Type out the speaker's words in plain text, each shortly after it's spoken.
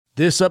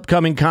This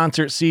upcoming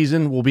concert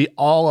season will be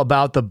all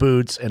about the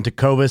boots, and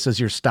Tecovas is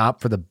your stop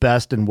for the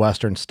best in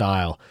Western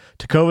style.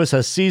 Tecovas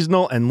has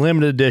seasonal and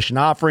limited edition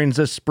offerings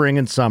this spring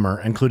and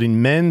summer,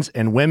 including men's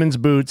and women's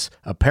boots,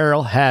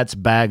 apparel, hats,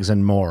 bags,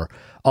 and more.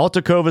 All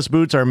Tecovas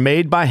boots are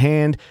made by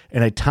hand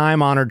in a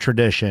time-honored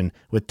tradition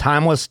with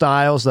timeless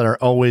styles that are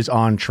always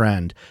on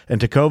trend. And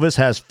Tecovas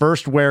has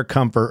first wear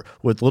comfort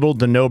with little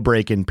to no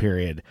break-in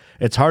period.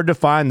 It's hard to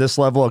find this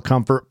level of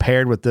comfort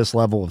paired with this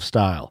level of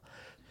style.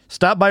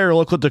 Stop by your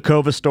local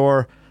Tecovas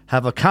store,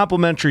 have a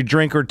complimentary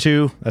drink or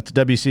two, that's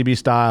WCB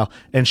style,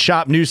 and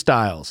shop new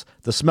styles.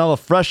 The smell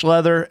of fresh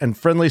leather and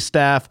friendly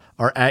staff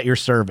are at your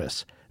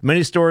service.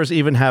 Many stores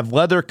even have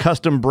leather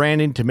custom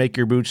branding to make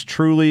your boots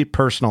truly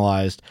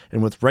personalized.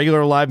 And with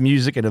regular live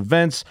music and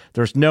events,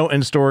 there's no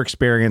in-store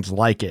experience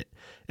like it.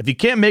 If you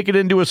can't make it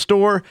into a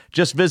store,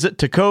 just visit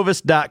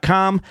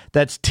tecovas.com.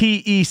 That's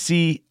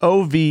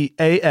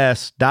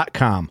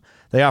TECOVAS.com.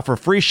 They offer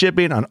free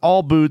shipping on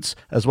all boots,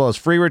 as well as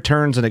free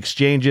returns and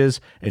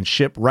exchanges, and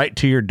ship right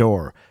to your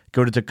door.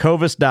 Go to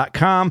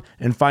tecovas.com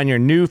and find your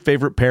new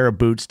favorite pair of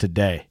boots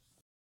today.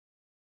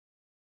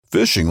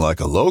 Fishing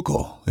like a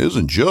local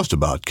isn't just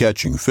about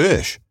catching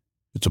fish.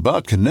 It's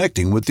about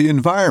connecting with the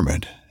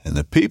environment and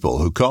the people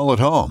who call it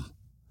home.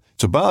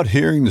 It's about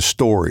hearing the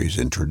stories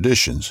and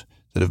traditions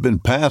that have been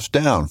passed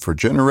down for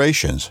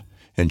generations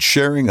and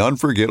sharing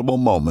unforgettable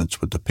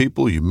moments with the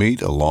people you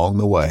meet along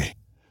the way.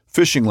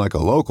 Fishing like a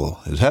local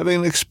is having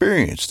an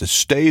experience that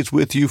stays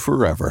with you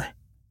forever.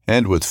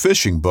 And with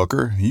Fishing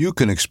Booker, you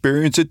can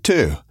experience it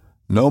too,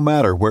 no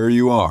matter where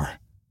you are.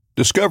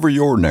 Discover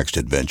your next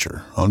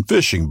adventure on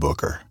Fishing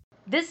Booker.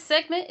 This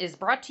segment is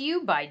brought to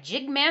you by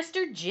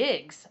Jigmaster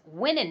Jigs.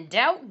 When in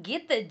doubt,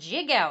 get the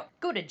jig out.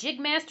 Go to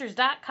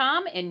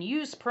jigmasters.com and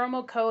use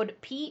promo code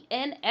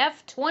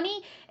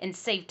PNF20 and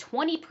save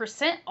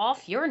 20%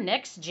 off your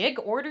next jig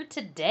order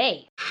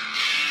today.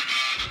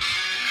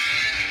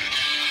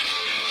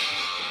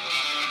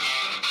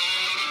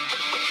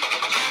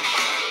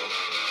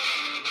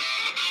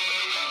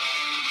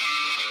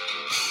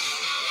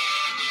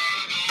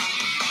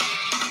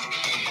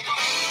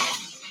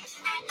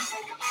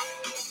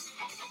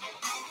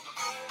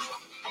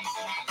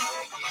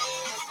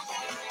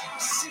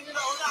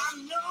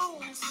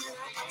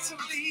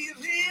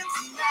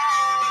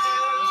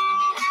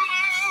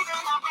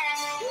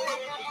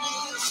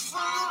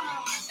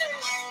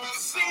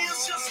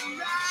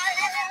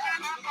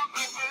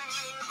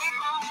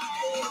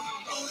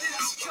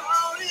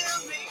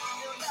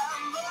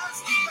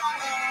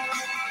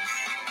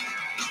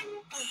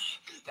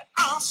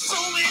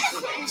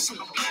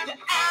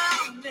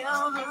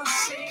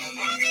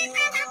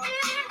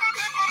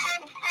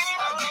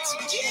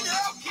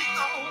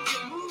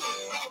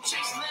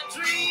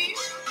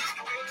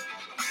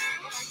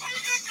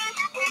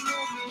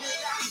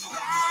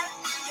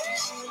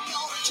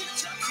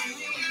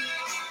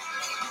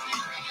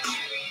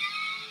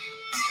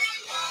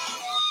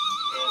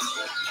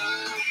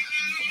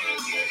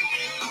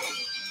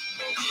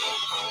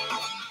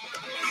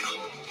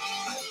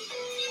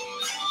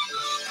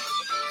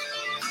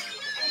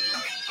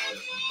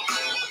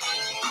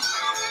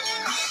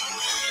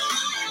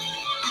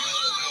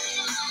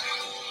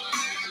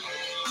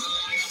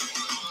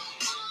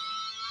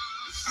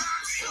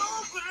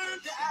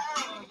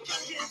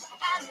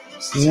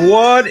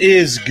 What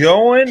is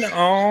going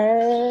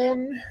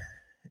on,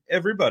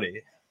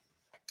 everybody?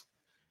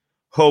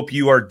 Hope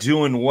you are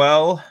doing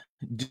well.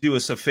 Do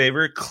us a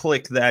favor,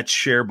 click that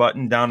share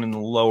button down in the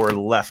lower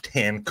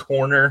left-hand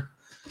corner.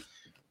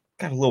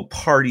 Got a little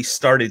party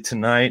started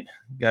tonight.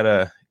 Got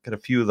a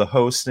few of the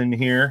hosts in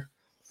here.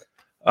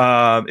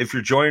 If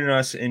you're joining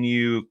us and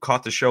you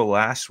caught the show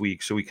last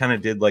week, so we kind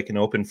of did like an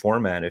open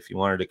format. If you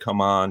wanted to come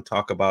on,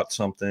 talk about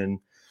something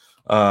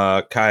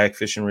kayak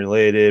fishing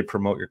related,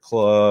 promote your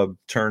club,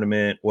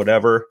 tournament,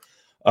 whatever.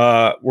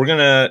 We're going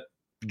to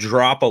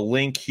drop a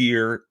link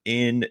here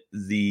in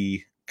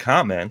the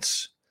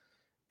comments,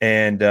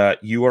 and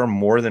you are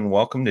more than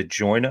welcome to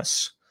join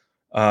us.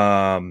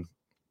 Again,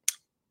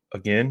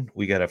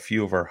 we got a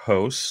few of our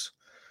hosts.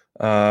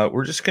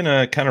 We're just going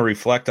to kind of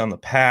reflect on the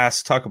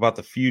past, talk about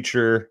the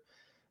future,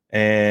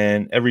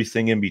 and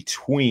everything in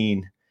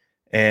between.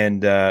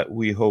 And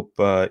we hope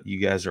you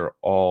guys are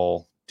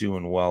all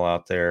doing well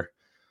out there.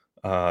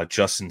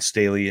 Justin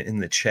Staley in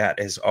the chat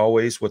as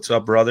always. What's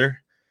up,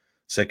 brother?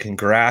 Said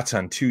congrats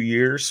on 2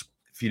 years.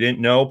 If you didn't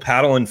know,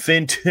 Paddle and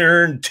Fin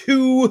turned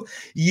 2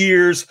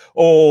 years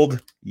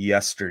old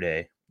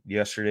yesterday.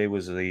 Yesterday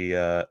was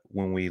the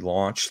when we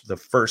launched the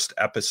first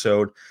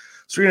episode.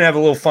 So we're gonna have a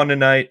little fun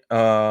tonight.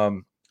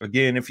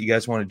 Again, if you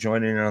guys want to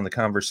join in on the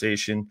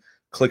conversation,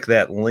 click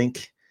that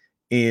link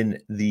in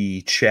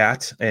the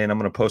chat, and I'm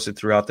gonna post it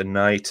throughout the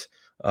night.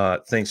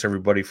 Thanks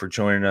everybody for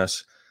joining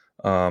us.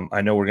 I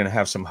know we're going to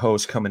have some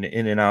hosts coming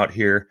in and out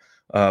here,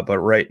 but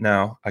right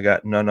now I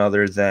got none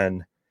other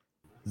than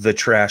the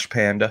Trash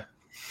Panda.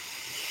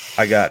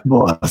 I got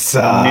What's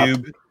up?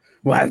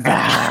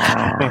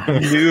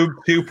 Noob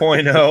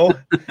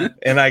 2.0,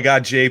 and I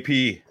got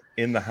JP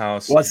in the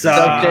house. What's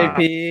up,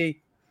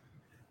 JP?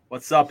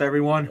 What's up,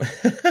 everyone?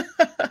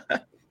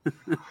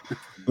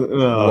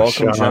 Welcome,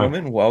 Sean.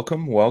 gentlemen.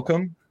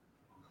 Welcome.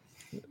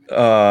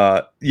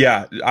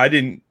 Yeah, I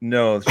didn't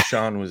know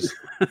Sean was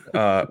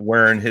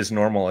wearing his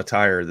normal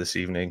attire this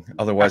evening.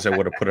 Otherwise, I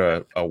would have put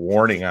a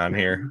warning on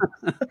here.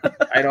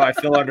 I know I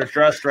feel under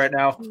stress right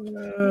now.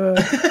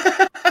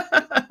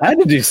 I had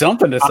to do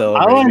something to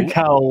celebrate. I like man.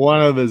 how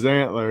one of his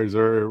antlers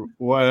or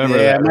whatever.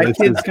 Yeah, that my is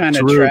kids kind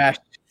of drooped. trashed.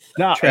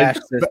 No, trash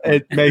this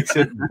it makes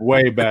it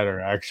way better,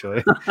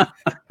 actually.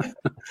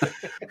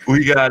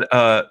 We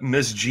got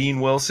Miss Jean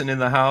Wilson in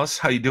the house.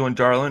 How you doing,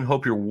 darling?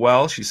 Hope you're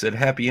well. She said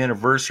happy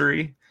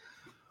anniversary.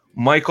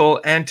 Michael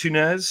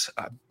Antunez.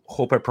 I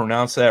hope I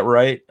pronounced that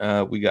right.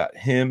 We got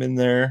him in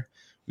there.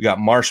 We got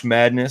Marsh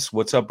Madness.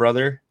 What's up,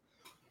 brother?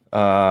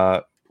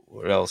 What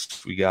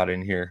else we got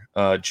in here?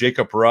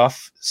 Jacob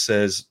Ruff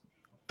says,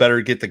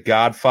 better get the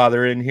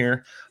Godfather in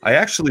here. I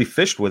actually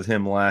fished with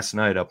him last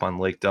night up on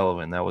Lake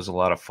Delavan. That was a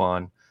lot of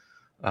fun.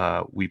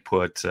 We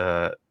put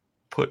a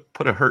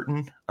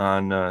hurtin'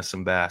 on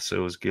some bass. So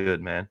it was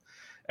good, man.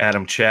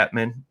 Adam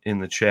Chapman in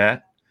the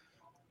chat.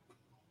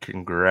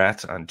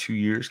 Congrats on 2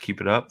 years.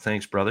 Keep it up.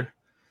 Thanks, brother.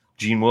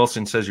 Gene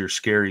Wilson says you're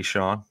scary,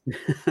 Sean.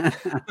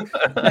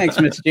 Thanks,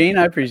 Miss Jean.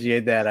 I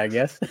appreciate that, I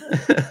guess.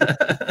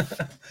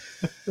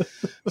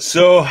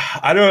 So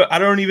I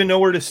don't even know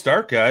where to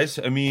start, guys.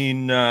 I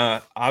mean,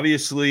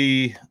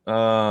 obviously,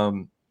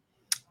 I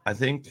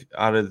think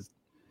out of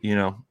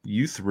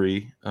you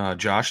three,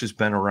 Josh has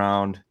been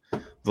around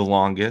the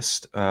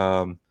longest.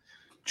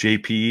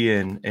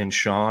 JP and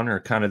Sean are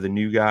kind of the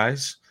new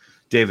guys.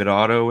 David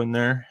Otto in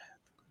there.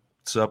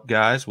 What's up,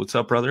 guys? What's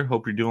up, brother?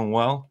 Hope you're doing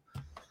well.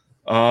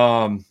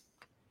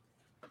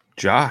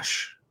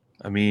 Josh,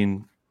 I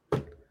mean,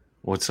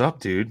 what's up,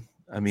 dude?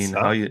 I mean,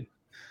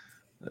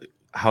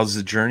 how's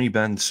the journey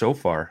been so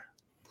far?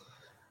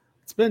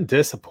 It's been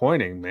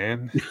disappointing,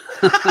 man.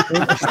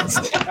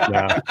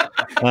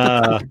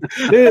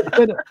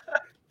 Dude,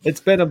 it's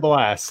been a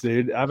blast,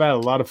 dude. I've had a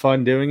lot of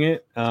fun doing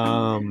it.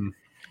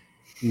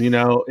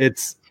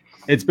 It's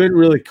been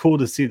really cool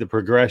to see the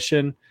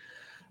progression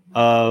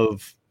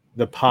of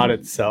the pod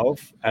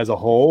itself as a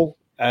whole,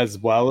 as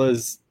well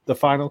as the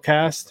final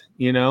cast.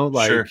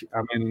 Sure.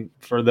 I mean,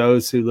 for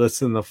those who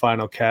listen to the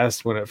final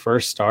cast when it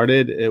first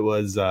started, it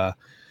was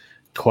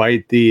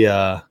quite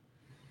the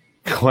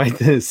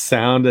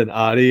sound and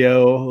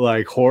audio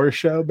like horror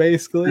show,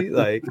 basically.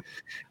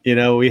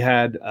 We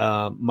had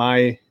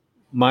my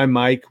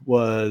mic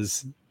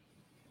was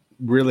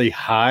really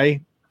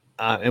high,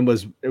 and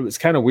it was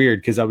kind of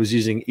weird because I was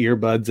using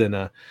earbuds and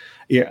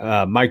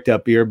mic'd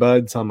up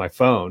earbuds on my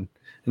phone,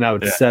 and I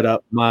would set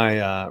up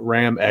my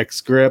Ram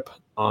X grip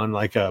on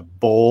like a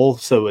bowl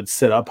so it would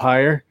sit up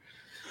higher.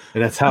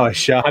 And that's how I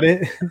shot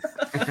it.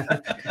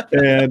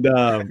 And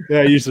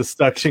I used a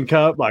suction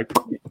cup, like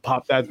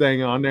pop that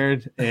thing on there.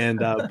 And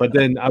but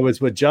then I was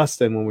with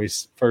Justin when we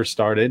first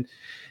started,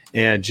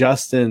 and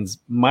Justin's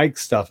mic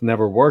stuff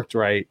never worked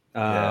right.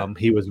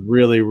 He was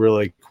really,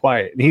 really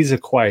quiet, and he's a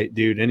quiet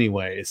dude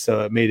anyway,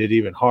 so it made it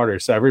even harder.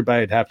 So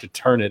everybody'd have to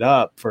turn it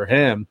up for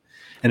him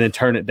and then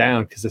turn it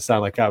down because it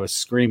sounded like I was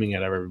screaming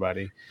at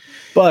everybody.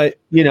 But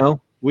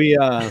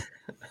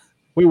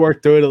we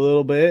worked through it a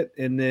little bit,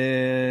 and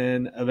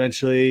then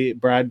eventually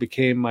Brad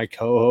became my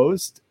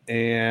co-host,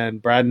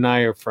 and Brad and I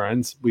are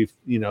friends. We've,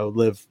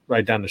 live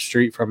right down the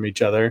street from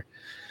each other.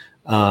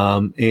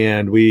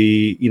 And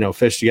we,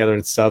 fish together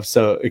and stuff.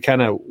 So it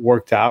kind of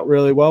worked out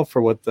really well for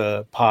what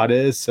the pod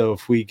is. So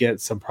if we get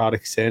some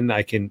products in,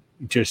 I can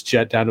just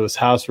jet down to his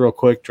house real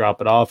quick, drop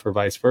it off, or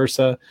vice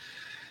versa.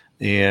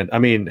 And I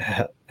mean,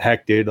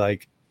 heck, dude,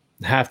 like,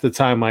 half the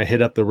time I hit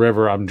up the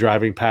river, I'm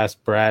driving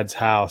past Brad's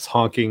house,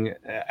 honking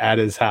at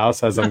his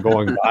house as I'm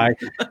going by.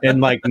 And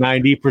like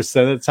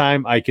 90% of the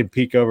time, I can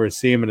peek over and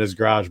see him in his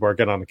garage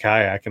working on the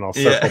kayak, and I'll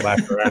circle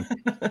back around.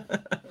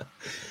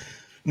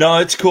 No,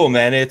 it's cool,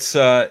 man. It's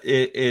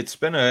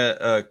been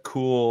a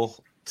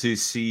cool to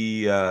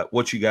see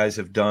what you guys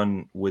have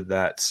done with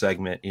that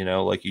segment.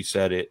 Like you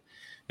said, it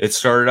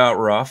started out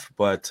rough,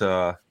 but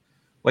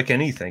like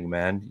anything,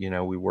 man,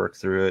 we work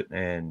through it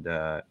and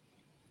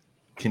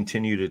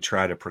continue to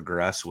try to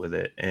progress with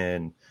it.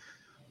 And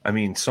I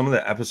mean, some of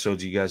the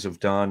episodes you guys have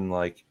done,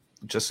 like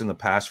just in the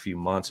past few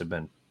months, have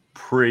been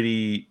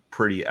pretty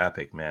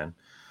epic, man.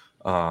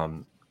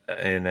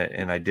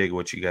 And I dig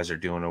what you guys are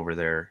doing over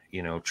there,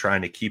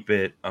 trying to keep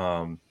it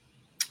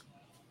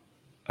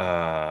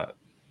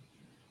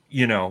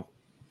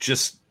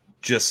just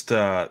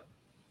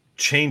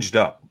changed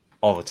up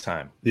all the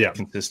time,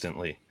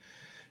 consistently.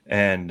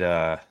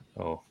 And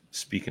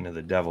speaking of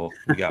the devil,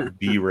 we got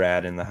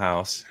B-Rad in the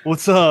house.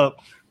 What's up?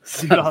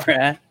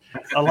 Brad?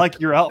 I like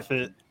your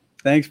outfit.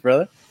 Thanks,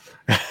 brother.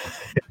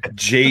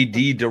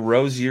 JD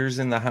DeRozier's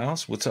in the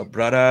house. What's up,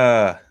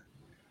 brother?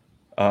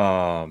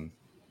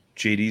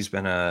 JD's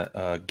been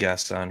a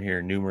guest on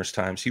here numerous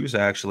times. He was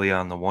actually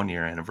on the 1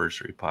 year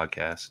anniversary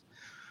podcast.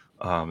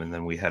 And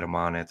then we had him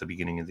on at the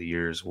beginning of the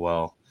year as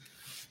well.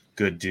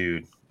 Good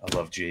dude. I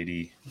love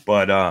JD.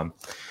 But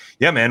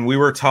Yeah, man, we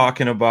were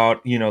talking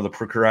about, the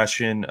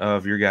progression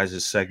of your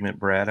guys' segment,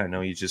 Brad. I know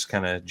you just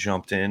kind of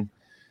jumped in,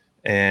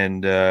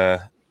 and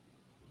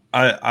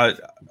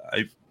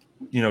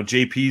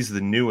JP's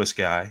the newest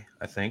guy,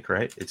 I think,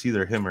 right? It's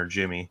either him or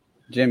Jimmy.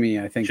 Jimmy,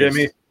 I think.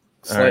 Jimmy.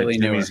 Slightly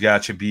newer. Jimmy's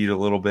got you beat a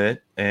little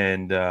bit.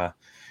 And,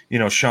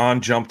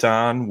 Sean jumped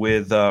on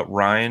with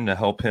Ryan to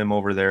help him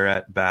over there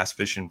at Bass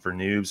Fishing for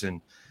Noobs.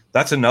 And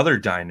that's another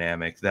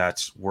dynamic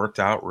that's worked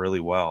out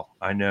really well.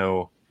 I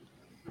know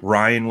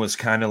Ryan was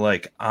kind of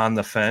like on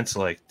the fence,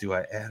 like, do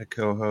I add a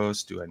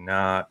co-host? Do I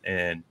not?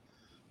 And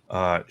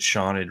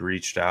Sean had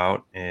reached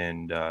out,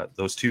 and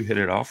those two hit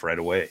it off right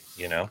away,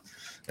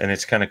 and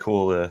it's kind of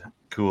cool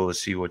to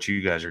see what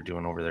you guys are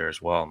doing over there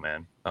as well,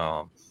 man.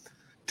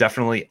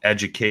 Definitely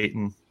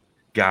educating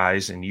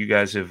guys, and you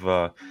guys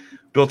have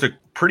built a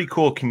pretty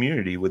cool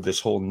community with this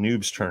whole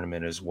noobs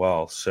tournament as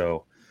well.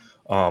 So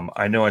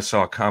I know I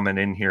saw a comment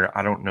in here.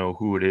 I don't know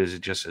who it is.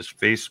 It just says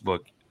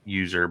Facebook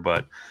user,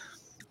 but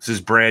this is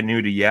brand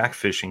new to yak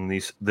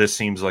fishing. This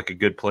seems like a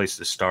good place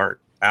to start.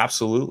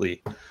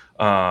 Absolutely.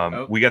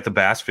 We got the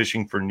Bass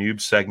Fishing for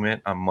Noobs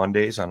segment on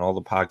Mondays on all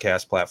the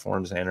podcast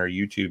platforms and our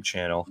YouTube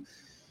channel.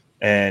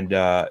 And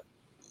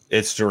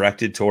it's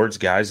directed towards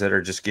guys that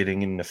are just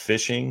getting into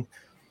fishing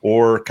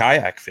or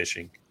kayak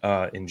fishing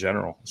in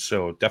general.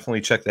 So definitely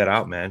check that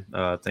out, man.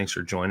 Thanks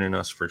for joining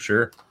us for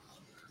sure.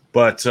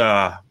 But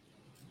I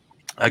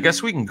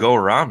guess we can go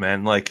around,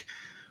 man. Like,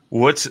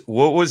 what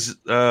was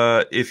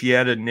if you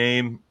had to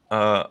name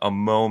a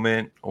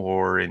moment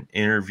or an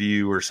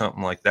interview or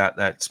something like that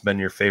that's been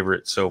your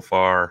favorite so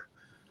far,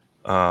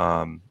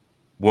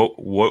 what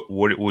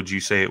would you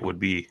say it would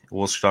be?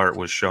 We'll start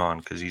with Sean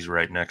because he's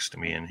right next to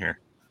me in here.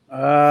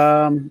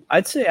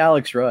 I'd say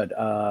Alex Rudd.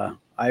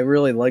 I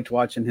really liked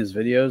watching his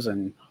videos,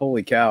 and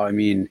holy cow, I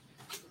mean,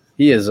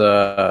 he is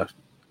a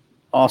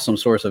awesome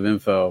source of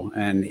info.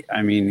 And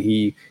I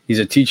mean, he's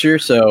a teacher,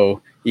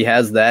 so he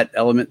has that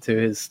element to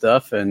his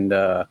stuff. And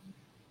I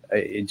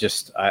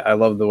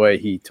love the way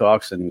he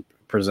talks and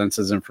presents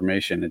his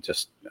information.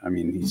 He's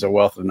a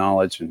wealth of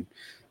knowledge,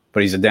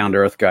 but he's a down to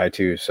earth guy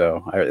too.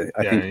 So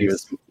I think he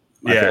was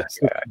my favorite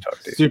guy I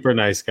talked to. Super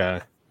nice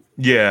guy.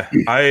 Yeah,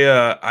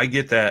 I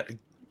get that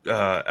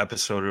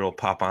episode. It'll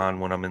pop on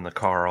when I'm in the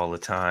car all the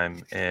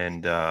time,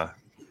 and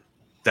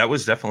that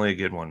was definitely a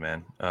good one,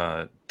 man.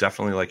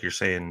 Definitely, like you're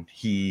saying,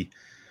 he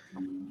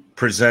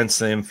presents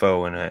the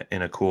info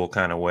in a cool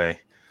kind of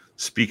way.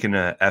 Speaking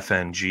of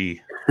FNG,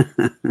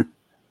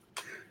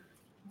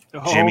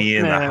 Jimmy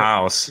in the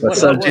house.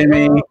 What's up,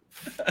 Jimmy?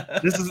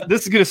 This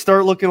is going to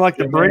start looking like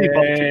the Brady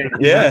Bunch.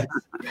 Yeah,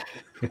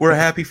 we're a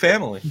happy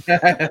family.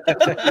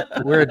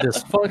 We're a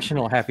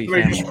dysfunctional happy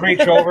We family. just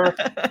reach over.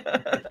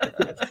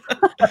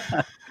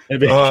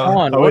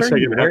 Sean, what are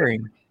you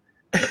wearing?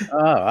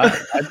 I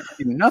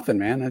nothing,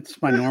 man.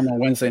 That's my normal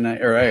Wednesday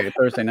night or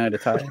Thursday night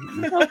attire.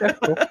 Okay,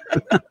 cool.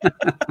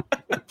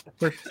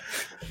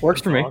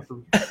 Works for me.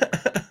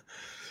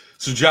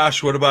 So,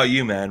 Josh, what about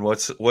you, man?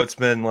 What's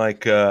been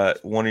like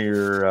one of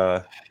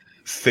your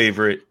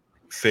favorite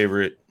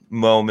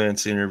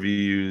moments,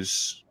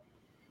 interviews,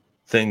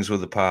 things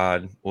with the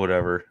pod,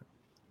 whatever?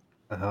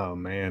 Oh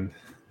man,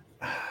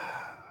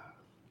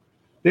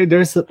 dude,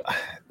 there's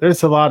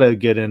a lot of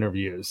good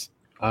interviews.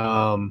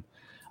 I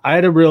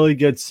had a really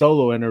good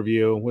solo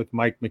interview with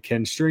Mike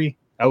McKinstry.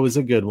 That was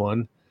a good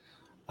one.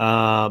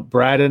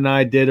 Brad and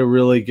I did a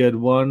really good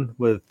one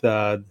with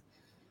the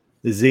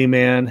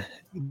Z-Man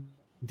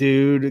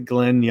dude,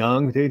 Glenn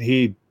Young. Dude,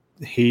 he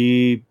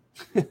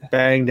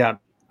banged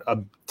out a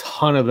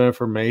ton of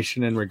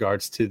information in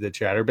regards to the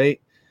chatterbait.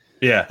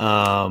 Yeah.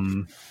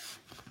 What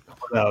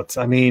else?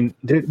 I mean,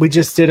 dude, we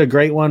just did a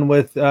great one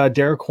with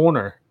Derek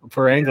Horner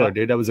for Angler,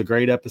 dude. That was a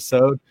great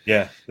episode.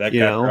 Yeah, that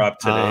got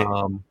dropped today.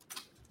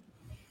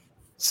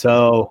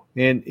 So,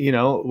 and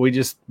we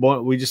just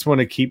want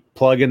to keep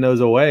plugging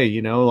those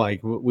away. Like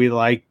we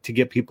like to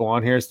get people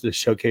on here to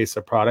showcase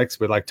their products.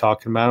 We like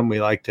talking about them.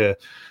 We like to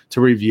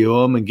review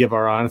them and give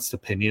our honest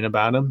opinion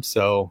about them.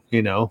 So,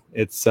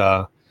 it's.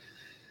 But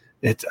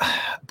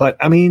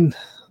I mean,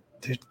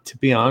 to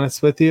be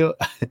honest with you,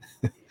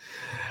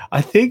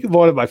 I think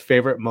one of my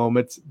favorite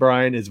moments,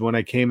 Brian, is when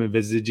I came and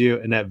visited you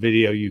and that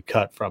video you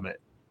cut from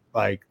it,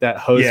 like that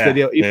host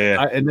video.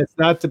 And it's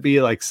not to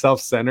be like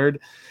self-centered.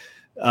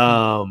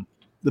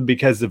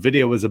 Because the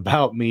video was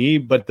about me,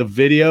 but the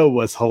video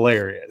was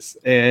hilarious.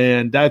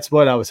 And that's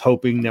what I was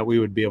hoping that we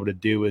would be able to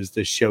do, is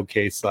to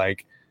showcase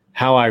like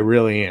how I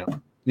really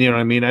am. You know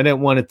what I mean? I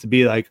didn't want it to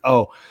be like,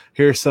 oh,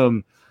 here's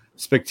some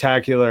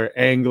spectacular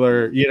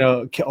angler,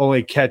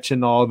 only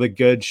catching all the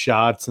good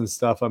shots and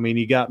stuff. I mean,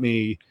 you got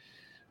me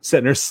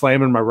sitting there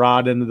slamming my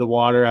rod into the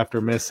water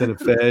after missing a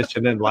fish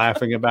and then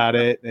laughing about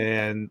it.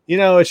 And,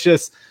 it's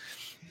just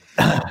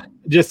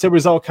there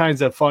was all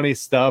kinds of funny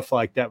stuff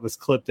like that was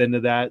clipped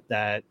into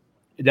that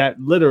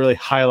literally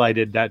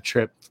highlighted that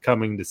trip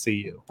coming to see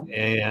you.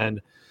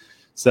 And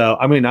so,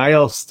 I mean,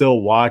 I'll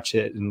still watch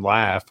it and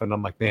laugh, and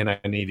I'm like, man, I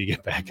need to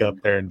get back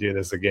up there and do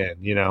this again,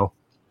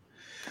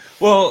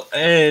 Well,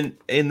 and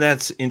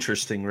that's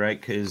interesting, right?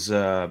 Because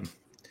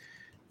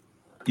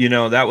you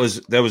know, that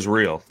was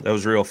real. That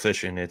was real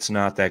fishing. It's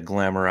not that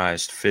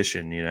glamorized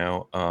fishing, you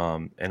know.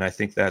 And I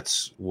think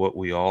that's what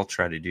we all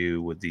try to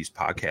do with these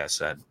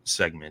podcast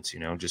segments, you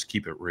know, just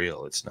keep it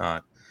real. It's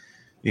not,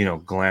 you know,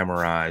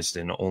 glamorized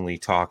and only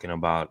talking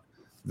about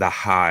the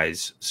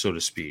highs, so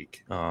to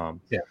speak.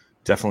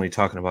 Definitely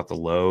talking about the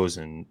lows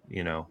and,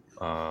 you know,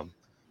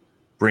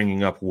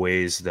 bringing up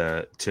ways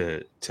that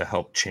to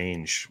help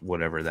change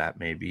whatever that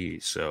may be.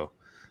 So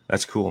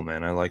that's cool,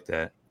 man. I like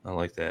that.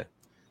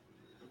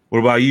 What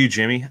about you,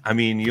 Jimmy? I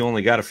mean, you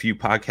only got a few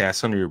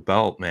podcasts under your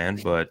belt, man,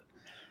 but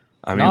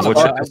I mean,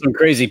 some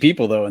crazy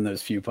people though in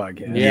those few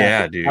podcasts.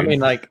 Yeah, dude. I mean,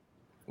 like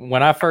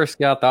when I first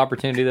got the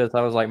opportunity to do this,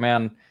 I was like,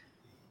 man,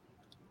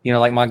 you know,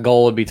 like my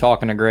goal would be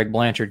talking to Greg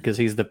Blanchard because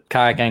he's the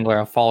kayak angler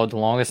I followed the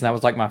longest, and that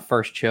was like my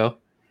first show.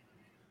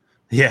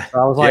 Yeah. So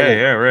I was like,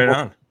 right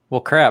on.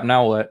 Well, crap,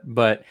 now what?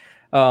 But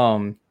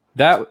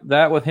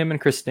that with him and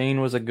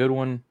Christine was a good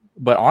one.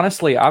 But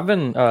honestly, I've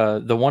been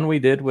the one we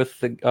did with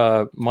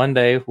the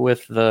Monday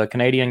with the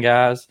Canadian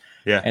guys,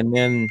 and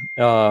then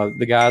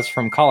the guys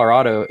from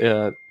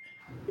Colorado.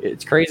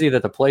 It's crazy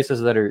that the places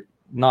that are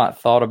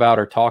not thought about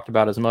or talked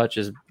about as much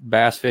as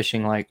bass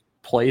fishing, like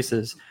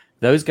places,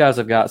 those guys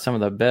have got some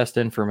of the best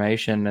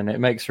information, and it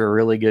makes for a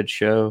really good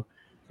show.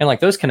 And like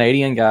those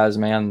Canadian guys,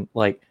 man,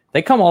 like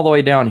they come all the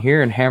way down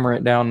here and hammer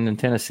it down in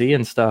Tennessee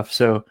and stuff.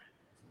 So,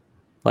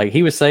 like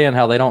he was saying,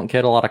 how they don't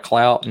get a lot of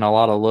clout and a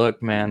lot of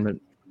look, man, but.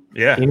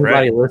 Yeah,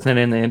 anybody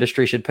listening in the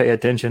industry should pay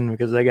attention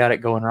because they got it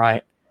going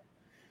right.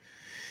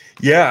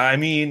 Yeah, I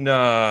mean,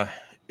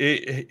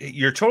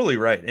 you're totally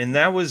right, and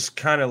that was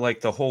kind of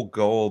like the whole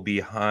goal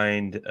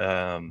behind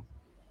the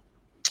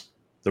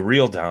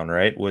Reel Down,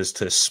 right? Was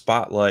to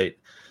spotlight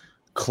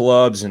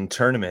clubs and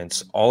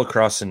tournaments all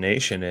across the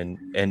nation,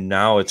 and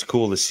now it's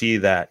cool to see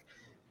that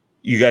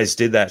you guys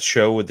did that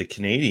show with the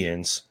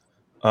Canadians,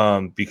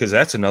 because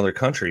that's another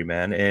country,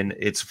 man. And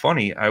it's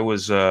funny, I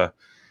was.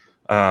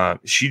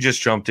 She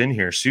just jumped in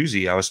here,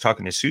 Susie. I was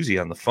talking to Susie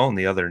on the phone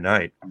the other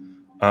night.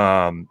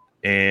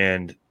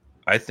 And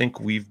I think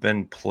we've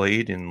been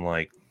played in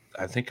I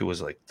think it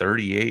was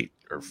 38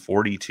 or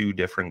 42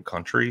 different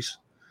countries.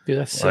 Dude,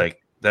 that's sick.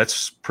 Like,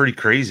 that's pretty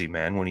crazy,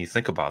 man, when you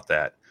think about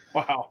that.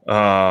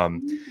 Wow.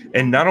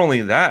 And not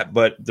only that,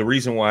 but the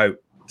reason why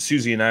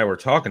Susie and I were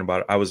talking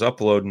about it, I was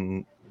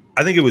uploading,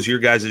 I think it was your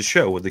guys'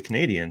 show with the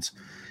Canadians.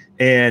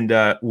 And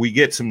we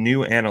get some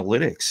new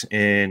analytics,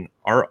 and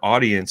our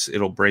audience,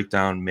 it'll break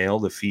down male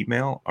to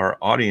female. Our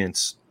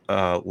audience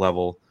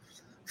level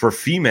for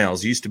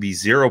females used to be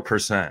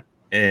 0%,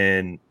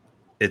 and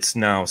it's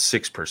now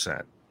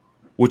 6%,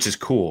 which is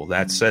cool.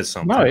 That says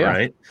something,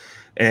 right?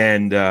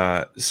 And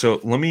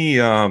so let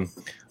me, I'm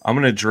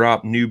going to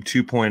drop Noob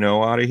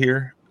 2.0 out of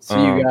here.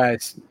 See you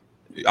guys.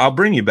 I'll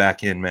bring you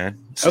back in, man.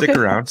 Stick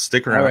around.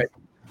 All right.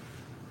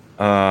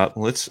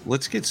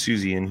 Let's get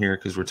Susie in here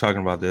because we're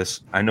talking about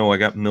this. I know I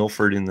got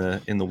Milford in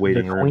the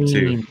waiting room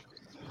too.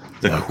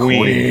 The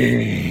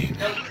queen.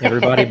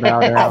 Everybody bow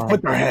down. Off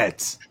with their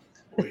heads.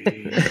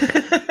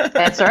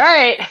 That's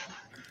right.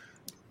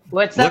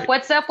 What's up?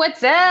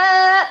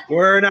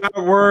 We're not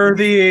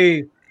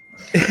worthy.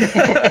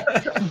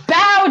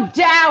 Bow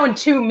down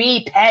to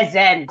me,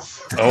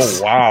 peasants.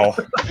 Oh wow!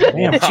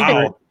 Damn,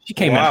 she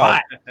came in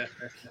hot.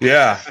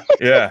 Yeah.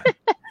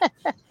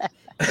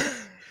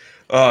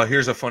 Oh,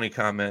 here's a funny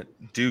comment.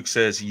 Duke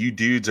says, "You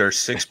dudes are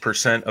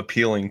 6%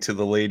 appealing to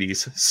the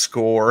ladies."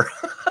 Score.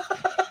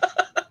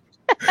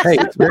 Hey,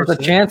 there's a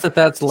chance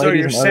that's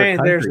ladies. So you're in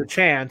other saying there's countries. a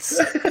chance?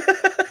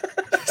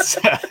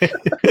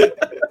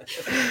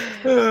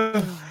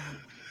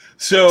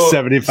 So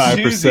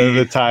 75% of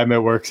the time, it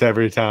works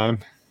every time.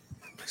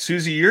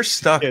 Susie, you're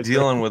stuck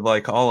dealing with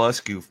all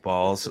us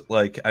goofballs.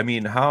 I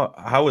mean, how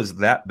has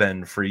that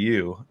been for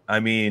you?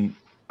 I mean,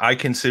 I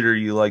consider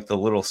you like the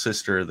little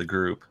sister of the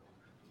group.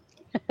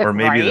 Or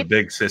maybe the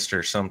big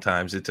sister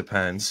sometimes. It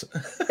depends.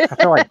 I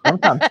feel like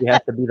sometimes you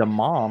have to be the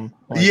mom.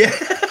 Yeah.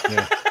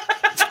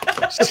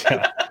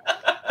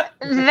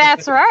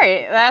 That's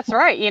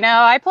right. You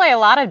know, I play a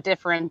lot of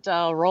different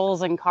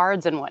roles and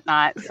cards and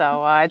whatnot.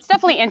 So it's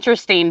definitely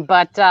interesting.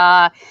 But,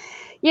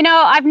 you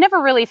know, I've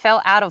never really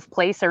felt out of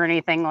place or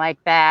anything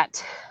like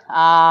that.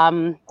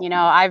 You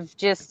know, I've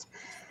just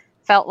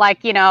felt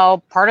like, you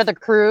know, part of the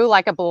crew,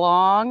 like I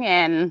belong,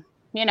 and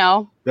you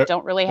know,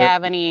 don't really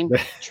have any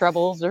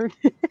troubles or.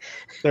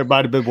 There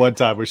might have been one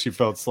time where she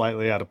felt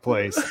slightly out of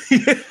place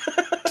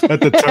at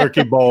the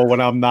turkey bowl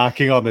when I'm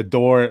knocking on the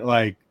door at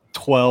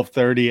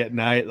 12:30 at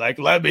night.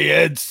 Let me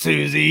in,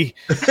 Susie.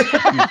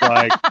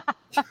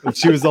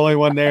 She was the only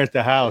one there at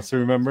the house.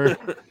 Remember?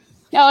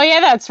 Oh yeah,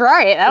 that's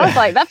right. I was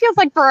that feels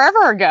like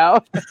forever ago.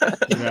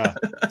 Yeah,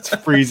 it's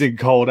freezing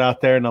cold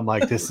out there, and I'm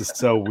like, this is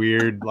so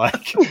weird.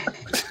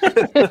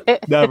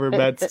 Never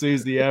met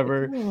Susie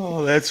ever.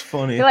 Oh, that's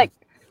funny. You're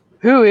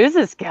who is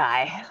this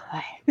guy?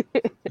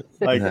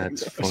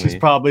 That's funny. She's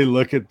probably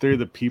looking through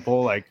the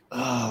people oh,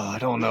 I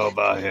don't know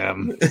about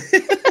him. This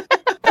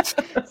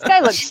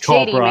guy looks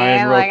shitty,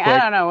 man. I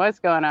don't know what's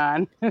going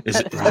on.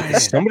 Is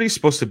somebody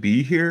supposed to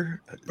be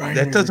here? Brian,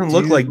 that doesn't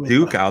look like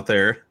Duke out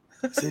there.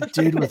 It's a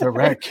dude with a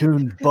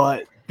raccoon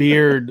butt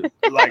beard,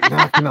 like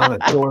knocking on the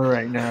door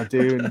right now,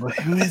 dude. Like,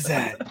 who is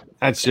that?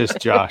 That's just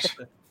Josh.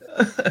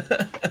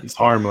 He's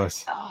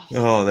harmless.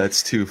 Oh,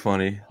 that's too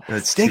funny.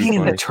 That's digging too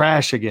funny. in the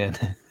trash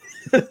again.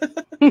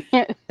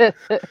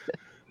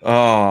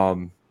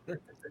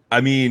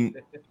 I mean,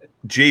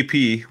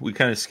 JP, we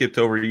kind of skipped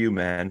over to you,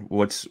 man.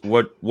 What's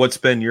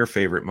been your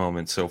favorite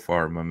moment so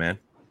far, my man?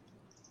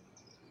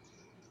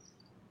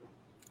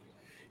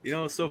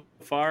 So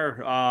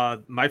far,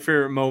 my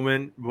favorite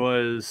moment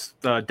was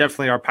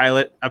definitely our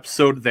pilot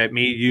episode that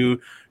me, you,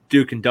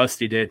 Duke, and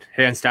Dusty did,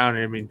 hands down.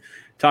 I mean,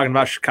 talking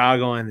about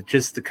Chicago and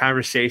just the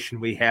conversation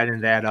we had in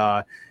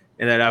that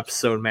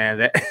episode, man.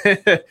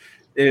 That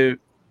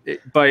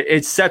but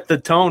it set the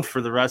tone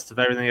for the rest of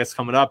everything that's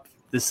coming up.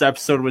 This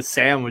episode with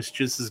Sam was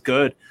just as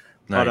good.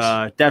 Nice.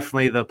 But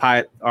definitely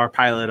our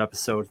pilot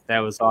episode, that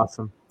was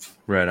awesome.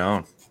 Right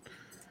on.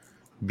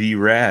 Be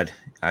rad.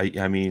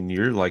 I mean,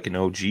 you're like an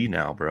OG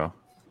now, bro.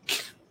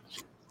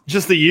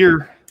 Just a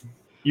year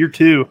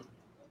 2.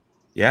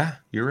 Yeah,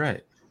 you're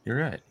right.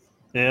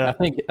 Yeah,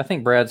 I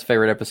think Brad's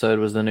favorite episode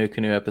was the new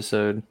canoe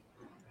episode.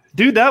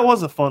 Dude, that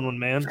was a fun one,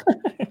 man.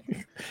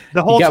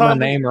 The whole you got time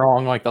my name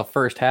wrong, like the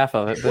first half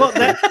of it. But...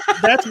 Well,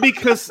 that's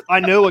because I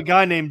know a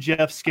guy named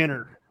Jeff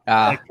Skinner.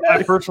 Like,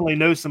 I personally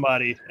know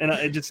somebody, and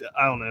I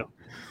don't know.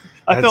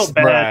 I felt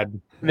bad.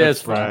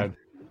 That's Brad.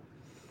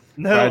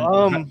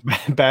 No,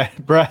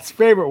 Brad's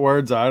favorite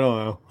words. I don't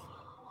know,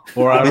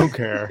 or I don't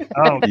care.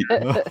 I don't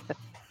care.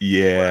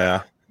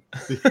 Yeah.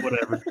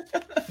 Whatever.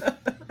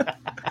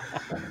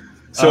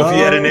 So if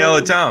you had to nail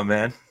it down,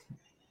 man.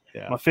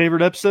 Yeah. My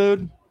favorite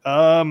episode,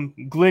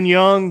 Glenn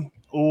Young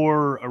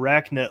or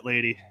Arachnet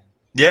Lady.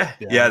 Yeah,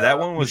 that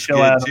one was Michelle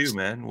good Adams. too,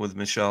 man, with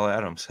Michelle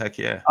Adams. Heck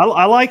yeah.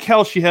 I like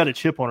how she had a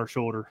chip on her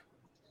shoulder.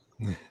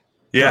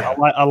 Yeah.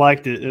 I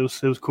liked it. It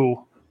was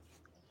cool.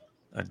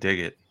 I dig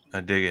it.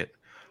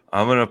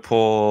 I'm gonna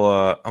pull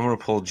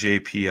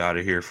JP out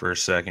of here for a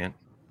second.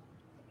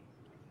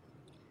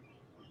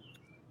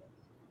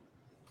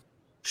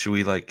 Should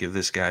we give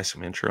this guy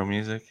some intro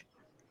music?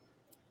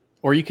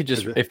 Or you could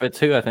just, if it's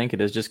who I think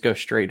it is, just go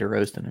straight to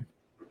roasting him.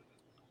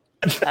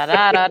 What's up,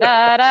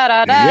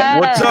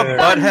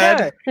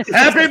 butthead?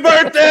 Happy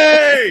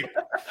birthday!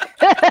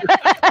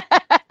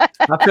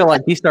 I feel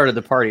like he started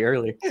the party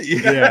early.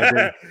 Yeah,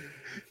 dude.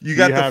 You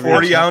got the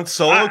 40-ounce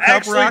solo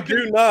cup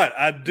rocket?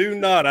 I do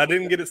not. I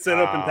didn't get it set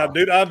up in time.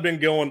 Dude, I've been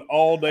going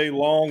all day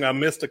long. I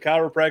missed a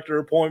chiropractor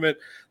appointment.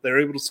 They were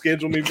able to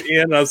schedule me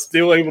in. I was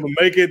still able to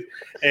make it.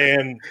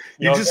 And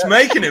you're just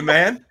making it,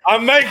 man.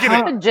 I'm making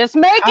it. Just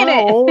making it.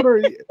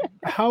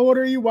 How old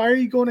are you? Why are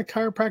you going to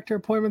chiropractor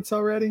appointments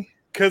already?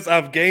 Because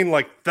I've gained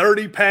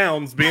 30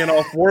 pounds being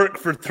off work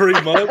for 3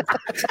 months,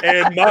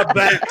 and my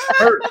back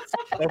hurts.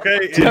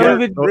 Okay,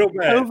 real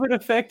bad. COVID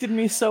affected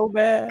me so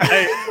bad.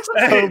 Hey,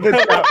 when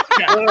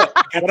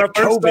I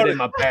first started in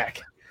my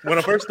back. When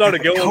I first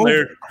started going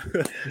there,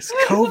 it's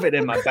COVID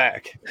in my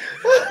back.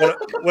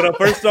 When I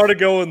first started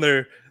going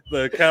there,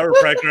 the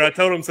chiropractor, I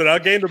told him, I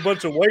gained a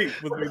bunch of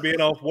weight with me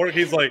being off work.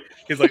 He's like,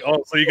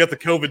 oh, so you got the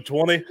COVID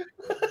 20? I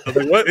was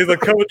like, what? He's like,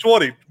 COVID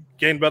 20.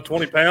 Gained about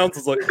 20 pounds. I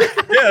was like,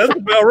 yeah, that's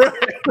about right.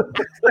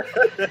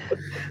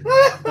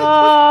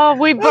 Oh,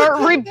 we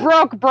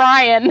broke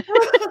Brian.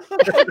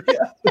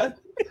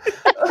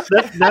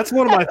 That's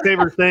one of my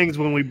favorite things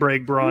when we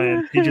break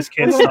Brian. He just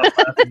can't stop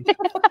laughing.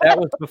 That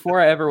was before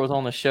I ever was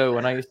on the show.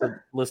 When I used to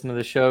listen to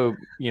the show,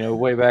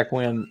 way back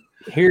when,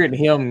 hearing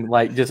him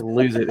just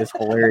lose it is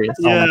hilarious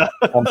on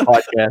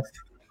the podcast.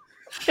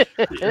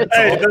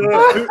 Hey,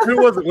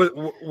 who was it?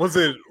 Was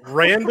it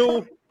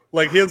Randall?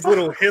 His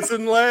little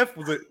hissing laugh?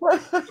 Was he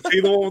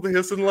the one with the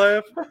hissing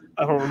laugh?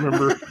 I don't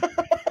remember.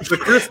 This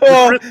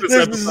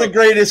is the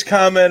greatest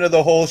comment of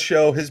the whole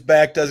show. His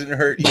back doesn't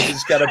hurt. He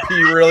just got to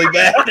pee really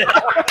bad.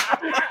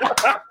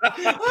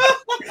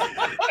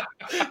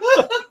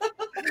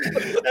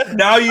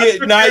 Now you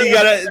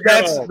gotta.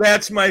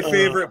 That's my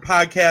favorite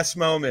podcast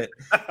moment.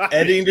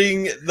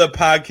 Editing the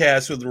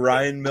podcast with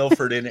Ryan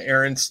Milford and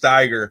Aaron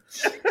Steiger,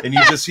 and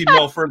you just see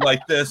Milford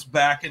like this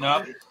backing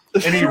up.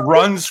 And he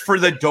runs for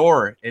the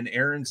door, and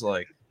Aaron's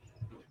like,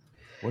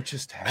 "What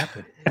just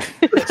happened?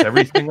 Is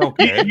everything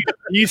okay?"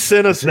 You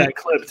sent us that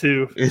clip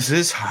too. Is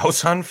this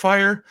house on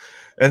fire?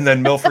 And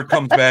then Milford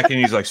comes back, and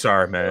he's like,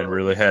 "Sorry, man,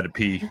 really had to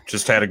pee.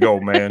 Just had to go,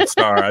 man.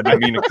 Sorry, I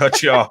didn't mean to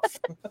cut you off."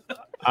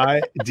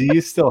 Do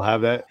you still have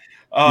that?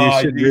 Oh,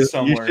 you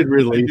should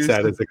release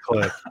that as a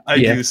clip. I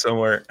do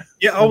somewhere.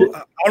 Yeah,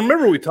 I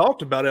remember we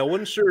talked about it. I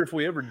wasn't sure if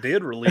we ever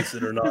did release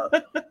it or not.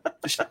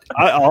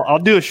 I'll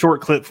do a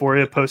short clip for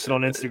you, post it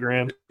on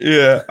Instagram.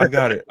 Yeah, I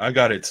got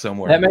it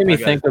somewhere. That made me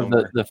think of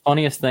the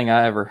funniest thing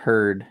I ever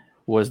heard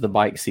was the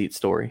bike seat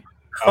story.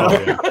 Oh,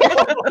 yeah.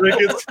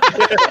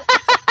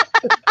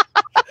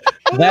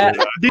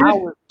 I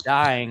was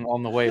dying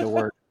on the way to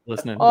work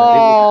listening to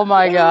Oh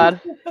my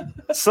God.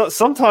 So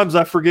sometimes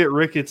I forget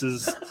Ricketts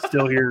is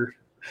still here.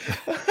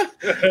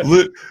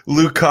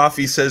 Luke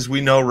Coffey says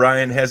we know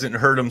Ryan hasn't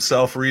hurt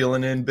himself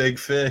reeling in big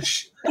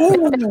fish.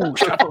 Ooh,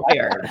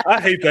 fired. I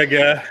hate that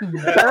guy.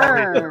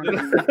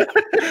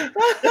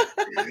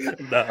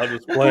 No, I'm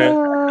just playing.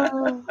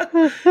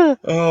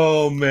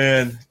 Oh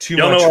man, too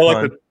y'all much know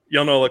fun.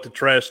 Y'all know I like to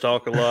trash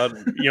talk a lot.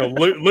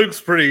 Luke's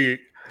pretty.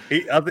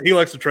 I think he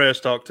likes to trash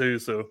talk too.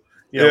 So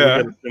we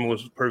got a similar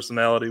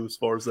personality as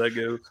far as that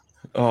goes.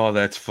 Oh,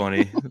 that's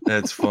funny.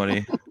 That's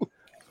funny.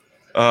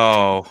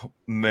 Oh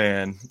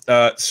man.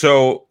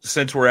 So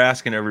since we're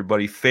asking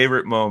everybody,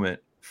 favorite moment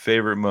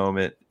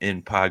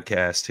in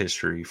podcast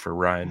history for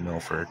Ryan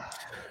Milford.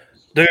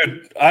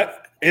 Dude,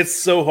 it's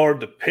so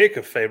hard to pick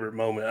a favorite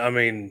moment. I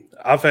mean,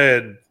 I've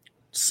had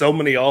so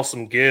many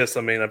awesome guests.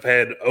 I mean, I've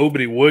had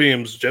Obie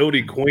Williams,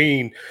 Jody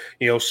Queen,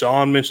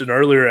 Sean mentioned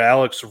earlier,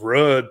 Alex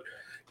Rudd,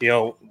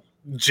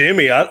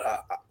 Jimmy. I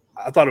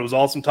thought it was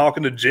awesome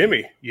talking to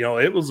Jimmy.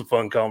 It was a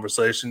fun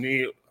conversation.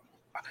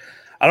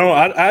 I don't know.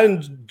 I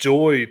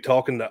enjoy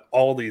talking to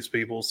all these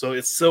people. So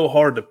it's so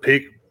hard to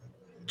pick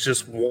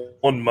just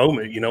one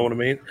moment. You know what I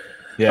mean?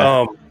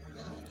 Yeah.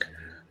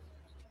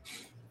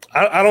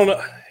 I don't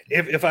know.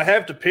 If I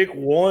have to pick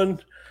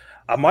one,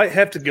 I might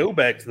have to go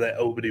back to that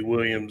Obie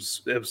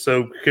Williams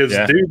episode because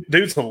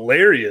dude's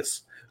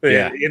hilarious.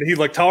 Yeah. And he's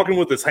like talking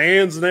with his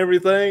hands and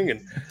everything.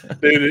 And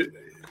dude,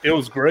 it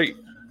was great.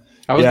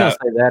 I was going to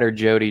say that or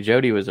Jody.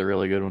 Jody was a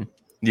really good one.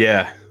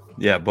 Yeah.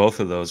 Yeah. Both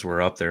of those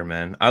were up there,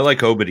 man. I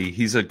like Obie.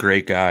 He's a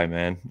great guy,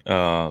 man.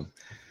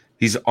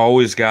 He's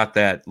always got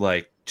that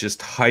like just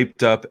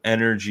hyped up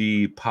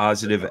energy,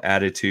 positive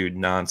attitude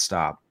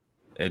nonstop.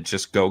 And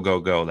just go,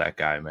 that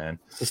guy, man.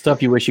 It's the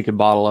stuff you wish you could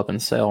bottle up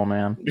and sell,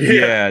 man.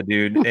 Yeah,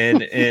 dude.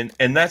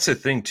 And that's the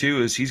thing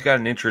too, is he's got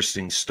an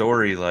interesting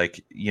story,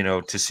 like,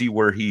 to see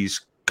where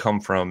he's come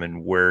from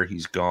and where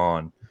he's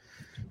gone.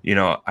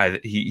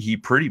 He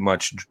pretty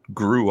much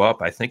grew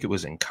up, I think it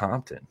was in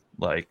Compton,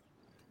 like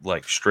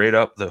straight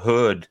up the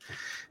hood.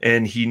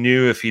 And he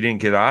knew if he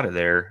didn't get out of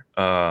there,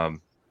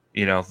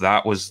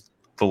 that was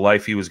the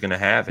life he was going to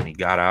have. And he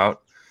got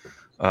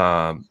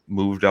out,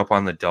 moved up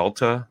on the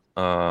Delta,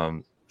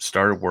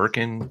 started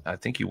working. I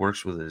think he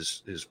works with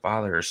his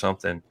father or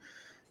something,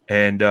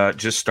 and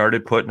just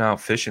started putting out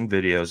fishing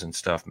videos and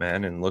stuff,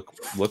 man. And look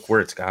where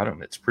it's got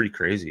him. It's pretty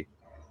crazy.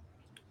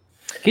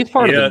 He's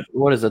part of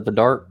what is it? The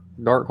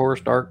Dark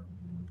Horse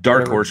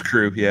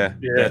crew. Yeah.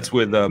 That's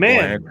with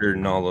Blanchard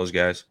and all those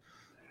guys.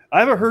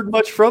 I haven't heard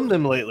much from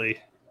them lately.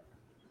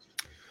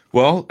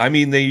 Well, I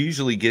mean, they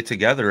usually get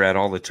together at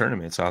all the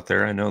tournaments out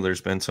there. I know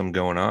there's been some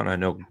going on. I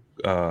know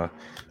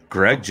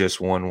Greg just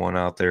won one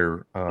out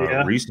there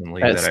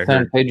recently at that I San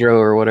heard. Pedro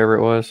or whatever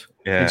it was.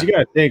 Yeah. But you got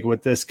to think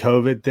with this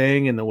COVID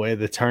thing and the way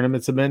the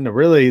tournaments have been,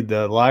 really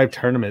the live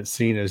tournament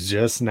scene is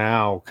just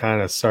now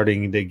kind of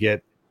starting to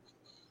get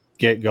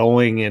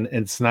going, and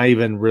it's not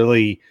even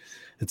really.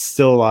 It's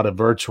still a lot of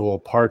virtual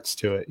parts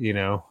to it,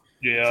 Yeah,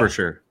 for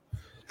sure.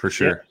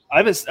 Yeah. I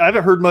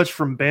haven't heard much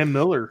from Bam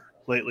Miller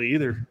lately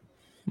either.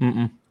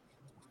 Mm-mm.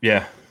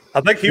 Yeah,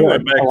 I think he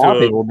went back a lot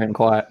of to people have been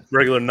quiet.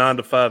 regular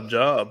 9-to-5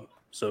 job.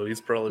 So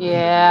he's probably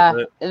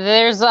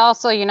There's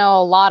also,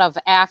 a lot of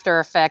after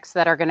effects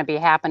that are going to be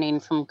happening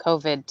from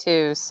COVID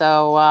too.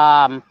 So,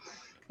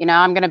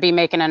 I'm going to be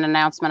making an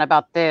announcement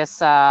about this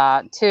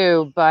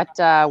too.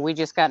 But we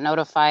just got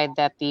notified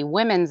that the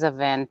women's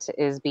event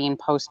is being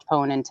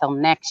postponed until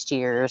next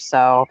year.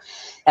 So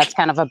that's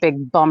kind of a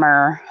big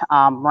bummer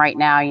right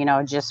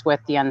now. Just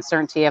with the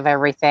uncertainty of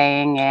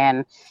everything,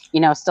 and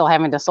still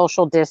having to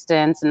social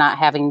distance, not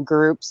having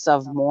groups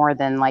of more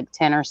than like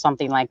 10 or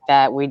something like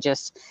that.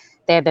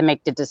 They had to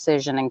make the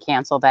decision and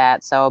cancel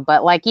that. So,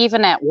 but like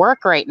even at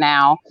work right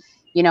now,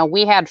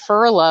 we had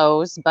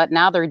furloughs, but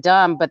now they're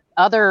done. But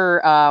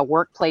other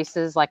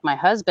workplaces like my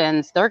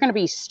husband's, they're going to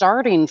be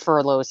starting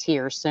furloughs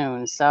here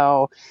soon.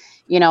 So,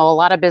 a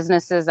lot of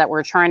businesses that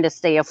were trying to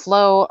stay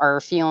afloat are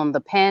feeling the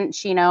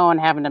pinch, and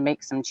having to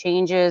make some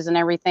changes and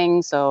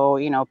everything. So,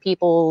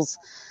 people's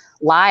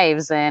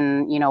lives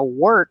and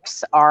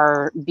works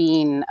are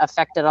being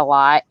affected a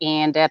lot.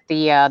 And at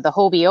the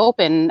Hobie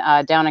Open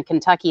down in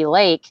Kentucky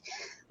Lake,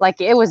 like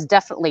it was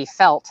definitely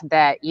felt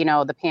that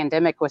the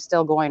pandemic was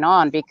still going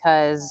on,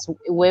 because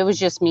it was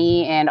just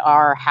me and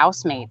our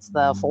housemates,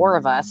 the four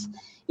of us.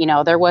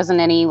 There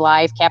wasn't any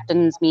live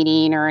captain's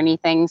meeting or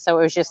anything, so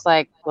it was just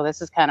like, well, this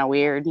is kind of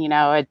weird.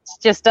 It's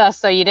just us.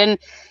 So you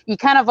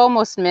kind of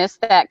almost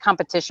missed that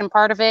competition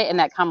part of it and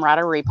that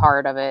camaraderie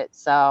part of it.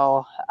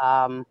 So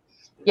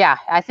yeah,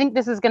 I think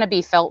this is going to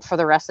be felt for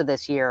the rest of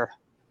this year.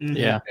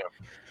 Yeah.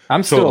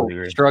 I'm still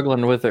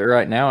struggling with it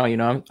right now.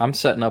 I'm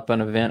setting up an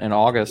event in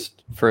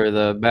August for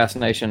the Bass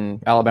Nation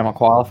Alabama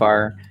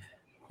qualifier.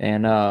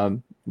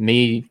 And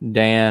me,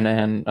 Dan,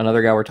 and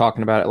another guy were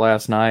talking about it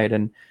last night.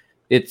 And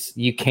it's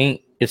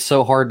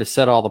so hard to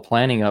set all the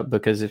planning up,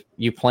 because if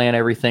you plan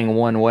everything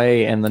one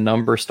way and the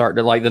numbers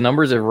the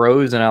numbers have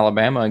rose in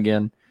Alabama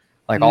again.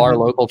 Like all our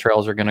local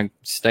trails are going to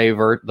stay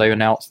they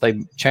announced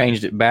they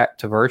changed it back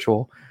to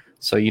virtual.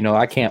 So,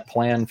 I can't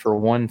plan for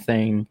one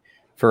thing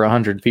for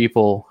 100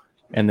 people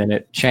and then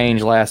it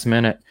changed last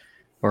minute.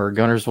 or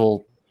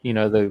Guntersville,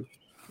 the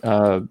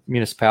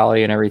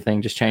municipality and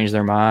everything just changed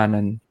their mind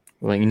and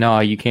like, no,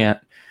 we can't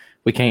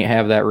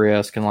have that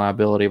risk and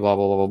liability, blah,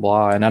 blah, blah, blah,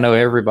 blah. And I know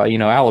everybody,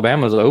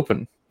 Alabama's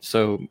open.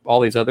 So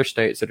all these other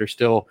states that are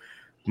still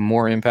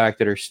more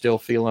impacted are still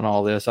feeling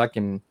all this. I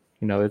can,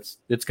 it's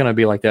going to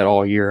be like that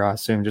all year, I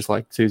assume, just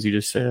like Susie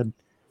just said.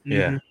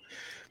 Yeah. Mm-hmm.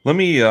 Let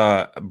me,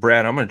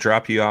 Brad, I'm going to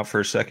drop you off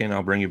for a second.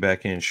 I'll bring you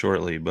back in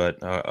shortly. But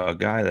a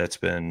guy that's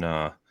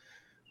been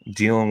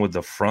dealing with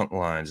the front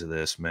lines of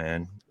this,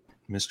 man,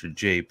 Mr.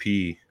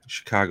 JP,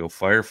 Chicago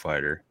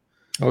firefighter.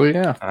 Oh,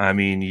 yeah. I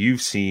mean,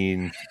 you've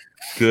seen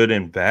good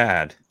and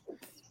bad.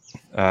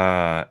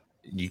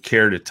 You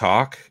care to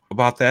talk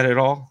about that at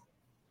all?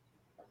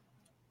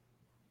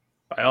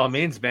 By all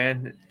means,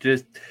 man.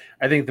 Just,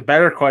 I think the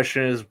better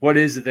question is, what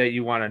is it that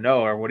you want to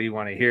know, or what do you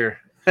want to hear?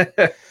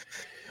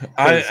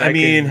 I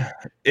mean,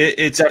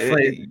 it's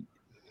definitely,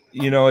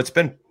 it's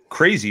been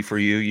crazy for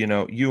you.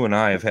 You and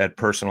I have had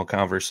personal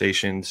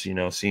conversations,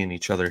 seeing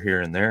each other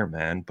here and there,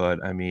 man.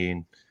 But I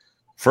mean,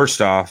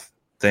 first off,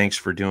 thanks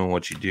for doing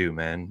what you do,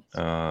 man.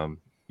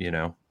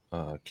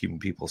 Keeping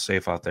people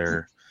safe out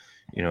there,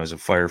 as a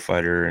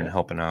firefighter and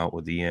helping out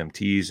with the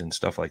EMTs and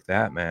stuff like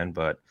that, man.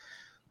 But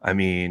I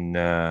mean,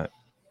 I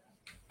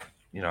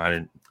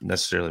didn't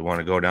necessarily want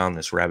to go down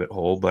this rabbit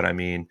hole, but I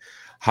mean,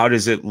 how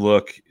does it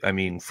look? I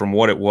mean, from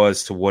what it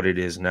was to what it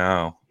is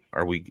now,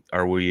 are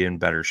we in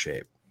better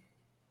shape?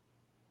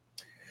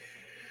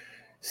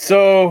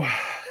 So,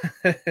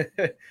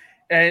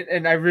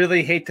 and I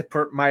really hate to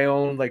put my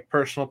own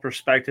personal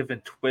perspective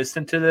and twist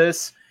into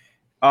this.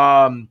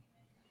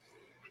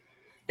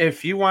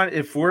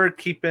 If we're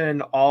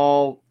keeping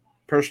all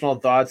personal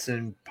thoughts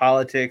and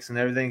politics and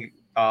everything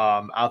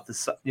off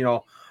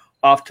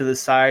to the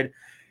side,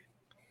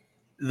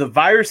 the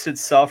virus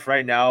itself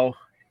right now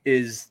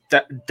is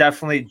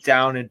definitely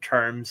down in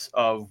terms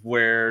of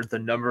where the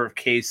number of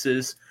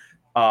cases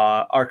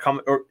are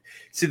coming. Or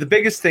see, the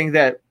biggest thing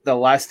that the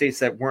last states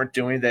that weren't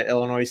doing that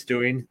Illinois is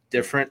doing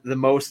different the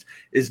most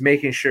is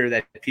making sure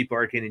that people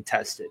are getting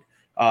tested.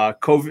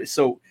 COVID.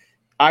 So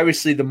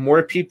obviously, the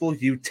more people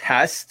you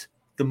test,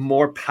 the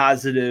more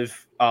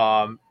positive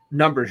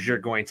numbers you're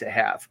going to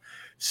have.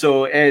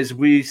 So as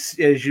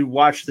you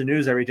watch the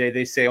news every day,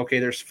 they say, okay,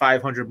 there's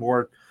 500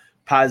 more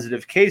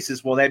positive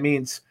cases. Well, that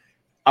means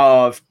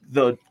of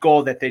the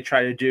goal that they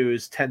try to do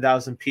is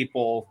 10,000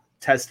 people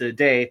tested a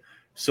day.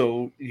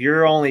 So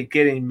you're only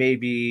getting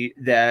maybe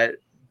that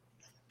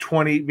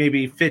 15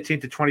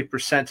 to 20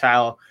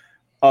 percentile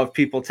of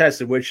people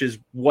tested, which is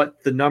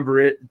what the number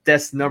is.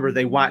 That's the number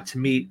they want to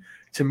meet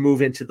to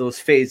move into those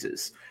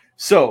phases.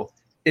 So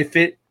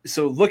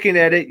looking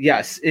at it,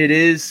 yes, it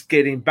is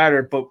getting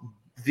better, but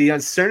the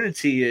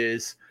uncertainty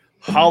is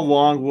how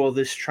long will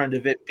this trend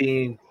of it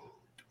being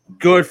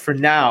good for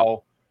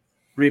now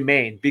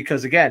remain?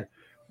 Because again,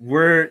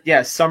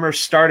 summer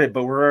started,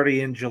 but we're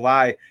already in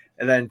July,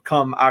 and then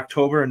come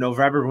October and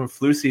November when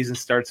flu season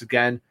starts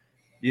again,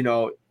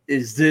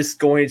 is this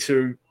going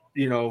to,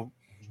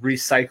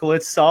 recycle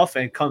itself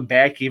and come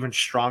back even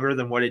stronger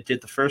than what it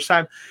did the first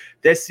time?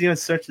 That's the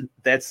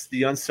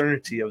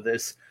uncertainty of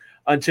this.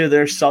 Until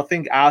there's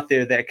something out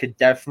there that could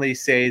definitely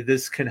say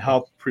this can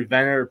help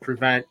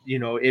prevent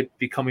it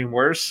becoming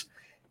worse,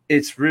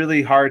 it's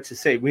really hard to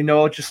say. We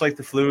know, just like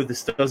the flu,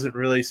 this doesn't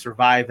really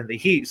survive in the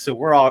heat. So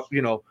we're all,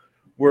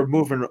 we're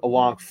moving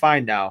along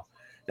fine now.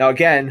 Now,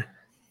 again,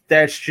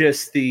 that's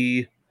just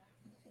the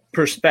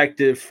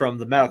perspective from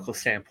the medical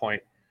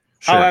standpoint.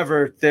 Sure.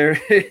 However,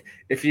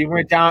 if you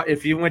went down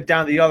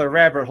the other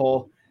rabbit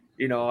hole,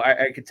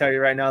 I can tell you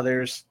right now,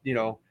 there's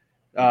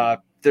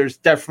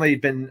definitely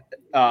been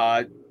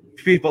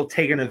people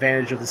taking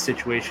advantage of the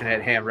situation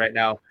at hand right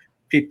now.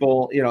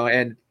 People,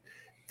 and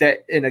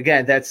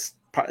again, that's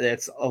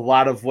a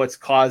lot of what's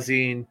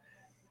causing,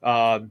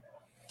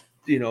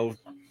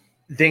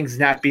 things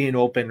not being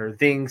open or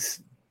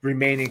things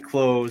remaining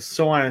closed,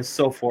 so on and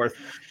so forth.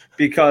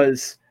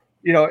 Because,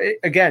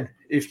 again,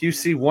 if you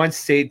see one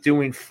state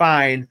doing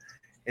fine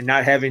and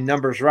not having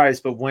numbers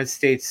rise, but one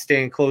state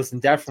staying closed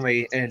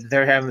indefinitely and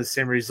they're having the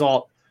same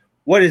result,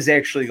 what is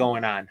actually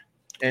going on?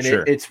 And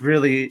sure. It's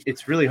really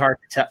hard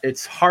to tell.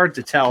 It's hard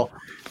to tell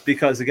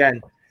because,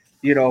 again,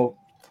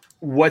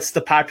 what's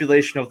the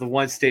population of the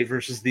one state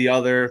versus the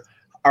other?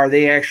 Are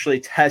they actually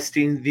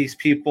testing these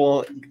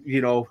people,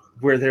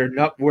 where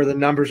the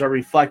numbers are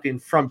reflecting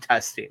from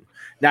testing,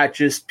 not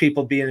just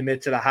people being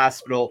admitted to the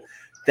hospital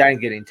then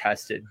getting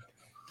tested?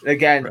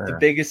 Again, right. The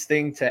biggest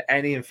thing to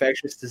any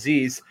infectious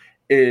disease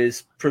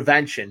is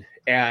prevention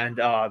and,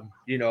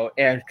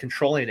 and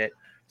controlling it.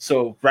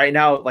 So right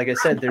now, like I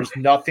said, there's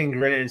nothing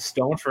written in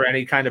stone for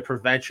any kind of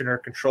prevention or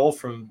control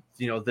from,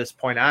 this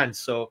point on.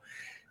 So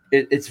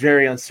it's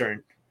very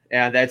uncertain.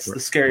 And that's the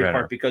scary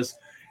part, because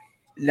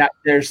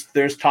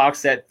there's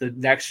talks that the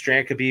next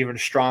strand could be even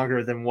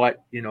stronger than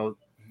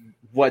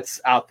what's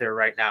out there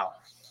right now.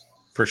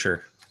 For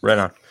sure. Right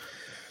on.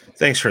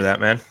 Thanks for that,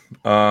 man.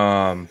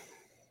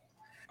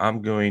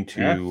 I'm going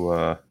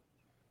to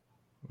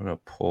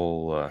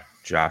pull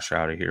Josh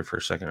out of here for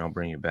a second. I'll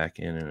bring you back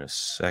in a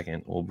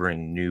second. We'll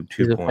bring Noob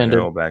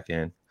 2.0 back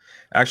in.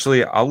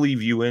 Actually, I'll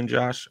leave you in,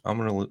 Josh. I'm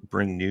going to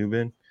bring Noob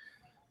in,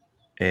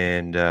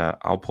 and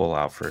I'll pull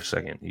out for a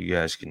second. You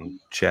guys can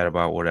chat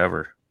about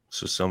whatever.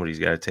 So somebody's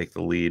got to take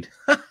the lead.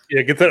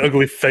 Yeah, get that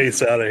ugly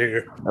face out of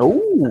here.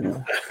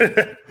 Oh.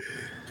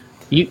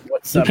 You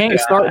can't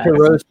start to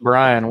roast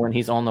Brian when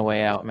he's on the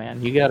way out, man.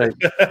 You gotta.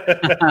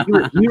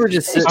 you were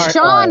just sitting.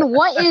 Sean,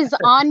 what is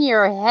on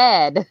your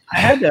head? I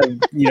had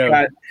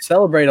to,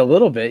 celebrate a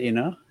little bit.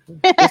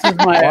 This is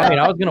my. I mean,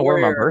 I was gonna wear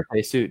my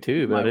birthday suit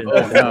too, but I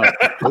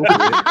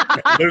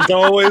didn't. There's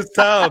always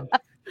time.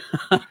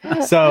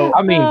 So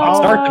I mean,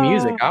 start the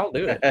music. I'll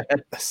do it.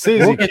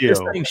 Susie we'll get Q.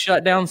 this thing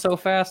shut down so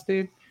fast,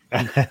 dude.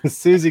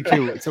 Susie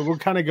Q. So we'll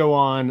kind of go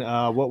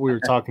on what we were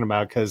talking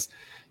about because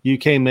you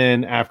came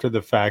in after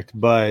the fact,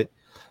 but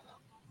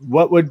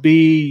what would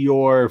be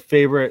your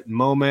favorite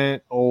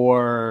moment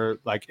or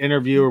like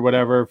interview or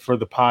whatever for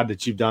the pod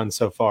that you've done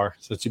so far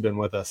since you've been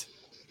with us?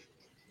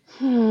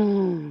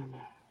 Man,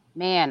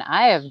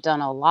 I have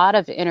done a lot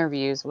of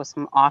interviews with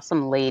some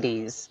awesome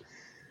ladies.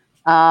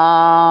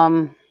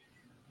 My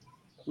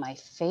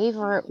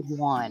favorite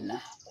one,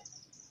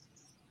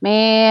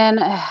 man,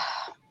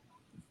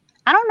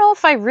 I don't know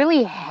if I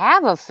really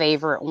have a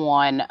favorite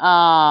one.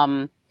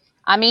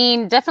 I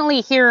mean,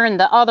 definitely hearing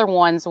the other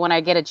ones when I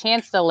get a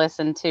chance to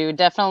listen to.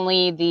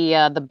 Definitely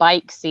the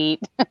bike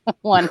seat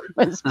one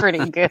was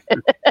pretty good.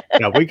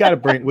 Yeah, we gotta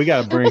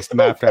bring some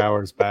after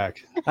hours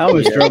back. I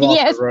always drove off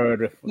Yes. the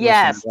road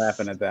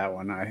laughing at that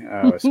one.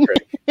 I was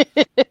great.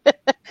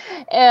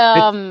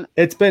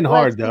 It's been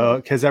hard though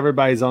because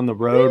everybody's on the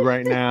road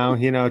right now,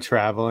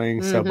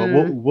 traveling. So,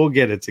 but we'll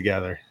get it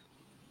together.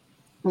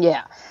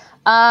 Yeah.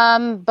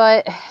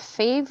 But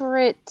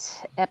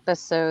favorite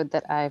episode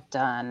that I've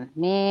done,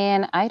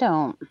 man, I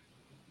don't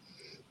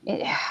know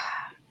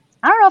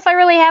if I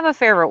really have a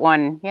favorite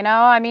one.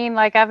 I mean,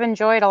 like I've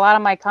enjoyed a lot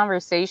of my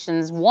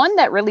conversations. One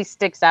that really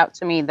sticks out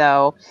to me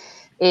though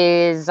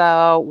is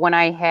when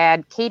I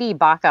had Katie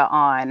Baca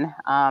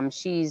on.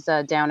 She's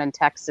down in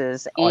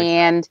Texas,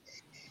 and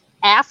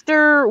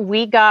after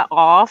we got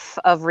off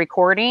of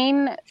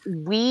recording,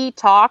 we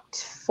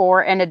talked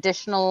for an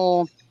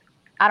additional,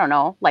 I don't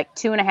know, like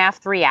 2.5,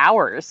 3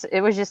 hours.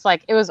 It was just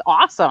like, it was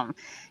awesome.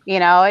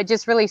 It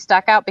just really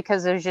stuck out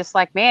because it was just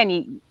like,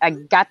 man, I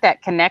got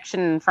that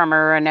connection from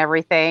her and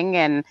everything.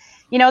 And,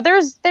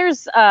 there's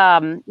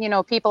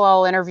people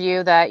I'll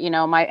interview that,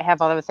 might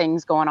have other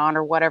things going on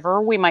or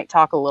whatever. We might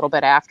talk a little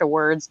bit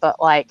afterwards, but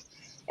like,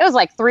 it was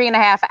like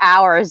 3.5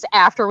 hours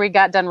after we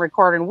got done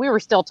recording. We were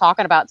still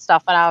talking about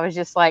stuff. And I was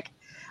just like,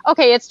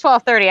 okay, it's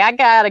 12:30. I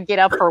got to get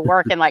up for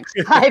work in like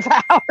 5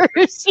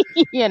 hours.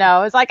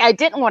 It's like I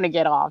didn't want to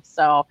get off.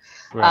 So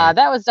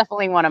that was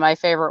definitely one of my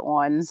favorite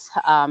ones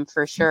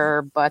for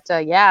sure. But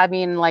yeah, I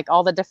mean, like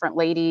all the different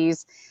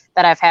ladies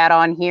that I've had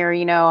on here,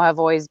 have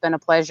always been a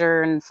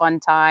pleasure and fun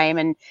time.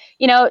 And,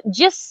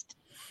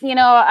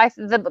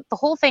 the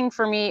whole thing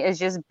for me is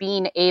just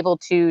being able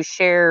to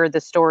share the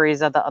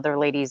stories of the other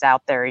ladies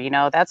out there.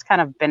 That's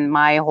kind of been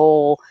my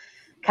whole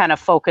kind of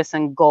focus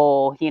and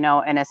goal, in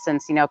a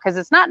sense, because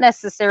it's not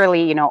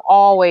necessarily,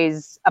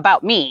 always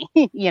about me,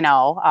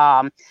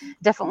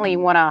 definitely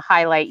want to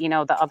highlight,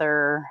 the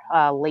other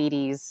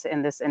ladies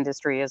in this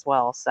industry as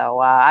well. So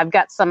I've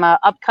got some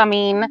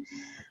upcoming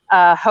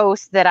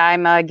hosts that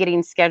I'm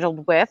getting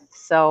scheduled with.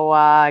 So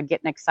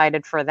getting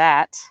excited for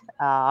that.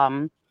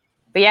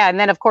 But yeah, and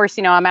then of course,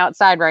 I'm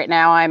outside right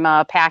now.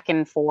 I'm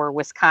packing for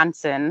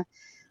Wisconsin.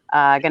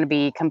 Going to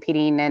be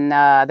competing in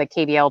the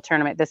KBL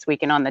tournament this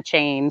weekend on the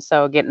chain.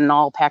 So getting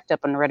all packed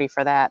up and ready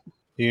for that.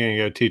 You going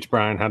to go teach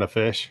Brian how to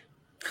fish?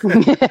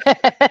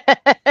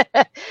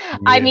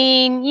 I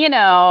mean,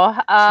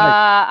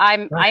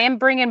 I am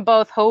bringing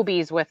both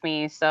Hobies with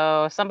me.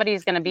 So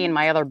somebody's going to be in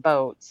my other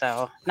boat.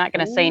 So I'm not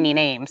going to say any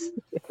names.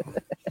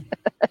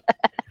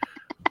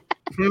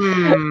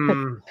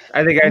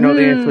 I think I know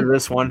the answer to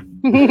this one.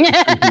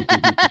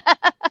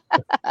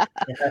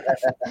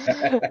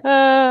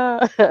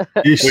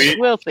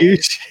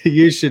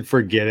 You should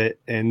forget it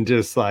and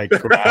just like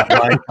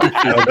grab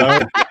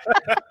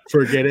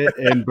forget it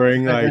and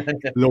bring like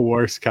the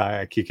worst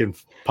kayak you can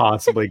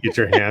possibly get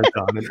your hands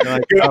on. And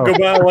like, go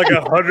buy like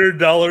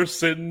 $100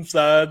 sit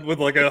inside with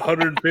like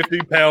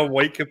 150-pound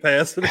weight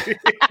capacity.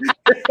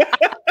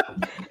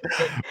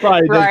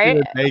 Probably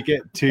doesn't make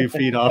it 2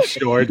 feet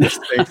offshore.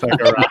 Just thinks like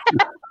a rock.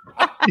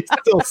 He's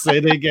still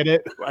sitting in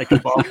it like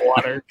above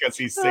water because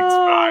he's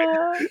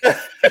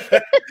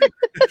 6'5".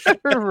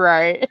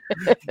 Right.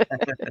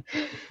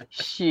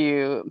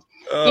 Shoot.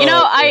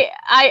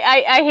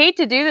 I hate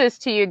to do this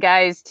to you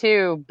guys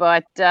too,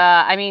 but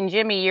I mean,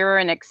 Jimmy, you're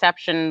an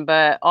exception,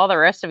 but all the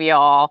rest of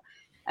y'all,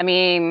 I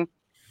mean,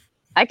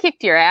 I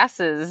kicked your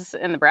asses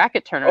in the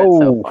bracket tournament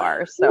so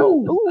far.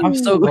 So I'm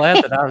so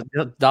glad that I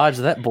dodged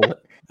that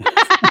bullet.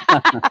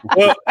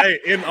 Well, hey,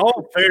 in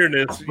all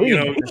fairness,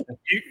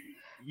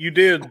 you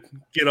did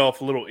get off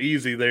a little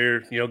easy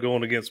there,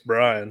 going against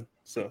Brian.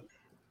 So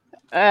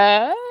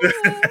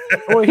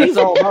Boy, he's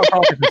all about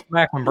talking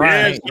smack when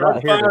Brian ain't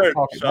right here to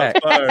talk back.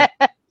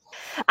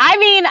 I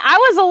mean, I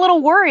was a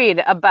little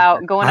worried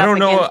about going up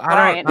against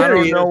Brian. I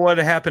don't know what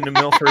happened to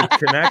Milford's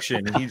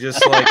connection. He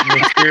just like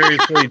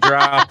mysteriously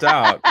dropped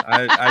out.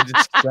 I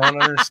just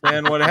don't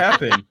understand what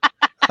happened.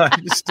 I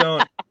just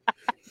don't.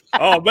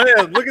 Oh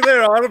man, look at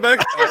there,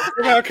 automatic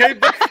somehow came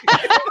back.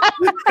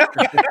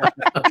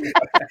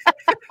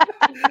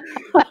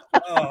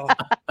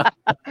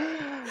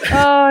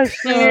 Oh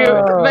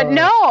shoot! But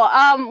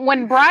no,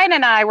 when Brian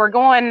and I were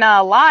going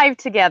live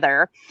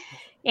together,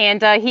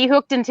 and he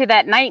hooked into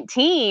that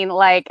 19,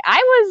 like I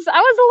was a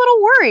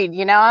little worried.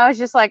 You know, I was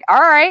just like, all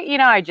right, you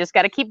know, I just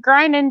got to keep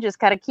grinding,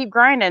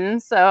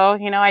 So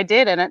you know, I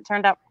did, and it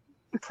turned out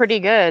pretty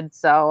good.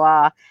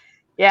 So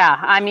yeah,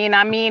 I mean,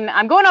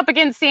 I'm going up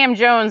against Sam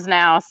Jones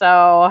now,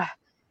 so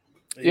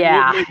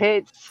yeah.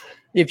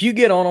 If you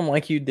get on him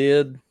like you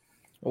did,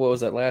 what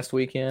was that, last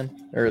weekend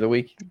or the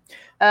week?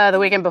 The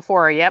weekend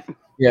before, yep.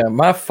 Yeah,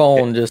 my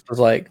phone just was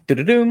like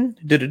do-do-doom,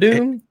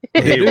 do-do-doom,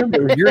 do-do-doom.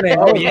 It was your name.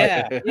 Oh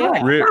yeah.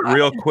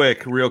 Real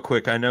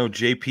quick. I know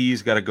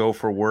JP's got to go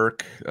for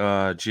work.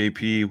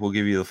 JP, we'll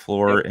give you the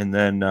floor, and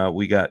then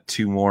we got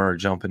two more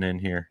jumping in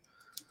here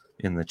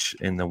in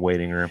the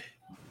waiting room.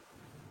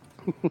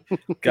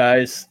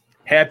 Guys,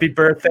 happy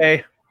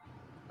birthday.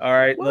 All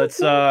right, let's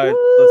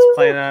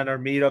plan on our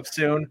meetup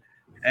soon.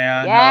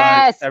 And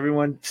yes.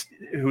 Everyone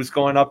who's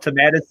going up to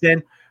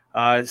Madison,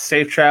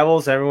 safe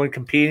travels. Everyone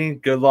competing,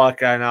 good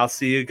luck, and I'll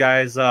see you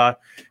guys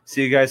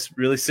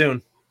really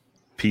soon.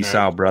 Peace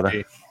out,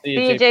 brother. See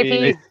you,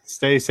 JP.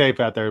 Stay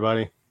safe out there,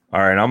 buddy. All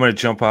right, I'm going to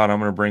jump out. I'm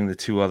going to bring the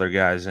two other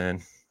guys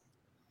in.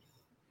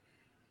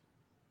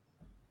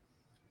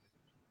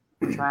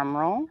 Drum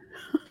roll.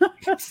 Doo-doo!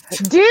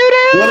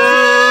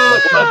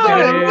 What's up,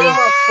 Doo-doo?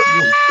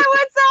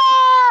 What's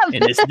up?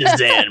 And it's the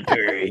Zan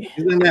Perry.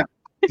 Isn't that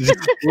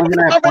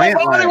plant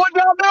life? What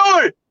y'all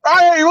doing?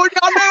 Hey, what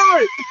y'all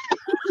doing?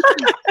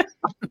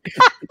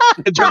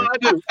 John, I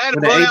had to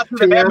run out to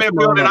the admin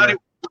building. I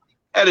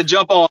had to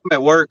jump on. I'm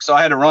at work, so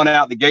I had to run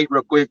out the gate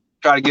real quick,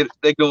 try to get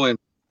it going.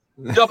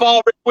 Jump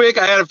on real quick.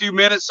 I had a few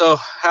minutes, so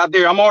out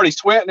there, I'm already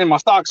sweating and my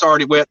stock's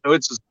already wet, so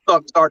it's a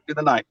tough start to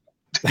the night.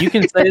 You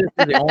can say this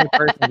is the only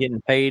person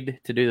getting paid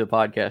to do the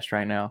podcast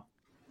right now.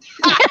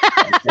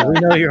 We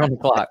know you're on the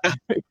clock.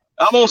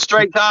 I'm on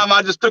straight time.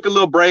 I just took a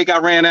little break. I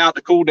ran out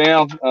to cool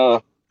down.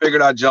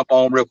 Figured I'd jump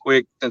on real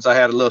quick since I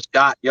had a little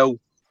shot. Yo.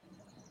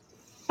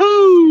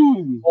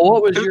 Woo! Well,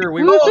 what was your?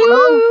 We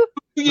 2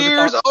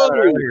 years old.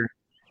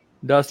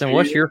 Dustin,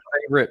 what's your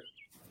favorite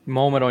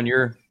moment on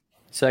your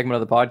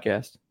segment of the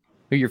podcast?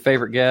 Who your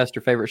favorite guest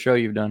or favorite show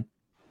you've done?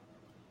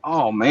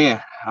 Oh man,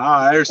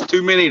 there's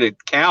too many to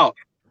count.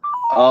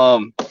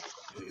 I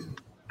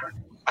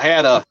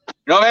had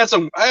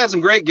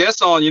some great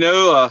guests on.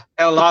 Had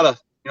a lot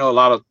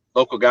of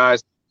local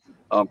guys.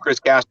 Chris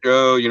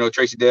Castro,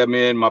 Tracy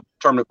Dedman, my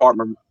tournament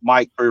partner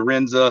Mike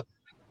Ferenza.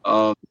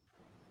 I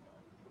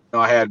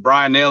had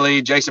Brian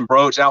Nelly, Jason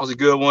Broach. That was a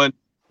good one.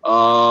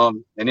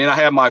 And then I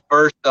had my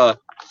first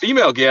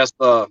female guest,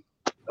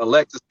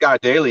 Alexis Sky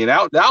Daly, and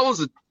that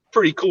was a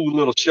pretty cool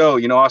little show.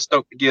 I was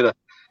stoked to get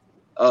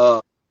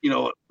a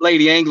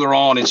lady angler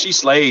on, and she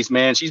slays,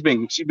 man. She's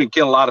been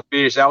killing a lot of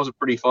fish. That was a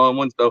pretty fun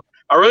one. So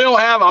I really don't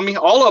have.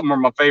 All of them are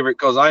my favorite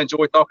because I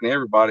enjoy talking to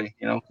everybody.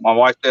 My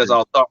wife says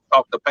I'll talk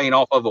the paint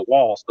off of a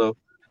wall. So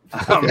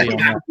I don't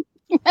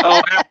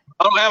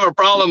have a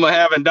problem with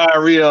having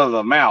diarrhea of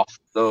the mouth,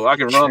 so I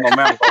can run my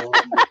mouth all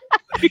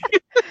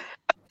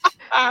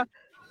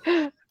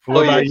over.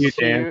 What about you,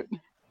 Dan?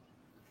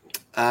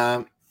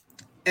 And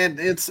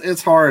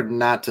it's hard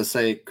not to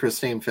say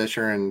Christine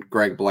Fisher and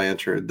Greg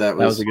Blanchard. That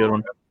was a good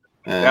one.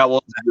 That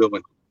was a good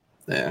one.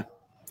 Yeah.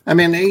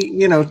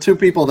 Two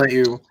people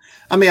that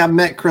I've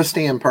met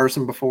Christine in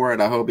person before at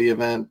a Hobie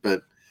event,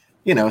 but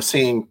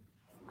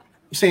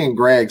seeing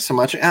Greg so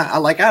much,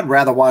 I'd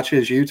rather watch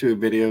his YouTube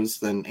videos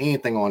than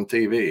anything on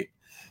TV.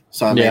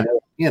 So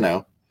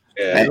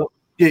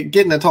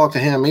getting to talk to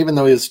him, even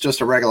though he's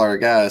just a regular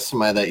guy,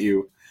 somebody that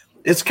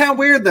it's kind of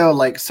weird though,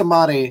 like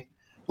somebody.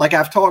 Like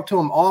I've talked to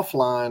him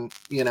offline,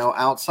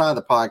 outside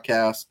the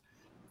podcast,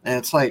 and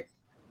it's like,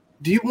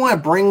 do you want to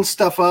bring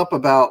stuff up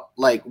about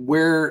like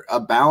where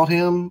about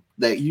him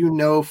that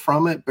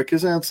from it?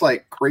 Because then it's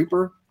like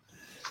creeper.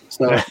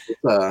 So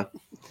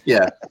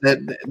yeah,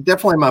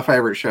 definitely my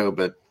favorite show.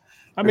 But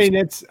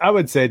I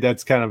would say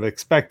that's kind of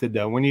expected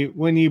though. When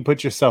you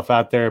put yourself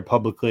out there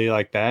publicly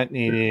like that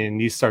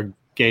and you start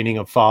gaining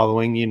a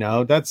following,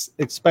 that's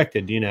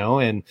expected,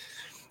 and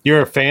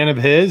you're a fan of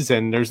his,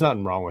 and there's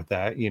nothing wrong with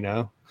that,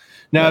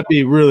 Now it'd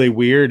be really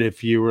weird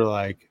if you were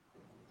like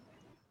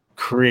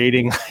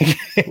creating like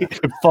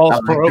a false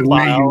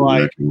profile,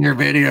 like in your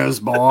videos,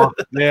 boy.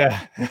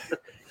 Yeah.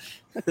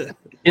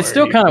 It's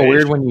still kind of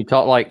weird when you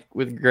talk like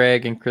with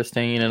Greg and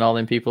Christine and all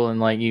them people,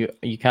 and like you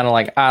kind of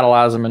like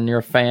idolize them and you're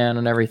a fan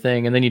and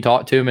everything, and then you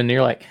talk to them and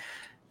you're like,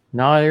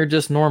 no, they're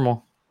just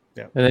normal.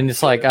 Yeah. And then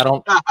it's like I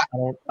don't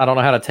know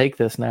how to take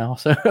this now.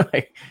 So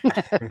like,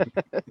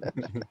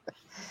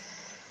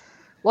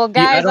 Well,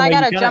 guys, I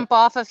got to jump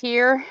off of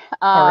here.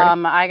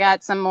 I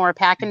got some more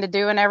packing to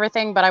do and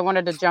everything, but I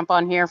wanted to jump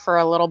on here for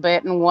a little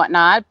bit and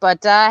whatnot.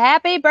 But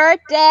happy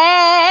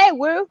birthday!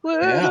 Woo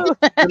woo!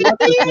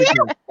 Yeah.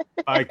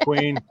 Bye,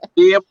 Queen.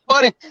 Yeah,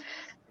 buddy.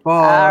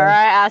 All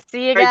right, I'll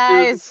see you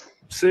guys.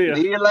 See ya.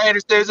 See you later,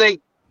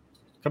 Susie.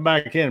 Come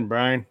back in,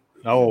 Brian.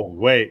 Oh,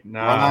 wait.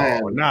 No,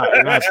 not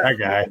that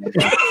guy.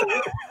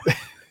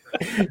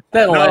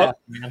 No.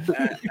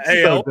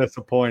 Hey, so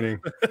disappointing.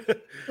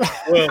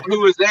 Well,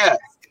 who was that?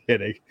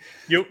 Kidding.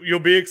 You'll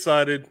be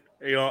excited.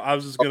 I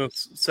was just gonna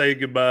say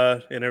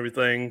goodbye and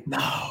everything.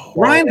 No,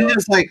 Ryan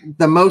has like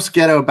the most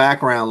ghetto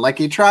background. Like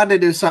he tried to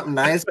do something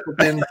nice, but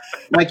then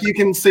like you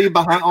can see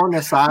behind on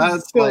the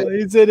sides.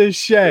 He's in his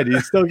shed.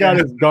 He's still got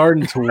his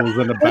garden tools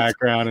in the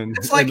background, and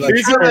it's like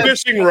these are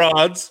fishing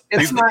rods.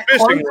 It's These not are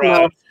fishing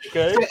rods.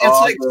 Okay, it's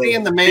like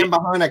seeing the man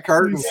behind a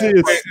curtain.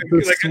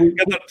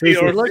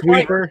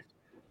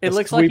 It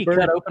looks like he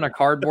cut open a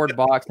cardboard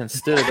box and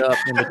stood it up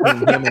in between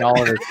him and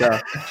all of his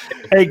stuff.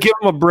 Hey, give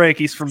him a break.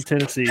 He's from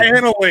Tennessee.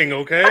 Paneling,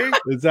 okay?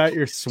 Is that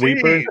your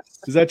sweeper? Jeez.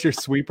 Is that your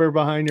sweeper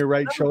behind your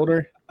right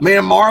shoulder? Me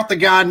and Martha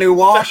got a new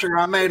washer.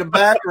 I made a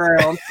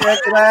background. Check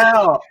it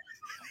out.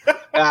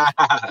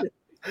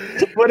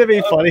 Would it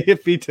be funny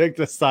if he took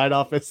the side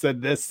off and said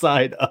this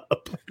side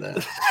up?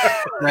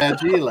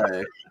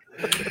 Fragile.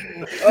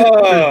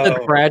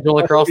 Fragile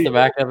across the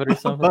back of it or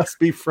something. Must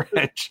be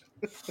French.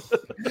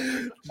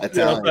 I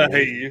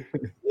hate you.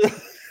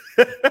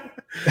 All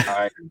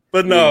right.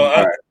 But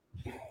no,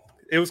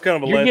 it was kind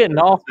of a. You're getting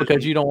off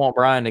because you don't want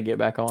Brian to get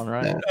back on,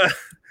 right?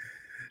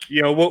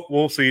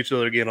 We'll see each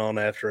other again on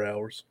after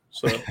hours.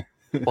 So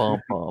to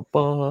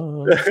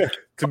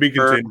be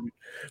continued.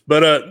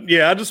 But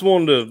I just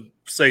wanted to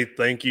say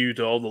thank you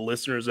to all the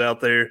listeners out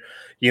there.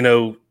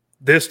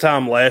 This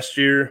time last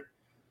year,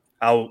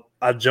 I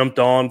jumped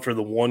on for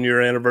the 1 year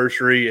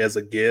anniversary as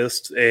a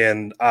guest,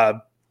 and I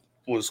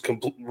was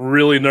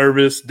really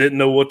nervous, didn't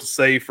know what to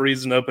say,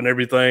 freezing up and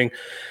everything.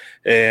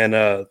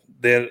 And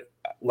then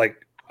I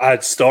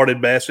had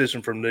started Bass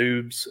Fishing for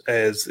Noobs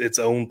as its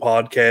own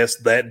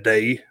podcast that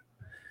day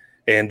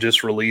and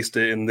just released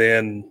it. And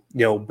then,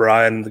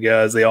 Brian and the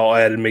guys, they all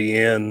added me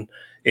in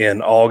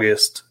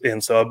August.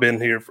 And so I've been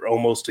here for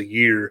almost a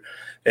year.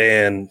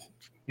 And,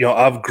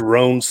 I've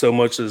grown so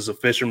much as a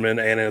fisherman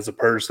and as a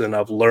person.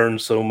 I've learned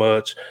so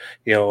much.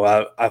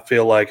 I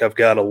feel like I've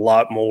got a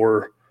lot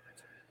more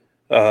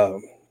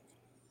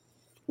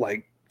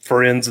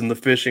friends in the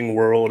fishing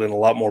world and a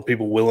lot more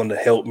people willing to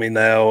help me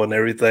now and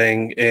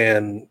everything.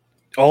 And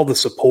all the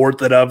support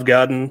that I've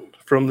gotten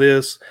from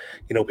this,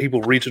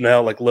 people reaching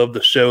out, love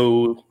the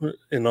show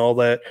and all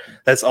that.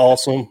 That's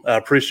awesome. I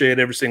appreciate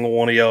every single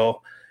one of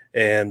y'all.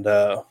 And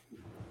I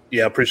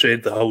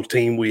appreciate the whole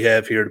team we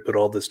have here to put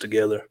all this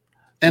together.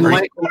 And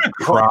Are you gonna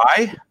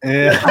cry?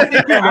 Yeah. I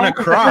think you're gonna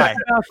cry.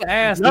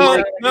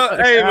 No,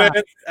 hey man,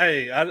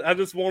 hey, I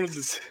just wanted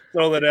to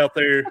throw that out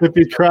there. If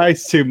he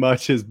cries too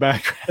much, his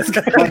background's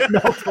gonna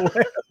melt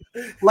away.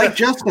 Like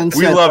Justin said,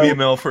 we love you,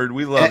 Milford.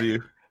 We love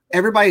you.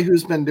 Everybody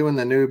who's been doing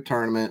the noob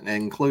tournament,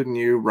 including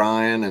you,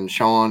 Ryan and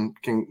Sean,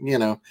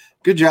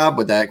 good job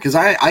with that. Because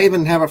I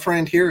even have a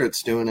friend here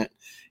that's doing it.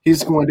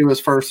 He's going to do his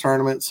first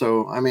tournament.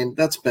 So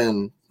that's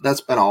been an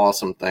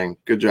awesome thing.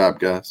 Good job,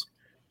 guys.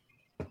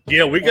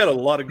 Yeah, we got a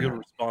lot of good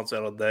response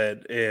out of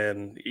that.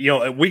 And,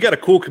 we got a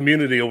cool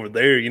community over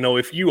there.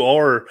 If you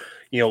are,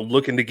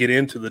 looking to get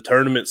into the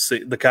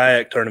the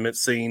kayak tournament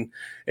scene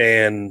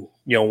and,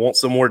 want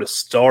somewhere to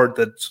start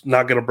that's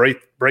not going to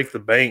break the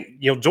bank,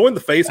 join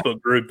the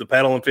Facebook group, the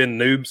Paddle and Fin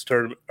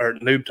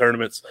Noob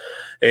Tournaments,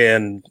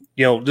 and,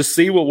 just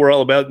see what we're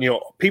all about.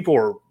 People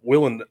are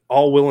willing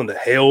to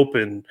help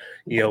and,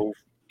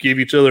 give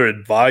each other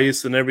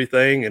advice and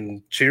everything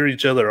and cheer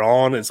each other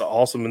on. It's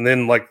awesome. And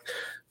then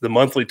the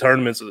monthly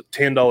tournaments is a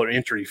 $10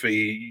 entry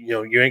fee.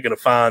 You ain't going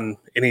to find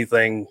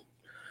anything,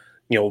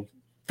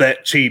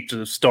 that cheap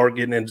to start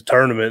getting into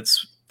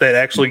tournaments that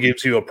actually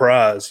gives you a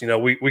prize.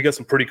 We got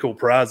some pretty cool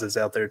prizes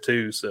out there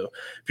too. So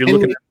if you're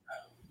looking at,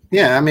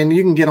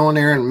 you can get on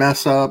there and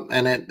mess up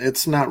and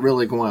it's not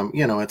really going,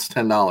 it's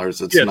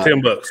 $10. It's not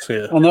 $10.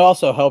 Yeah. And they'll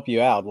also help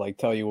you out,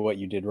 tell you what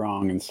you did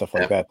wrong and stuff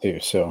like that too.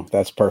 So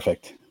that's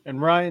perfect.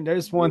 And Ryan,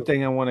 there's one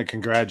thing I want to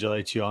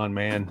congratulate you on,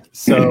 man.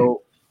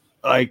 So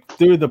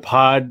through the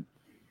pod,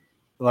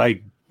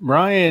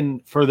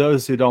 Ryan, for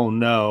those who don't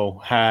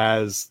know,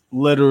 has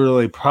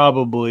literally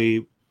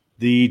probably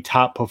the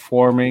top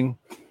performing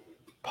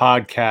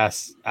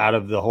podcast out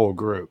of the whole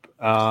group.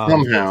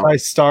 Somehow.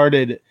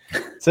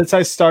 Since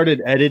I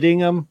started editing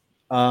them,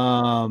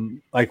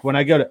 when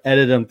I go to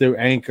edit them through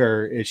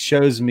Anchor, it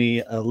shows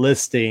me a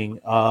listing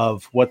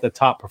of what the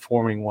top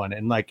performing one,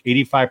 and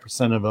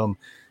 85% of them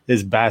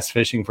is Bass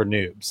Fishing for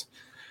Noobs.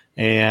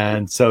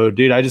 And so,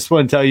 dude, I just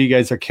want to tell you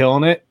guys are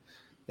killing it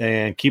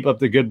and keep up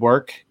the good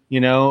work.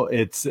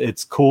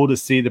 It's cool to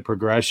see the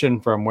progression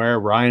from where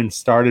Ryan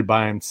started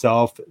by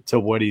himself to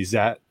what he's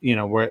at,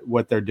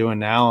 what they're doing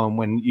now. And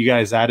when you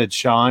guys added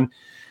Sean,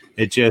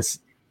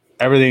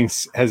 everything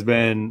has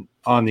been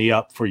on the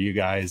up for you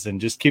guys,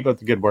 and just keep up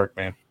the good work,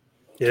 man.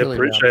 Yeah,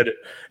 appreciate it.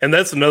 And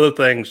that's another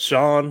thing,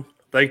 Sean.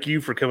 Thank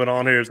you for coming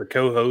on here as a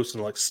co-host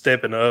and like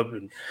stepping up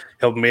and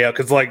helping me out.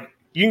 Because like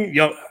you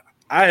know,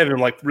 I haven't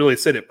like really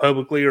said it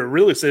publicly or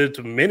really said it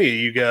to many of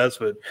you guys,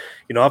 but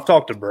you know, I've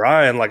talked to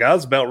Brian. Like I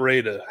was about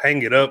ready to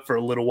hang it up for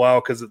a little while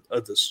because of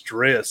the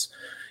stress.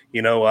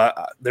 You know, I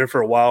there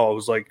for a while I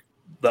was like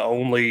the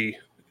only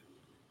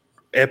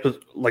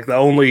the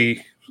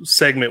only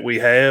segment we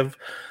have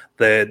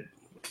that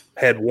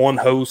had one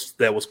host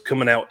that was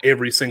coming out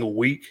every single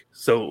week.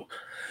 So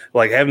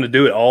like having to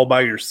do it all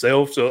by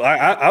yourself. So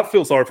I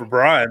feel sorry for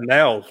Brian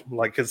now,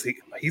 like, cause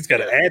he's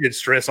got an added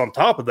stress on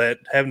top of that,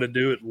 having to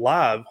do it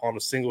live on a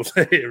single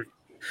day.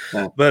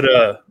 Yeah.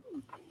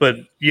 But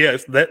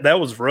yes, that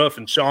was rough.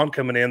 And Sean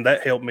coming in,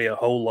 that helped me a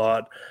whole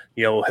lot,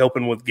 you know,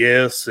 helping with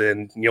guests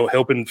and, you know,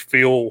 helping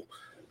fill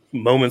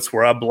moments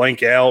where I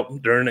blank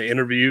out during the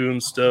interview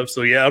and stuff.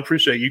 So yeah, I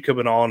appreciate you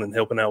coming on and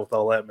helping out with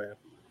all that, man.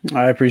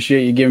 I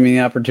appreciate you giving me the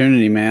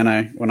opportunity,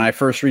 man. When I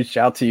first reached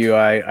out to you,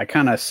 I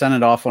kind of sent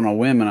it off on a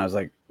whim, and I was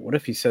like, what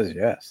if he says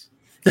yes?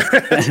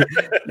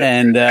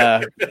 And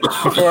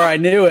before I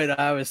knew it,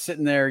 I was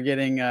sitting there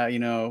getting,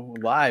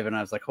 live, and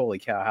I was like, holy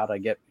cow, how'd I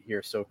get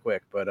here so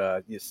quick?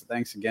 But yes,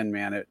 thanks again,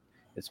 man.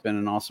 It's been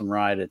an awesome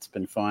ride. It's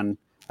been fun.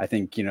 I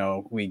think,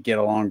 we get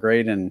along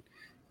great, and,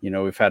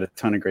 we've had a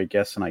ton of great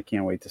guests, and I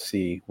can't wait to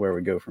see where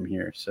we go from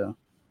here. So,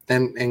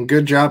 and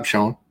good job,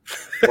 Sean.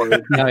 Sean,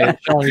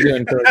 you're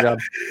doing a great job.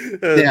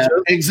 Yeah,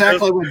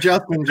 exactly what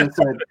Justin just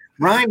said.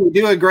 Ryan, you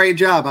do a great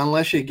job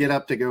unless you get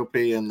up to go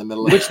pee in the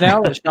middle of it. Which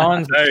now that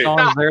Sean's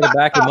there to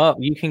back him up,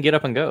 you can get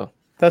up and go.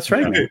 That's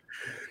right. Man.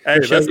 Hey,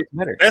 that's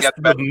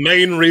the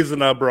main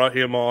reason I brought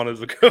him on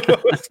as a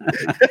co-host.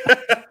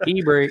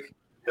 E-break.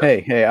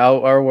 Hey, I'll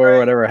wear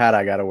whatever hat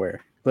I got to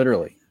wear.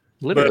 Literally.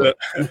 But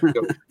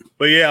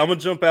yeah, I'm going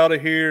to jump out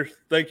of here.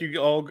 Thank you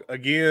all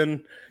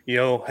again.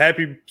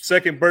 Happy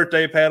second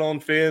birthday, Pat on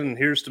Finn, and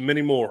here's to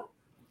many more.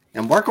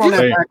 And work on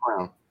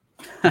that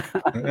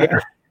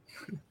background.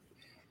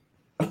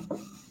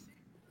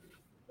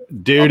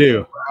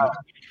 Doo-doo.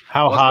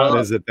 How hot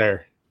is it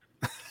there?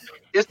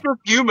 It's just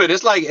humid.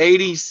 It's like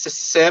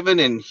 87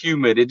 and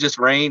humid. It just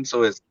rained,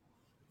 so it's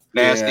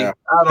nasty. Yeah.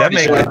 That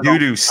makes the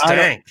doo-doo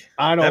stank.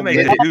 I don't that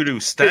makes the doo-doo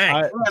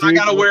stank. I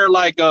got to wear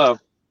like a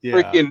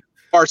freaking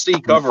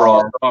RC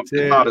coverall.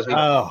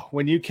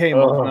 When you came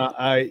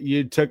on,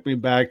 you took me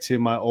back to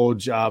my old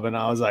job, and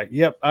I was like,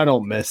 "Yep, I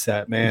don't miss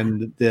that,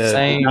 man." The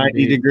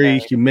 90-degree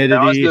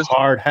humidity,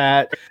 hard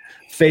hat,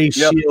 face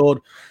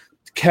shield,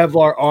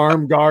 Kevlar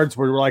arm guards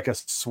were like a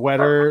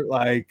sweater,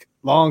 like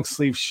long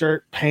sleeve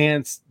shirt,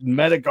 pants,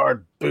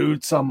 Metagard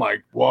boots. I'm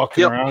like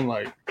walking around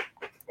like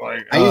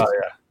I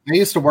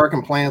used to work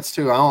in plants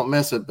too. I don't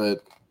miss it,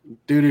 but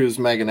Doo-doo's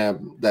making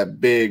that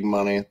big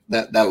money,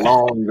 that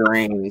long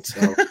green.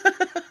 So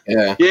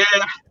yeah.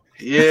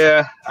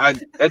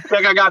 That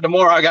check I got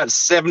tomorrow, I got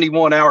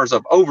 71 hours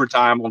of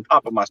overtime on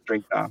top of my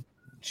strength time.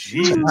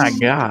 Jeez. Oh my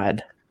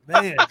God,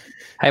 man!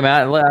 Hey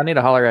man, I need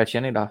to holler at you.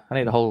 I need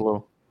to hold a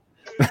little.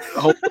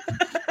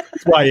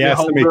 That's why you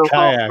asked me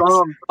kayaks.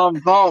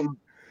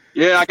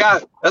 Yeah,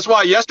 that's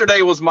why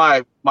yesterday was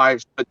my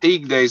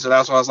fatigue day, so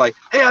that's why I was like,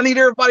 hey, I need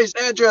everybody's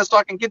address so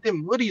I can get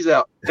them hoodies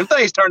out. Them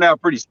things turned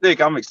out pretty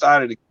thick. I'm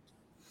excited.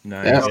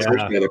 Nice.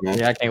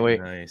 Yeah, I can't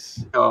wait.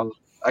 Nice. It'll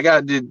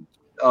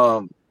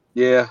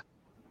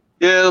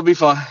be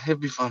fun. It'll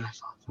be fun.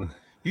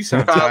 You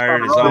sound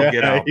tired as all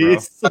get out, bro.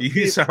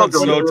 You sound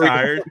so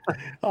tired.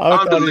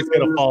 I thought he was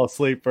going to fall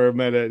asleep for a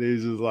minute.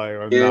 He's just like,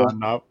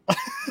 no.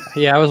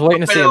 Yeah, I was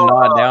waiting to see him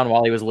nod down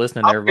while he was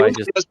listening to everybody.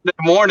 Just yesterday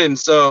morning,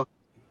 so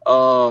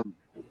so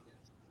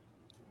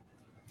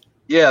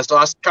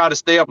I tried to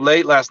stay up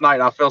late last night,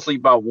 and I fell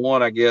asleep about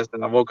 1, I guess,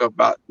 and I woke up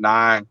about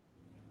 9,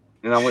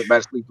 and I went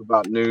back to sleep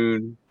about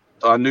noon.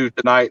 So I knew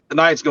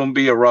tonight's going to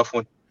be a rough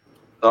one.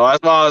 So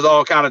that's why I was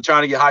all kind of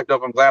trying to get hyped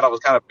up. I'm glad I was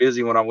kind of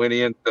busy when I went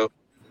in. So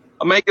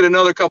I'll make it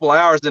another couple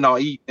hours, then I'll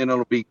eat, and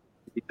it'll be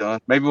done.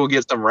 Maybe we'll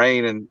get some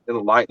rain, and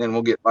it'll lighten, and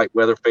we'll get like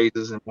weather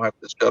phases, and we'll have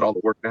to shut all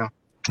the work down.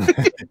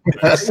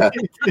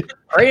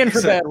 Praying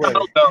for bad weather.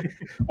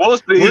 We'll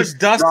see. Where's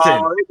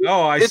Dustin?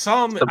 I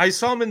saw him. I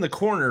saw him in the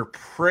corner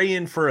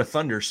praying for a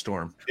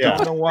thunderstorm. Yeah. I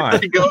don't know why.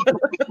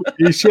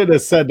 You should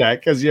have said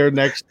that, because your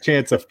next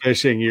chance of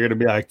fishing, you're going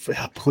to be like,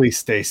 please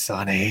stay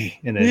sunny.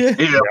 And then,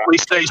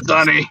 please stay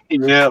sunny.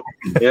 Yep.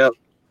 Yeah,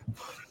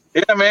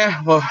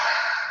 man. Well,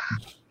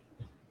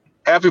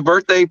 happy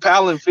birthday,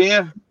 Pal and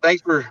Finn.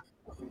 Thanks for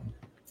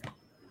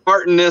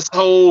starting this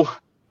whole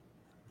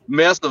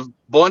mess of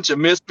bunch of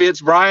misfits,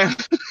 Brian.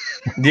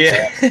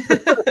 Yeah.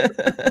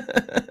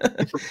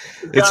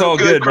 It's all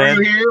good,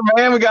 man. Here,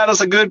 man. We got us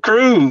a good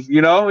crew.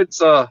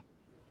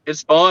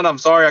 It's fun. I'm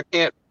sorry I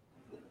can't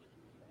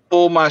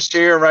pull my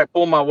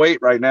weight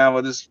right now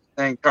with this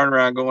thing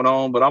turnaround going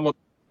on, but I'm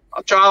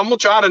gonna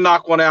try to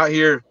knock one out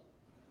here.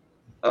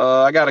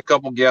 I got a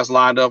couple guests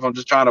lined up. I'm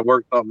just trying to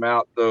work something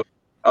out. So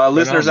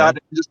listeners out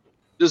there,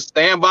 just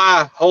stand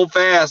by, hold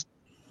fast.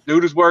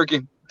 Dude is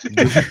working.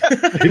 Dude's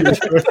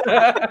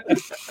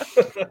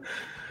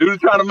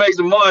trying to make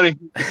some money.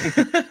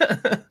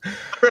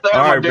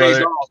 All right,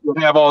 brother.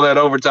 would have all that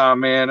overtime,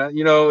 man.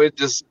 You know,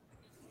 it's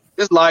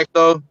life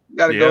though. You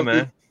gotta go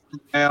man.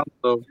 Down,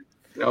 so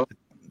you know.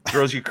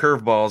 Throws you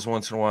curveballs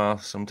once in a while.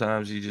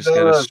 Sometimes you just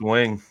gotta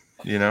swing,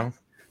 you know.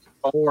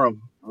 For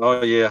 'em.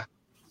 Oh yeah.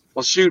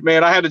 Well, shoot,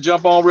 man. I had to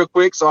jump on real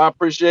quick, so I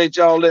appreciate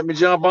y'all letting me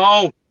jump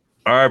on.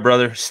 All right,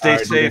 brother. Stay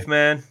safe,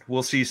 man.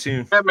 We'll see you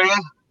soon. Yeah, man.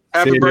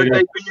 Happy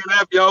birthday,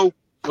 PNF, yo.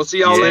 We'll see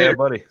y'all later,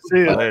 buddy. See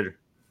you later.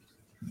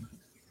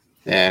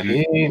 Yeah,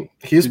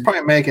 he's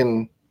probably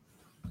making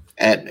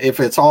if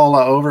it's all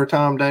a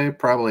overtime day,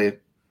 probably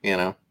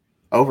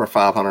over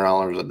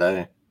 $500 a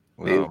day.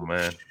 Oh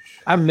man.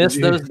 I miss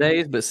those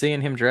days, but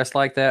seeing him dressed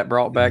like that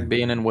brought back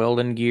being in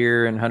welding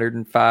gear and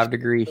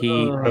 105-degree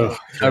heat,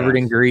 covered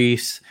in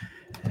grease,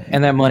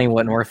 and that money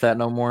wasn't worth that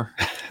no more.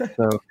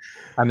 So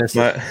I miss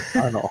it.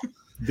 I don't know.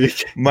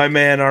 My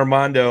man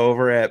Armando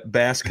over at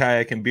Bass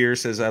Kayak and Beer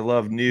says, I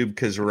love Noob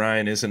because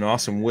Ryan is an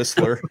awesome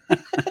whistler. I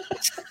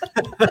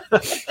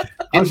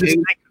was just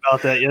thinking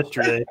about that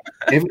yesterday.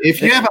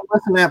 If you haven't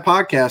listened to that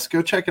podcast,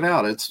 go check it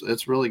out.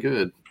 It's really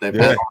good. They've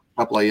had a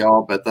couple of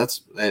y'all, but it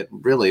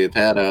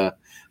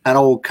had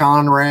old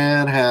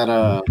Conrad,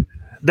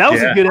 that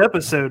was a good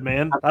episode,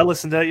 man. I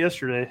listened to that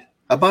yesterday.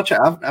 A bunch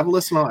of I've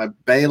listened on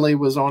Bailey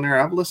was on there.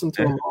 I've listened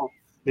to them all.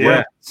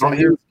 Yeah. So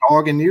he was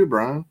dogging you,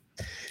 Brian.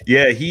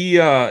 Yeah,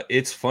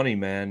 it's funny,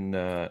 man.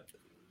 Ever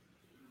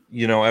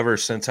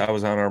since I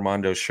was on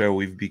Armando's show,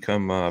 we've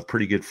become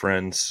pretty good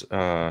friends.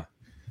 I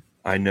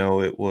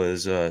know it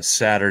was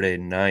Saturday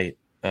night.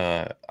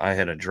 I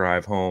had a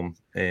drive home,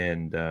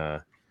 and I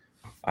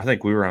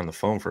think we were on the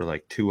phone for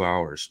like 2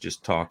 hours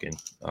just talking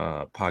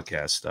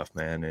podcast stuff,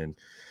 man. And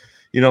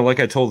like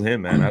I told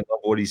him, man, I love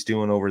what he's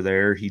doing over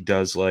there. He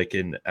does like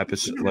an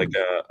episode, like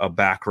a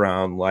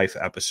background life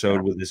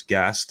episode with his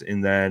guest,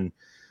 and then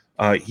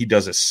he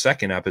does a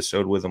second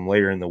episode with him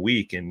later in the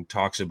week and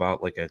talks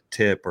about like a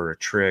tip or a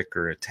trick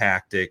or a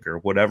tactic or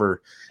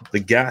whatever the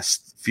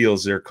guest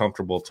feels they're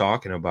comfortable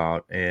talking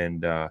about.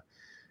 And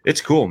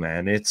it's cool,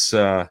 man. It's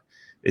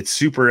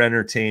super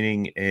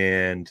entertaining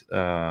and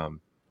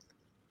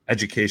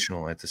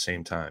educational at the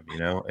same time,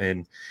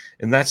 and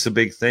that's the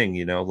big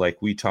thing,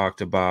 like we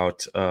talked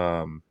about,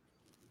 the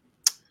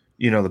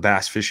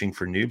Bass Fishing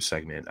for Noob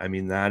segment. I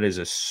mean, that is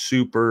a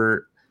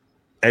super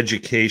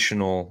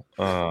educational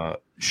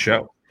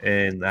show,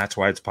 and that's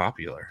why it's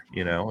popular,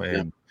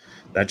 and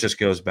that just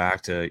goes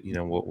back to,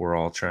 what we're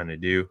all trying to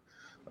do.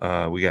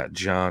 We got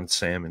John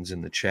Salmons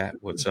in the chat.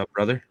 What's up,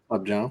 brother?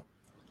 What's up, John?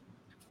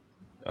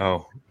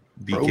 Oh,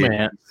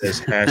 BK says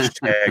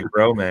hashtag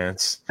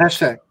romance.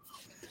 Hashtag.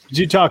 Did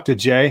you talk to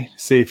Jay,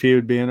 see if he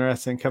would be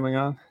interested in coming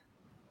on?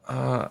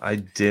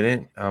 I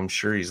didn't. I'm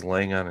sure he's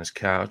laying on his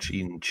couch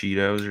eating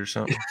Cheetos or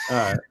something. All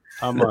right.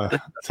 I'm going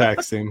to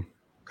text him.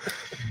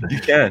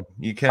 You can.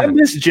 I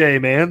miss Jay,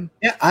 man.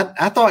 Yeah,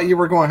 I thought you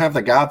were going to have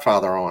the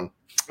Godfather on.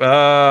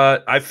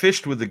 I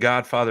fished with the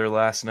Godfather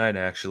last night,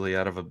 actually,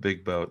 out of a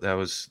big boat. That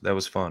was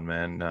fun,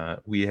 man.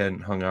 We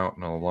hadn't hung out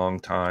in a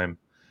long time,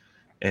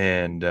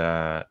 and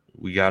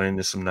we got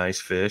into some nice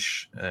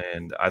fish,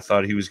 and I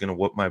thought he was going to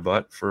whoop my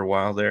butt for a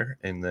while there.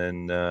 And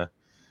then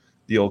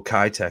the old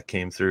Kitech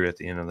came through at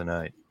the end of the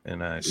night,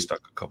 and I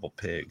stuck a couple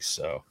pigs.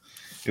 So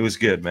it was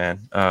good,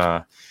 man.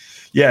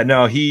 Yeah,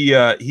 no,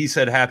 he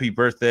said happy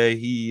birthday.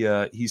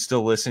 He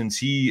still listens.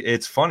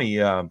 It's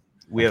funny.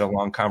 We had a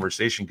long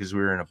conversation because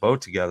we were in a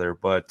boat together,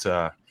 but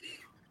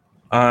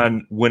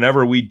on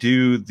whenever we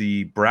do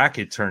the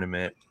bracket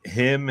tournament,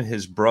 him,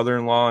 his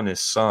brother-in-law, and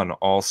his son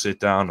all sit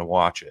down to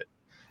watch it.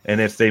 And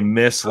if they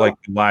miss like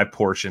the live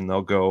portion,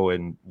 they'll go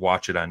and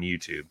watch it on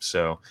YouTube.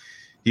 So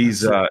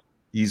he's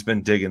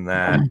been digging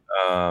that.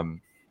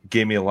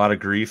 Gave me a lot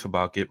of grief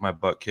about getting my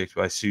butt kicked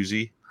by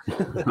Susie.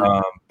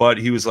 But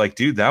he was like,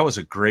 dude, that was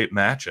a great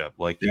matchup.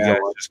 Like you guys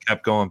just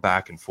kept going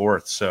back and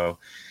forth. So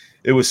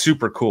it was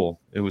super cool.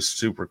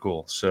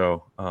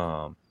 So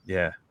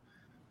yeah,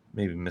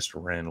 maybe Mr.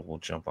 Randall will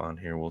jump on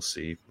here. We'll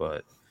see.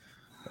 But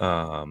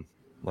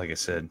like I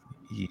said,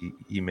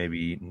 he may be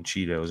eating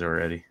Cheetos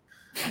already.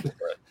 But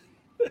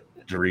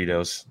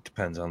Doritos,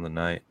 depends on the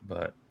night.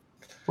 But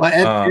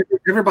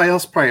everybody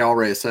else probably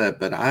already said,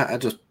 but I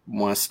just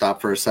want to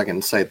stop for a second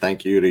and say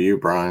thank you to you,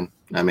 Brian.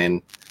 I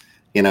mean,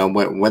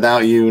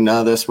 without you, none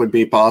of this would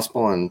be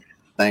possible. And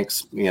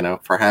thanks,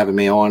 for having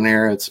me on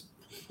here. It's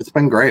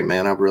been great,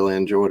 man. I've really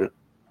enjoyed it.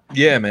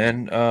 Yeah,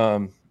 man.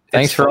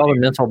 Thanks for all the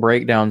mental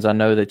breakdowns. I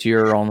know that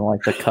you're on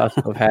like the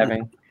cusp of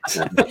having.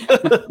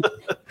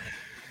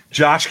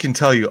 Josh can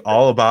tell you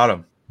all about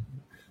them.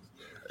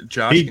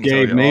 He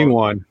gave me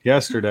one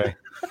yesterday.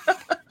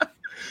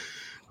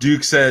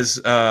 Duke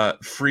says,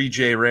 free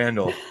Jay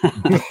Randall.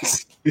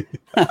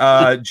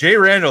 Jay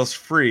Randall's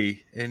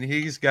free, and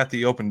he's got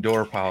the open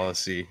door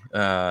policy.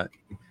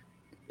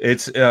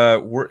 It's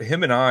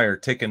him and I are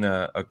taking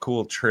a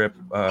cool trip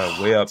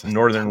way up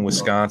northern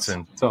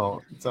Wisconsin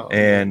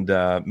and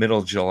middle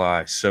of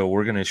July. So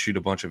we're going to shoot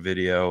a bunch of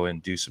video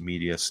and do some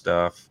media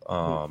stuff.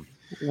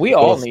 We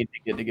all need to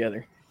get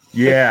together.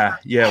 Yeah,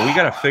 we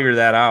got to figure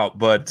that out.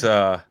 But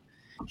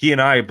he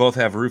and I both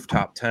have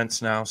rooftop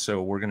tents now,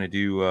 so we're gonna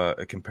do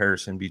a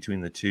comparison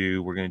between the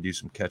two. We're gonna do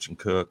some catch and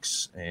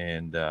cooks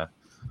and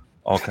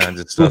all kinds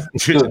of stuff.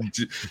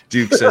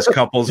 Duke says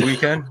couples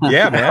weekend.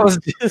 Yeah, man. I was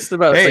just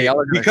about to say, y'all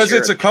are gonna because share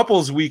it's a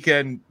couples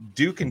weekend,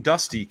 Duke and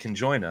Dusty can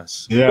join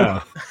us.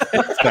 Yeah,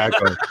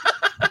 exactly.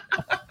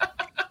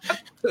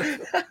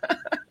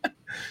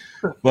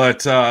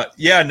 But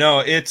yeah, no,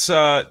 it's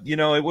you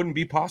know, it wouldn't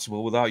be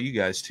possible without you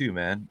guys too,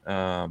 man.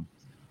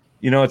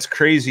 You know, it's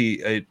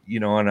crazy.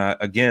 You know, and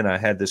again, I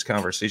had this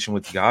conversation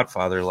with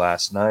Godfather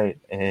last night,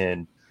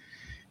 and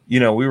you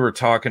know, we were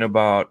talking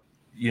about,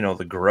 you know,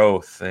 the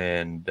growth,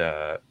 and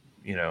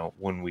you know,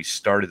 when we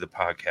started the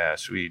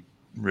podcast, we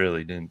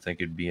really didn't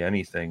think it'd be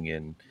anything,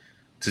 and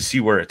to see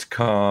where it's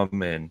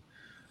come, and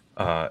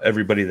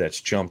everybody that's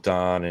jumped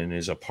on and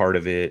is a part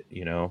of it,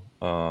 you know,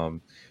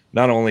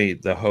 not only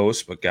the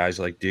host, but guys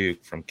like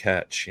Duke from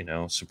Catch, you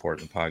know,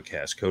 supporting the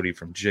podcast, Cody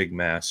from Jig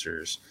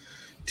Masters,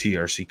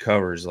 TRC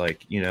Covers,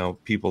 like, you know,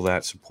 people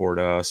that support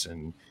us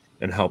and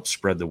help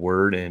spread the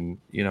word. And,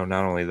 you know,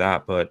 not only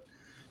that, but,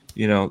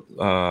 you know,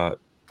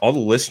 all the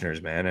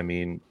listeners, man. I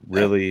mean,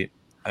 really,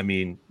 I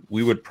mean,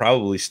 we would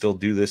probably still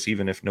do this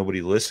even if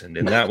nobody listened.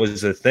 And that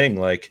was the thing.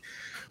 Like,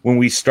 when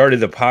we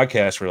started the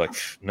podcast, we're like,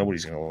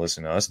 nobody's going to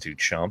listen to us two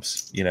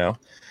chumps, you know?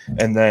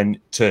 And then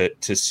to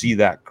see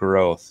that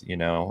growth, you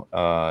know,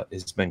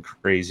 it's been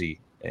crazy.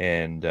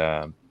 And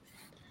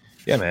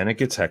yeah, man, it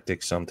gets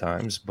hectic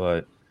sometimes,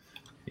 but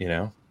you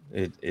know,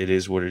 it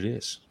is what it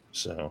is.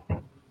 So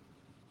I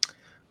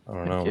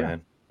don't know,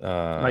 man.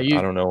 I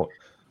don't know.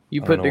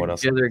 You put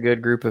together a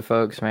good group of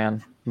folks,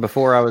 man.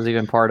 Before I was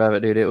even part of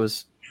it, dude, it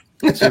was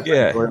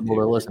super enjoyable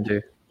to listen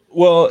to.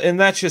 Well, and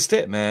that's just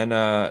it,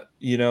 man.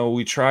 You know,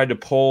 we tried to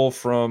pull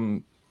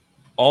from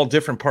all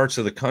different parts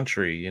of the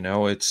country. You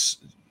know,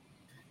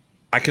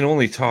 I can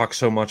only talk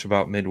so much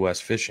about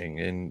Midwest fishing,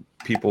 and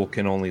people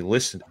can only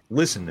listen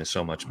to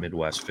so much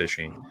Midwest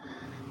fishing.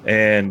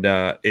 And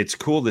it's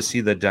cool to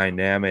see the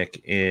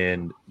dynamic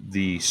in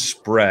the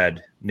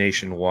spread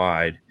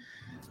nationwide,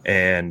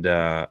 and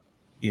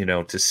you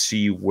know, to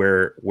see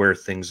where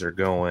things are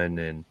going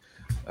and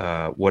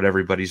what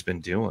everybody's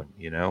been doing,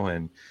 you know,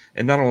 and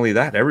not only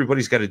that,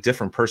 everybody's got a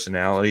different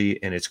personality,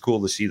 and it's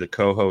cool to see the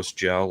co-host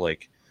gel,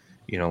 like,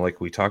 you know,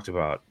 like we talked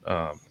about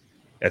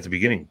at the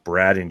beginning,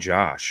 Brad and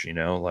Josh, you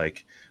know,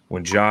 like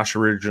when Josh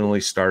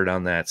originally started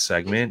on that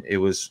segment, it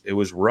was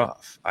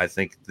rough. I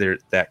think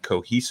that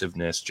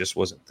cohesiveness just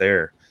wasn't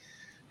there.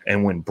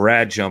 And when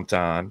Brad jumped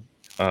on,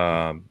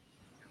 that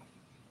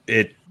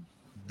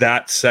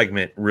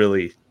segment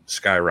really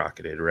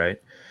skyrocketed, right?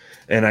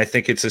 And I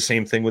think it's the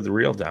same thing with the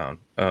Reel Down.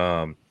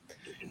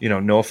 You know,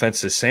 no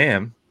offense to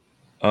Sam,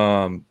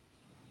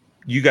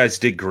 you guys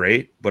did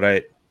great,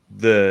 but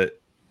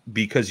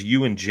because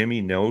you and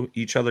Jimmy know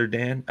each other,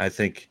 Dan, I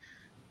think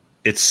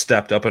it's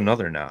stepped up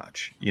another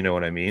notch. You know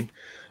what I mean?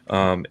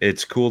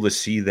 It's cool to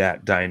see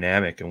that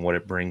dynamic and what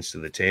it brings to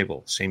the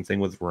table. Same thing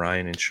with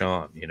Ryan and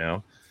Sean, you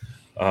know?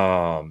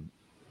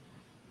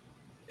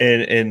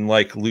 And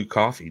like Luke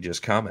Coffey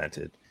just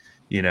commented,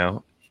 you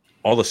know,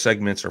 all the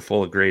segments are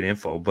full of great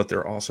info, but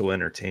they're also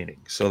entertaining.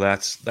 So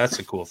that's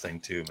a cool thing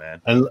too,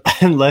 man.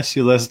 Unless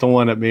you list the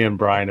one that me and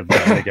Brian have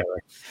done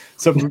together.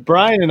 So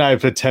Brian and I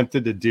have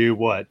attempted to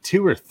do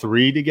 2 or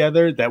 3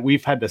 together that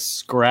we've had to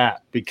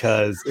scrap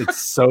because it's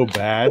so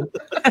bad.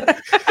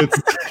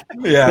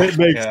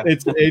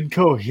 It's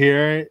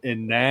incoherent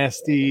and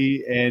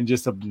nasty and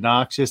just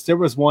obnoxious. There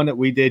was one that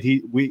we did.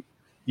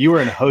 You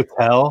were in a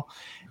hotel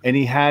and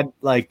he had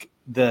like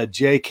the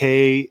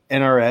JK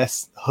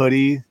NRS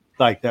hoodie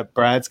like that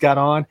Brad's got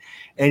on,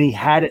 and he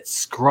had it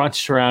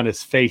scrunched around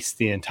his face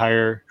the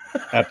entire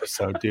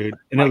episode, dude.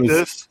 And like it was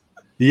this?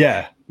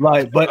 Yeah.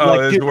 Like, but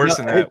like, it's worse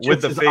than that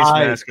with the face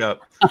mask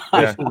up.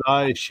 Yeah. His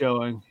eyes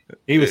showing.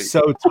 He was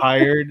so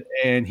tired,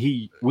 and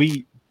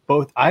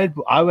I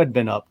had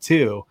been up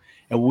too,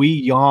 and we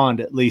yawned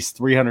at least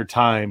 300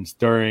 times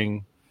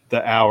during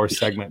the hour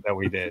segment that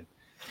we did.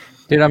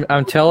 Dude,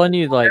 I'm telling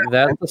you, like,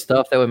 that's the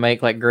stuff that would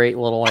make like great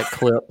little like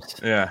clips.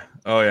 Yeah.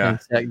 Oh yeah.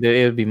 Dude,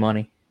 it would be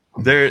money.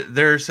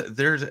 There's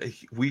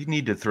we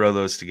need to throw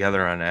those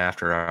together on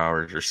after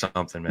hours or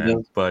something, man. Yeah.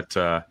 But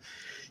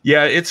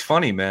yeah, it's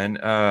funny,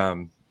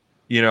 man.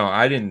 You know,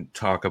 I didn't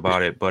talk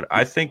about it, but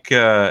I think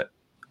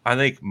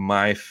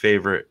my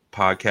favorite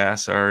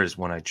podcasts is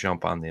when I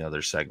jump on the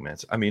other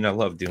segments. I mean, I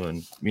love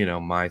doing, you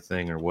know, my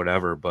thing or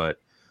whatever, but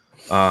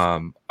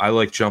I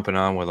like jumping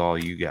on with all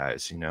you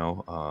guys, you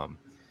know.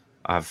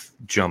 I've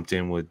jumped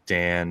in with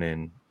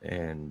Dan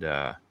and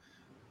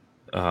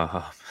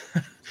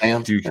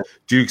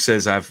Duke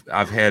says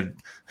I've had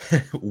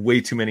way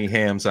too many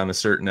hams on a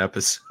certain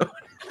episode.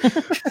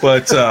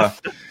 But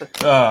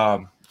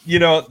you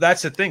know,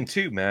 that's the thing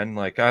too, man.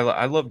 Like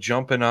I love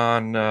jumping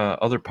on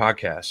other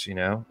podcasts, you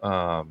know.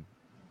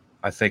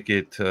 I think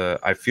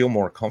I feel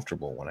more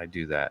comfortable when I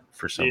do that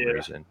for some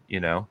reason,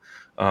 you know.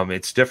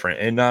 It's different.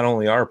 And not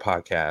only our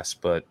podcast,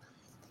 but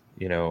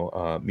you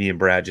know, me and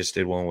Brad just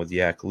did one with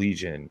Yak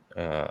Legion.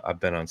 I've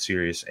been on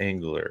Serious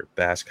Angler,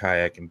 Bass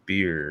Kayak and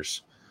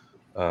Beers.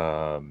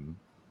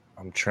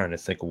 I'm trying to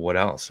think of what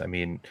else. I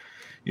mean,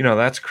 you know,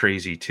 that's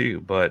crazy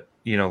too. But,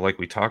 you know, like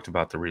we talked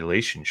about the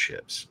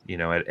relationships, you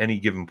know, at any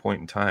given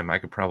point in time, I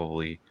could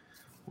probably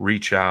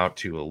reach out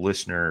to a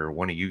listener or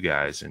one of you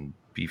guys and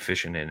be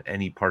fishing in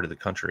any part of the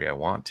country I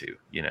want to,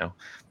 you know.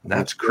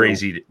 That's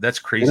crazy. That's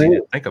crazy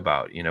to think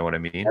about, you know what I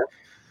mean?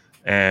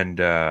 And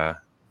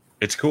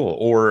it's cool.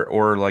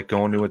 Or like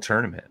going to a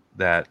tournament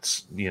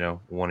that's, you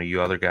know, one of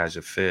you other guys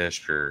have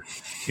fished, or,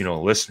 you know,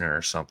 a listener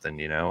or something,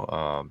 you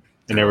know.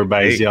 And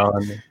everybody's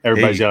yelling.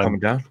 Everybody's yelling. Coming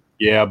down.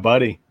 Yeah,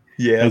 buddy.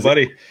 Yeah,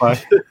 buddy.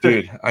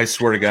 Dude, I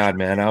swear to God,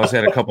 man, I was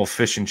at a couple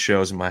fishing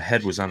shows and my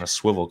head was on a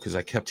swivel because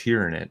I kept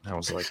hearing it. And I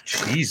was like,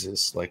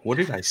 Jesus, like, what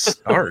did I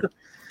start?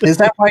 Is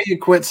that why you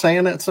quit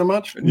saying it so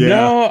much? Yeah.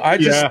 No, I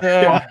just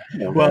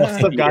well,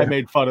 some guy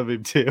made fun of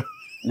him too.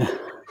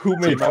 Who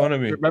made fun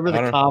of me? Remember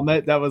the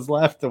comment that was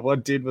left? The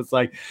one dude was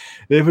like,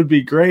 "It would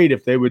be great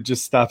if they would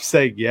just stop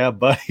saying, yeah,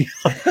 buddy."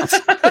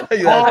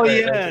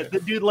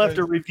 The dude left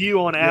a review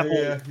on Apple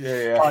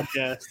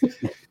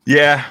podcast.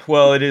 Yeah,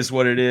 well, it is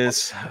what it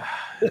is,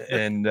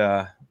 and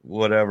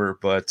whatever.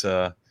 But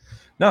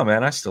no,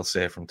 man, I still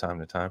say it from time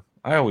to time.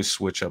 I always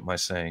switch up my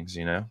sayings,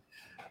 you know.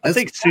 I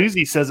think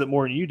Susie says it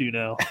more than you do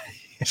now.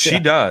 She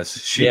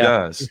does. She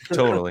does.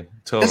 Totally.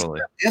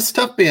 It's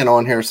tough being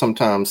on here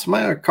sometimes.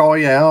 Somebody will call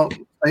you out,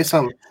 say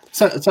something.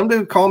 Some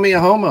dude call me a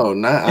homo.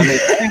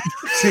 I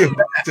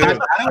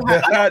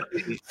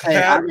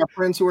got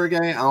friends who are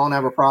gay. I don't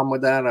have a problem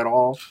with that at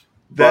all.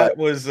 That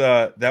was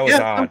odd.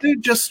 Some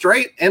dude just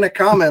straight in a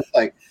comment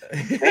like,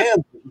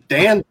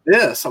 Dan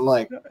this. I'm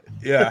like,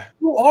 yeah.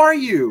 Who are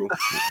you?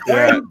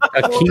 Yeah,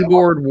 a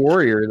keyboard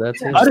warrior.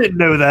 That's I didn't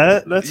know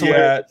that. That's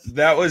hilarious.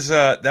 That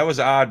was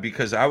odd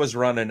because I was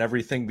running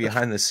everything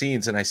behind the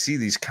scenes and I see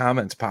these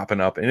comments popping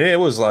up and it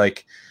was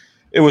like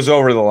it was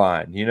over the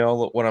line. You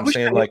know what I'm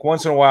saying? Like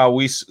once in a while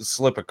we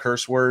slip a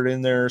curse word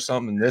in there or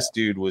something. And this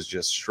dude was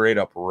just straight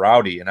up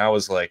rowdy, and I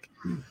was like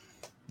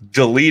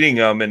deleting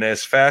them, and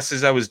as fast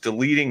as I was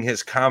deleting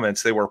his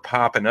comments, they were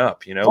popping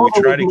up. You know,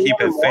 we try to keep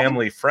it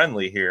family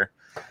friendly here,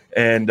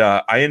 and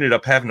I ended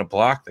up having to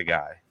block the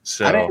guy.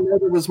 So I didn't know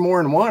there was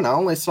more than one. I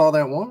only saw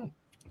that one.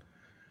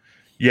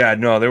 Yeah,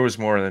 no, there was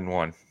more than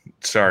one.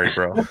 Sorry,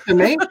 bro. To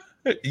me?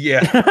 Yeah,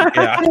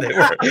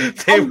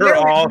 they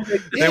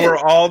were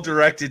all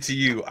directed to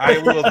you. I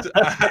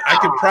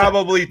could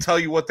probably tell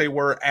you what they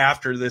were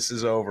after this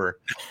is over.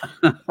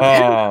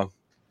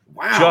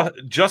 Wow.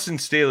 Justin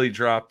Staley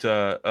dropped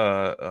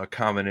a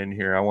comment in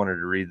here. I wanted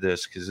to read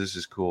this because this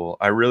is cool.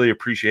 I really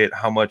appreciate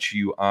how much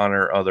you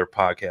honor other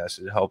podcasts.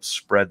 It helps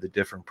spread the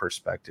different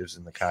perspectives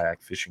in the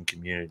kayak fishing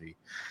community.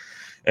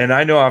 And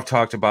I know I've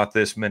talked about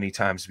this many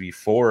times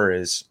before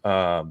is,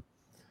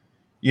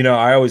 you know,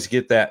 I always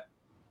get that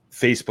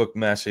Facebook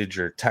message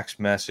or text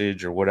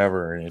message or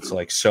whatever, and it's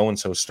like,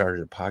 so-and-so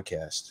started a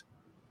podcast.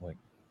 I'm like,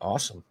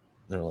 awesome.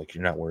 They're like,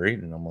 you're not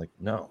worried? And I'm like,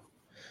 no.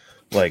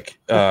 Like,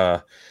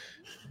 the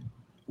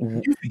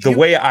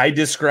way I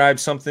describe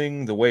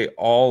something, the way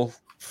all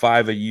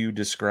five of you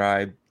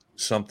describe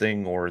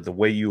something, or the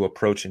way you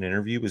approach an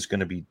interview is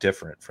going to be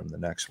different from the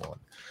next one.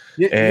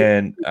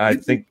 And I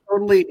think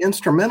totally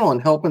instrumental in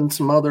helping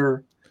some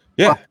other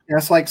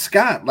podcasts like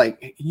Scott.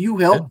 Like you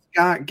helped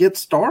Scott get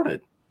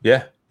started.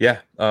 Yeah,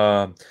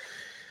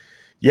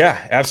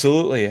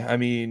 absolutely. I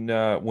mean,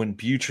 when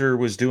Butcher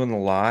was doing the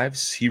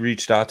lives, he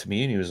reached out to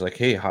me and he was like,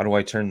 hey, how do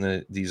I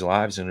turn these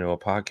lives into a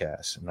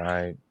podcast? And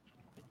I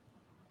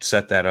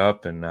set that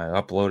up and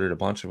I uploaded a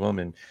bunch of them.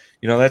 And,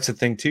 you know, that's the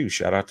thing too.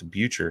 Shout out to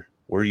Butcher.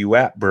 Where you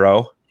at,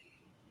 bro?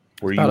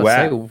 Where you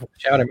at?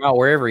 Shout him out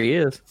wherever he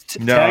is.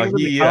 No,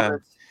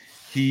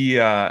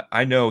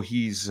 I know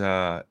he's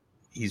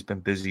been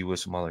busy with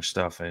some other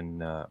stuff,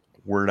 and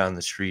word on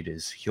the street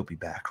is he'll be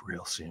back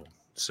real soon.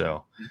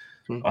 So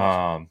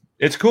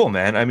it's cool,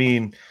 man. I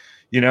mean,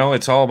 you know,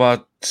 it's all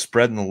about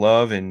spreading the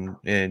love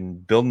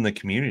and building the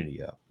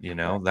community up. You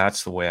know,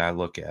 that's the way I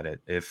look at it.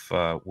 If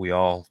we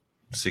all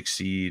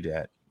succeed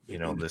at, you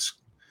know, this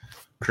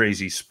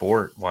crazy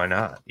sport, why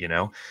not? You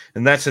know,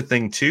 and that's the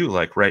thing too.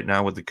 Like right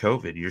now with the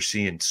COVID, you're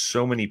seeing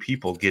so many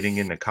people getting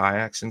into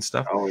kayaks and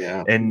stuff.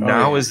 And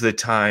now is the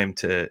time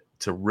to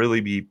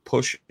really be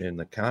pushing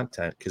the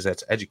content, because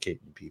that's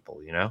educating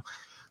people. You know,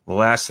 the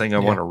last thing I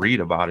want to read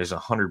about is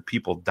 100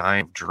 people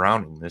dying of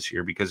drowning this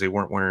year because they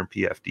weren't wearing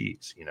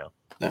PFDs. You know.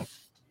 No.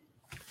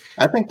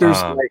 I think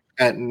there's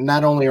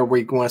not only are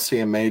we going to see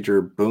a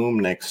major boom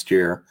next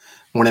year,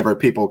 whenever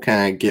people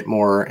kind of get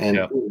more and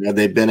you know,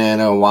 they've been in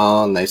a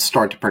while and they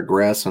start to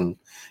progress and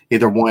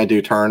either want to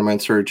do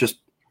tournaments or just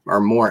are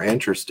more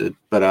interested.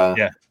 But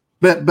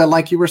but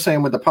like you were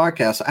saying with the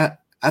podcast,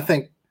 I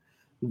think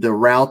the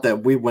route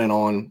that we went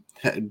on,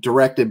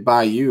 directed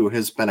by you,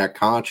 has been a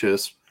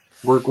conscious.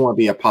 We're going to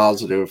be a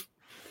positive,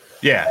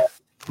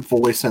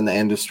 voice in the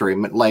industry.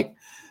 Like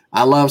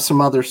I love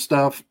some other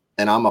stuff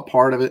and I'm a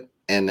part of it.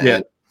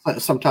 And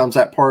sometimes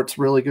that part's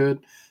really good,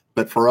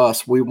 but for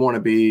us, we want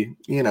to be,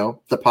 you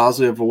know, the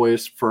positive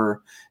voice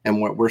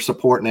and we're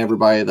supporting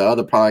everybody, the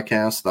other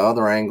podcasts, the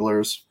other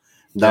anglers,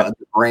 the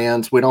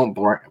brands. We don't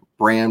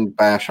brand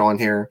bash on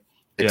here,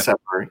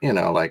 except for, you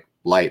know, like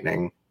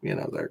Lightning,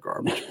 they're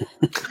garbage.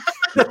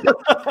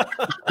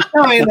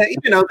 I mean,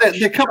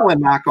 the couple of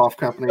knockoff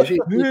companies.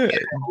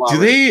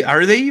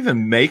 Are they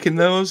even making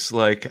those?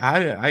 Like,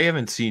 I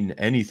haven't seen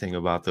anything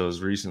about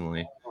those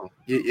recently.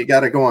 You got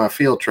to go on a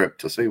field trip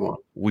to see one.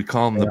 We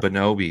call them the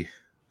Bonobi.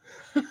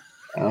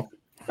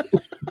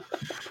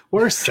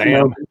 Where's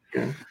Sam?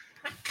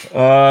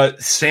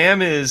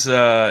 Sam is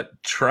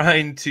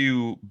trying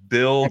to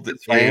build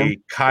a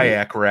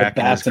kayak rack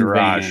in his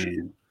garage.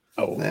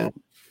 Oh,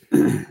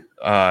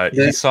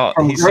 he saw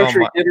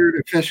grocery getter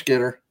to fish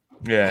getter.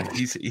 Yeah,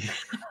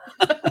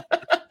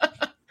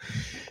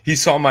 he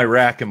saw my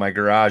rack in my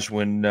garage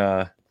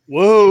when.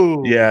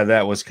 Whoa! Yeah,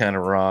 that was kind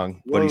of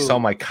wrong. But he saw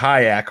my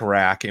kayak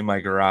rack in my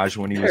garage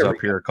when he was up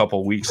here a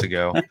couple weeks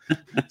ago.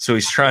 So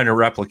he's trying to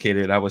replicate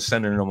it. I was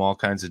sending him all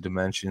kinds of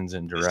dimensions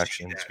and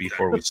directions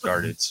before we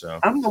started. So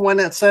I'm the one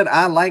that said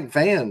I like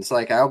vans.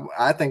 Like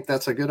I think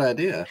that's a good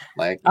idea.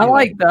 Like I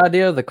like the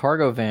idea of the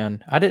cargo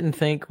van. I didn't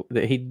think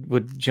that he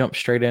would jump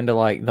straight into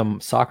like the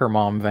soccer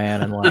mom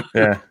van and like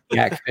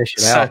fish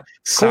it out.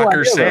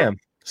 Soccer Sam.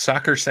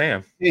 Soccer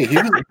Sam. Hey, he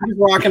was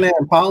rocking an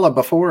Impala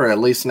before. At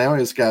least now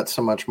he's got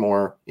so much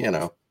more,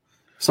 So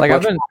like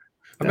I've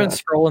been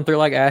scrolling through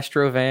like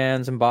Astro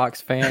vans and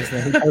box vans,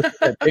 and then he posted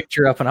that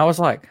picture up, and I was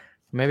like,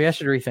 maybe I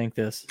should rethink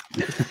this.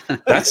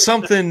 That's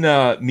something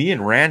me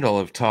and Randall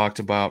have talked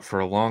about for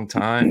a long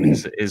time.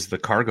 Is the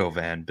cargo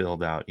van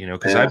build out?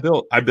 Because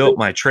I built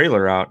my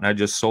trailer out and I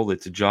just sold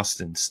it to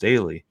Justin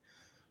Staley,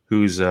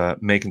 who's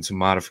making some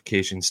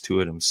modifications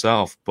to it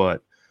himself,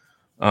 but.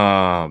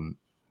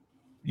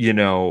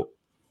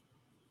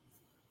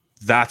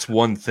 That's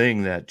one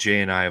thing that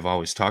Jay and I have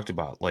always talked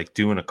about, like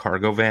doing a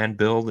cargo van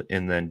build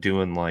and then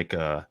doing like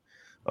a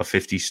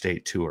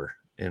 50-state tour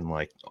in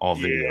like all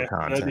video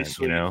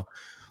content,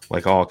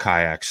 like all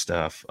kayak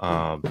stuff.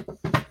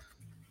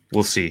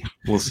 We'll see.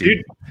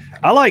 Dude,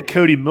 I like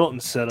Cody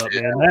Milton's setup,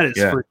 man. That is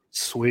freaking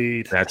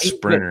sweet. That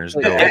Sprinter's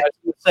dope.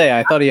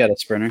 I thought he had a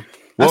Sprinter.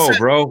 Whoa,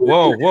 bro.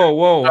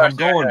 Whoa. I'm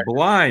going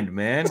blind,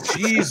 man.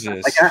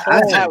 Jesus.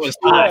 That was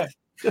hot.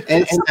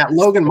 And that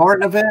Logan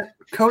Martin event,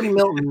 Cody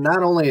Milton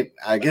not only,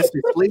 I guess he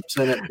sleeps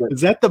in it, but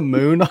is that the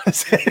moon on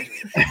his head?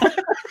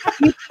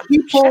 he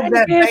pulled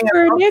that van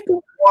out of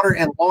the water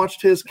and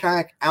launched his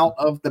kayak out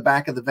of the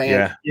back of the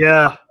van.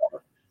 Yeah.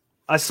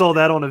 I saw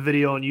that on a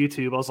video on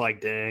YouTube. I was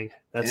like, dang.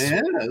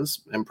 It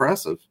was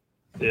impressive.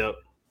 Yep.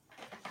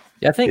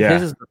 Yeah, I think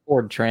his is the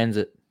Ford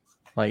Transit.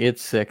 Like,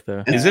 it's sick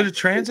though. Is it a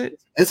Transit?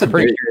 It's a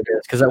pretty sure it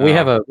is, because we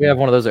have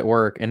one of those at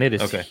work, and it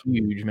is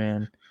huge,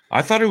 man.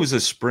 I thought it was a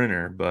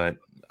Sprinter, but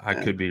I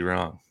could be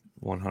wrong.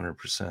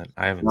 100%.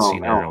 I haven't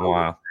seen it in a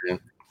while.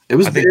 It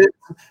was big.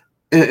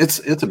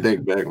 It's a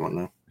big one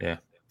though. Yeah.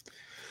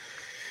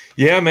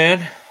 Yeah,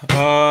 man.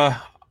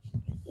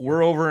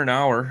 We're over an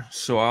hour,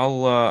 so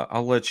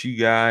I'll let you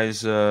guys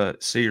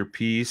say your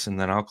piece, and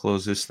then I'll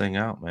close this thing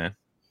out, man.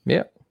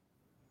 Yeah.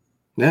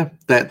 Yeah.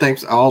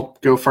 Thanks. I'll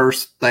go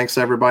first. Thanks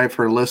everybody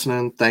for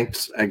listening.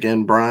 Thanks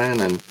again, Brian,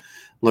 and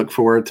look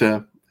forward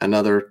to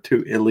another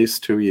at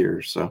least 2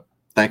 years. So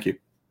thank you.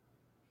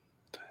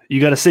 You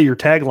got to say your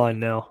tagline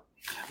now.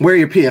 Wear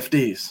your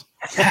PFDs.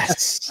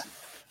 Yes.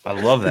 I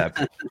love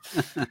that.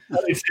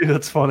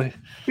 That's funny.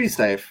 Be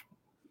safe.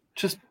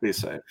 Just be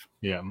safe.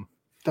 Yeah.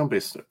 Don't be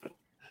stupid.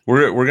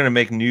 We're gonna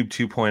make Noob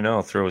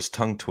 2.0 throw his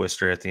tongue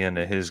twister at the end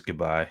of his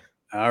goodbye.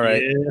 All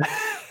right.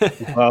 Yeah.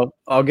 Well,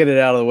 I'll get it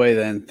out of the way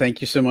then. Thank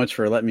you so much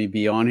for letting me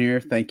be on here.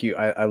 Thank you.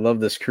 I love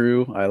this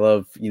crew. I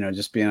love,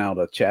 just being able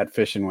to chat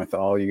fishing with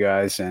all you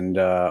guys and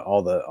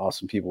all the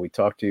awesome people we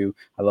talk to.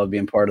 I love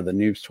being part of the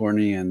Noobs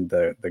Tourney and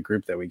the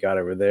group that we got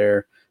over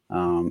there.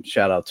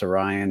 Shout out to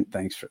Ryan.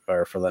 Thanks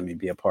for letting me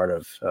be a part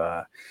of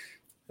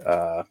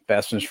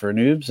Bass Fishing for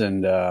Noobs.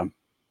 And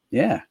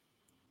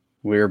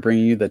we're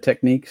bringing you the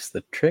techniques,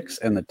 the tricks,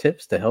 and the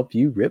tips to help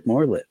you rip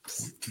more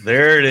lips.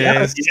 There it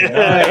is.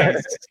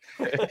 Yes.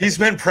 He's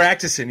been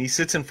practicing. He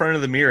sits in front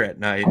of the mirror at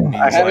night and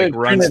he's like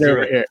runs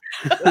through it.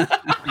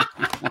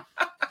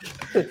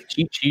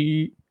 Cheat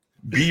sheet.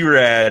 Be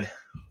rad.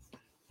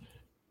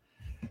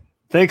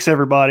 Thanks,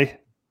 everybody.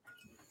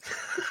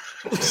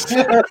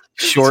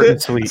 Short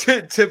and sweet.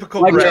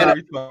 Typical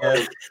Brad.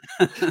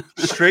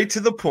 Straight to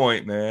the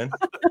point, man.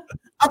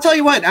 I'll tell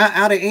you what,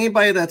 out of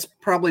anybody that's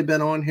probably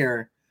been on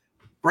here,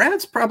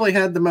 Brad's probably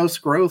had the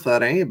most growth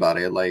out of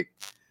anybody. Like,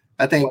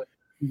 I think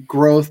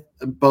growth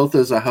both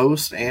as a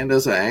host and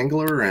as an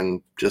angler,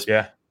 and just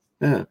yeah.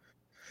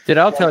 Dude,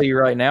 I'll tell you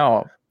right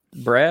now,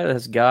 Brad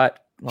has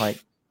got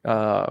like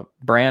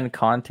brand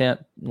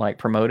content, like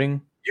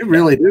promoting. You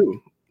really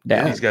do.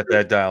 Down. He's got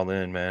that dialed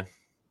in, man.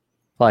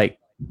 Like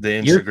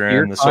the Instagram,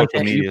 your the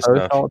social media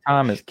stuff all the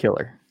time is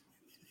killer.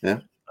 Yeah.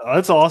 Oh,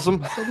 that's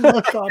awesome.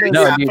 No, dude,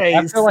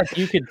 I feel like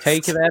you could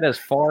take that as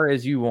far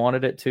as you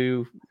wanted it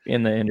to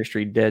in the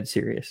industry. Dead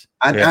serious.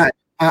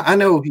 I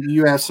know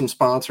you have some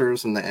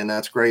sponsors and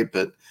that's great,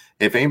 but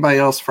if anybody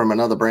else from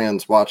another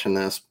brand's watching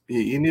this,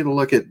 you need to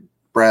look at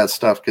Brad's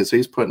stuff because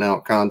he's putting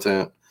out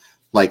content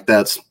like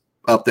that's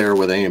up there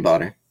with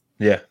anybody.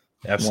 Yeah.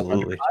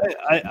 Absolutely.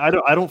 I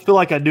don't feel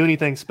like I do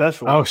anything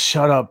special. Oh,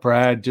 shut up,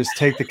 Brad. Just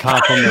take the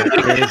compliment,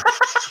 kid.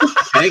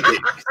 Thank you.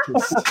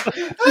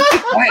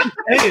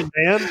 Hey,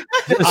 man.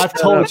 I've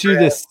told you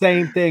the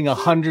same thing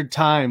 100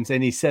 times,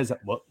 and he says,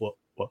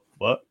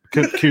 "What?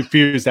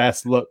 Confused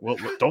ass look. What?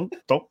 Don't."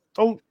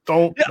 Yeah,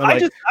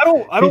 I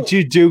don't.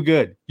 You do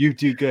good. You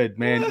do good,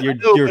 man. You're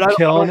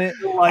killing it.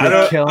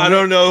 I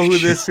don't know who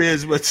this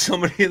is, but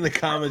somebody in the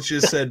comments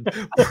just said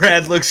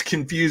Brad looks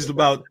confused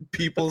about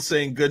people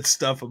saying good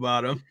stuff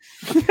about him.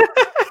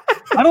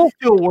 I don't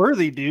feel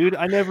worthy, dude.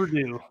 I never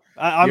do.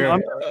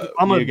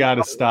 You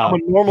gotta stop.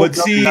 I'm a normal. But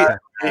see,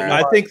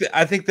 I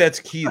think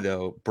that's key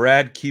though.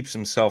 Brad keeps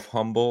himself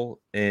humble,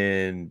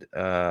 and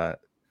I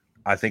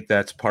think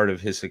that's part of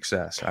his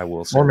success. I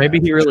will say, or maybe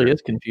he really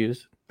is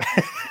confused.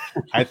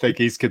 I think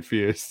he's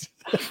confused.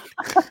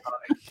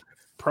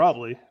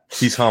 Probably.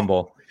 He's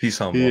humble. He's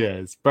humble. He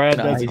is. Brad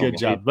does a good humble.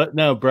 job. But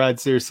no, Brad,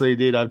 seriously,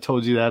 dude, I've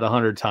told you that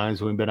 100 times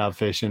when we've been out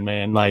fishing,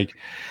 man. Like,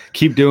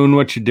 keep doing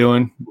what you're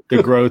doing.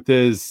 The growth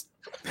is,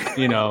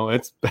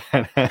 it's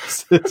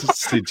badass.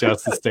 See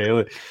Justice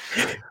Daily.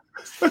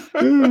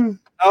 I'm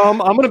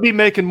going to be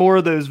making more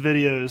of those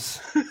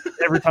videos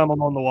every time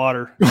I'm on the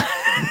water.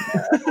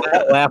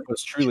 That laugh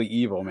was truly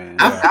evil, man.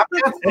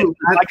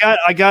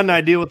 I got an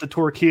idea with the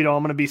Torpedo.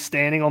 I'm going to be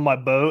standing on my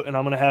boat, and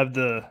I'm going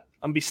to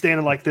be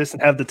standing like this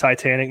and have the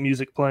Titanic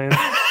music playing.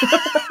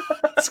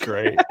 That's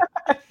great.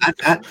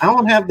 I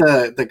don't have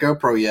the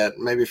GoPro yet.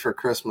 Maybe for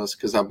Christmas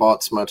because I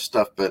bought so much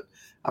stuff, but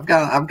I've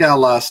got a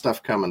lot of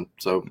stuff coming.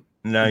 So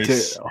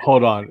nice.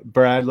 Hold on,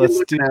 Brad.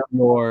 Let's do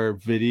more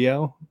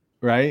video,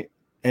 right?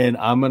 And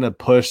I'm going to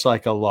push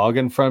like a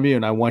login from you,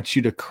 and I want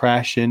you to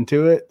crash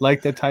into it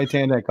like the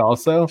Titanic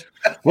also.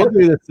 We'll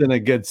do this in a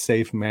good,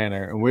 safe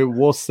manner, and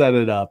we'll set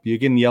it up. You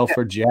can yell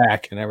for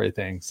Jack and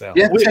everything. So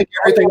you have to take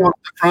everything off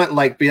the front,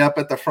 like be up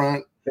at the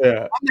front.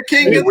 Yeah. I'm the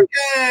king of the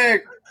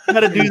Jack.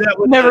 Got to do that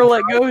with Never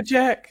let go,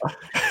 Jack.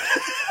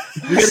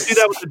 You got to do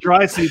that with the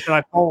dry suit, and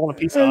I fall on a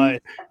piece of ice.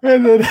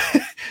 And then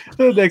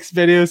the next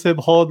video is him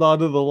holding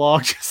onto the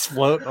log, just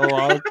floating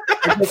along.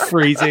 It's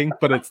freezing,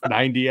 but it's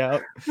 90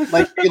 out.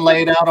 Like be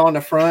laid out on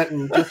the front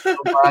and just go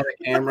by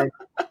the camera.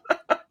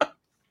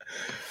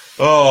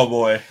 Oh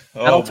boy.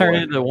 That'll turn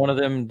into one of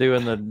them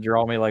doing the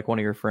draw me like one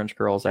of your French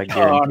girls. I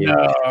guarantee.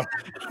 No. I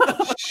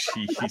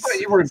thought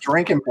you were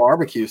drinking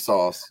barbecue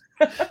sauce.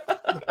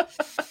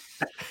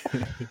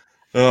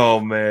 Oh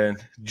man,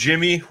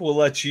 Jimmy, we'll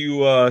let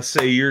you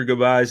say your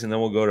goodbyes, and then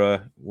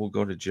we'll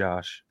go to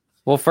Josh.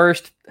 Well,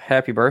 first,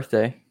 happy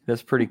birthday.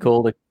 That's pretty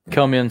cool to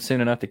come in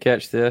soon enough to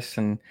catch this,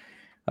 and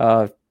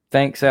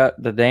thanks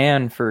out to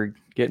Dan for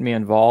getting me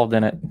involved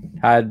in it.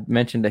 I had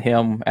mentioned to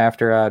him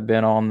after I'd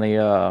been on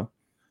the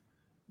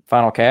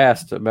final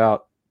cast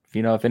about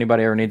if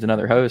anybody ever needs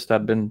another host.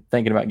 I'd been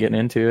thinking about getting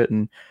into it,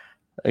 and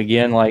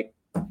again, like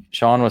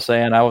Sean was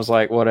saying, I was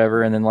like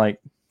whatever, and then like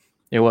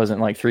it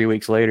wasn't like 3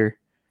 weeks later.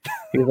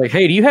 He was like,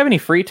 "Hey, do you have any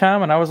free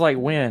time?" And I was like,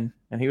 "When?"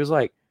 And he was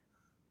like,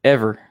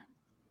 "Ever."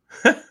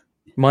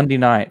 Monday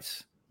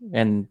nights.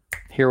 And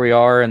here we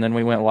are. And then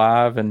we went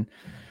live, and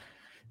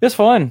it's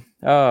fun.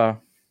 Got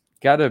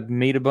to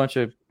meet a bunch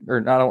of, or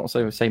I don't want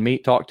to say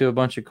meet, talk to a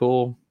bunch of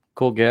cool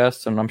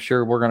guests. And I'm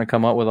sure we're going to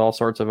come up with all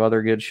sorts of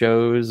other good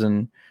shows.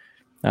 And,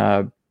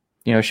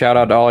 shout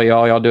out to all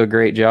y'all. Y'all do a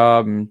great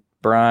job. And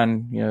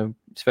Brian,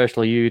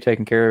 especially you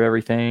taking care of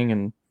everything.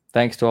 And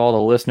thanks to all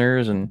the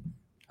listeners. And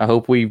I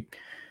hope we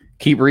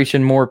keep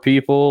reaching more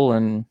people,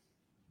 and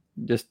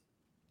just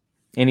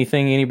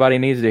anything anybody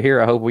needs to hear,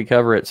 I hope we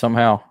cover it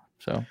somehow.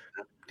 So,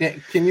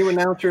 can you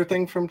announce your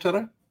thing from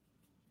today?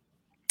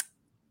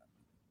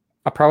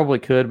 I probably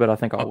could, but I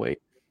think I'll wait.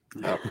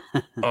 He's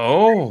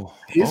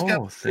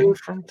got a thing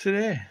from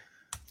today.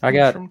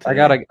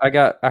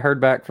 I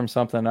heard back from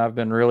something I've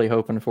been really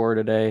hoping for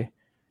today,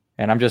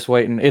 and I'm just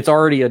waiting. It's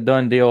already a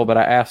done deal, but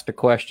I asked a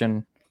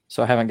question,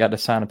 so I haven't got to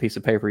sign a piece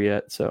of paper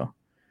yet. So.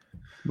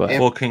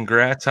 Well,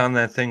 congrats on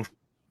that thing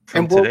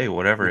from today,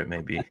 whatever it may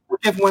be. We'll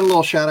give one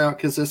little shout out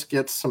because this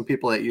gets some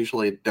people that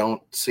usually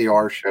don't see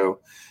our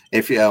show.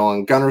 If you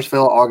on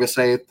Gunnersville, August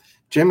 8th,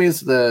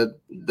 Jimmy's the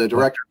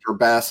director for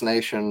Bass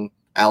Nation,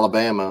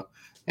 Alabama,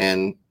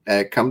 and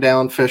come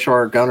down, fish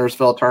our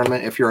Gunnersville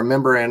tournament. If you're a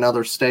member in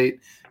another state,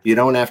 you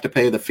don't have to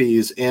pay the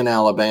fees in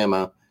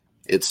Alabama.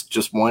 It's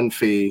just one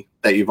fee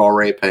that you've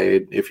already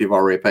paid if you've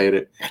already paid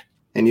it,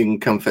 and you can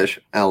come fish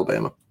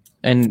Alabama.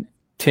 And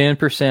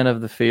 10%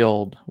 of the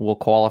field will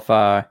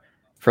qualify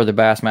for the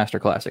Bassmaster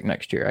Classic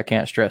next year. I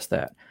can't stress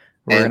that.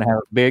 We're going to have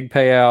a big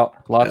payout,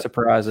 lots of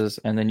prizes,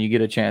 and then you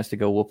get a chance to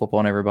go whoop up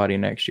on everybody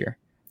next year.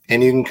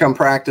 And you can come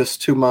practice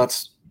 2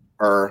 months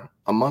or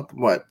a month,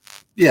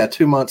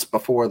 2 months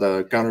before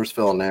the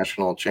Gunnersville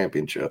National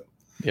Championship.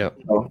 Yep.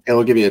 So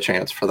it'll give you a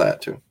chance for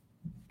that too.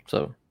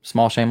 So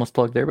small shameless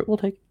plug there, but we'll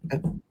take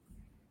it.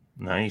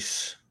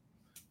 Nice.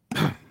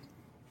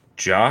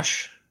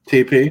 Josh?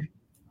 TP?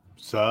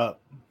 What's up?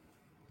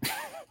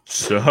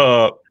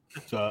 Sup?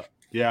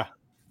 Yeah.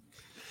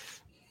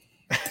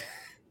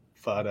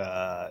 But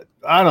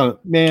I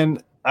don't,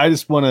 man. I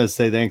just want to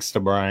say thanks to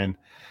Brian.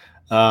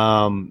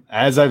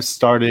 As I've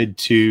started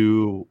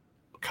to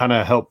kind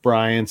of help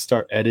Brian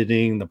start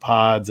editing the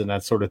pods and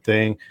that sort of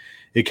thing,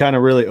 it kind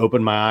of really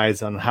opened my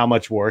eyes on how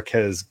much work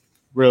has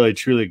really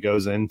truly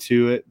goes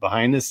into it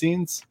behind the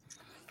scenes.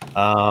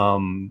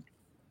 So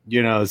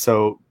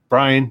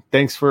Brian,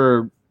 thanks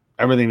for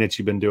everything that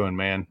you've been doing,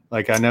 man.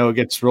 Like, I know it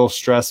gets real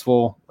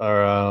stressful,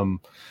 or,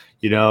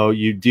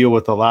 you deal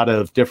with a lot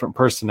of different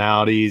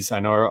personalities.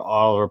 I know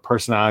all our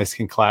personalities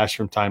can clash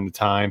from time to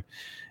time.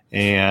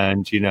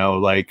 And,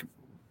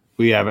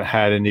 we haven't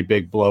had any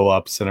big blow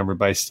ups and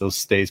everybody still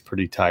stays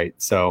pretty tight.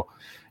 So,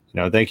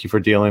 thank you for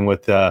dealing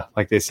with,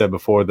 like they said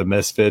before, the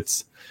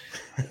misfits.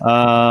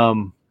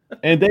 And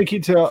thank you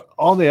to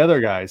all the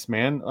other guys,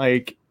 man.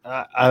 Like,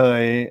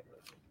 I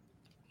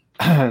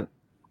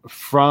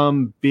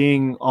from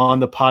being on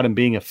the pod and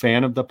being a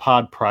fan of the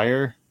pod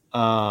prior,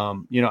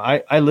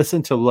 I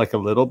listened to like a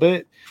little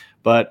bit,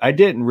 but I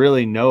didn't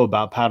really know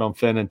about Paddle and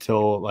Fin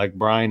until like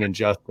Brian and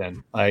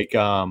Justin.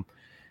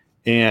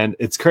 And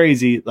it's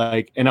crazy.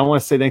 Like, and I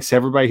want to say thanks to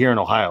everybody here in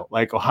Ohio.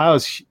 Like,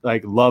 Ohio's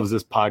like loves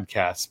this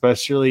podcast,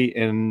 especially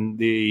in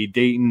the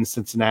Dayton,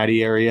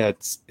 Cincinnati area.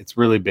 It's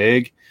really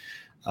big.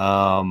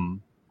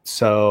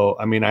 So,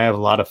 I mean, I have a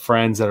lot of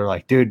friends that are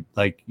like, dude,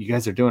 like, you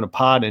guys are doing a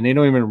pod, and they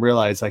don't even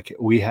realize like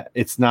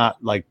it's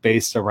not like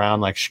based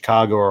around like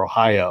Chicago or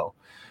Ohio.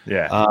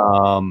 Yeah.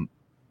 I'm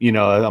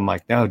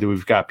like, no, dude,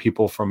 we've got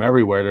people from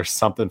everywhere. There's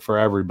something for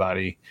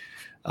everybody.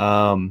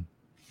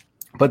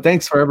 But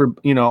thanks for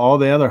all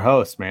the other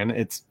hosts, man.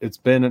 It's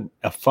been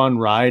a fun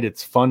ride.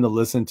 It's fun to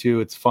listen to.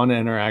 It's fun to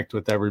interact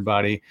with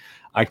everybody.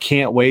 I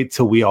can't wait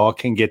till we all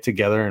can get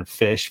together and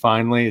fish.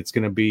 Finally, it's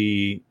gonna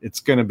be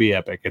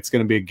epic. It's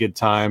gonna be a good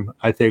time.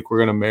 I think we're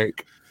gonna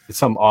make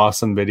some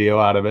awesome video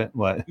out of it.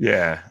 What?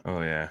 Yeah.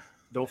 Oh yeah.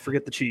 Don't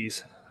forget the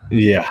cheese.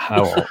 Yeah, I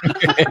will.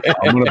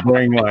 I'm gonna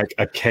bring like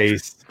a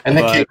case and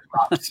the cake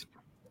box.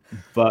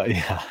 But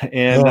yeah,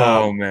 and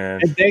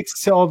man, and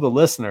thanks to all the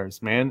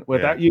listeners, man.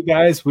 Without you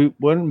guys, we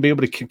wouldn't be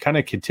able to kind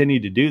of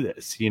continue to do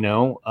this.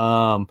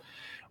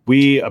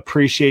 We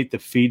appreciate the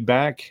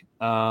feedback.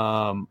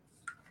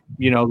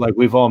 Like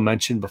we've all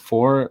mentioned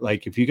before,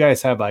 like if you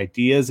guys have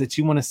ideas that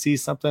you want to see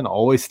something,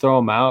 always throw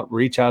them out.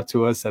 Reach out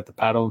to us at the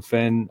Paddle and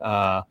Fin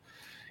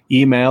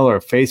email or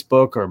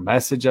Facebook, or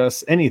message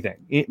us.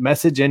 Anything,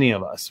 message any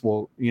of us.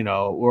 Well,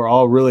 we're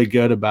all really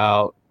good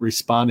about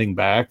responding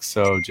back.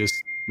 So just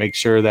make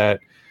sure that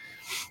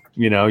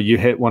you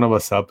hit one of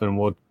us up, and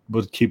we'll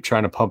keep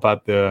trying to pump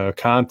out the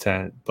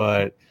content.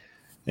 And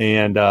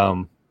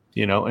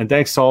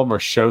thanks to all of our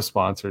show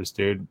sponsors,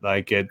 dude.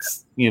 Like,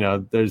 it's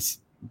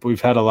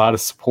we've had a lot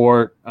of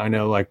support. I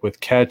know, like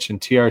with Catch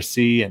and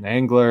TRC and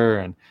Angler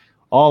and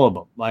all of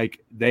them, like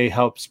they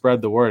help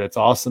spread the word. It's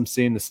awesome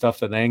seeing the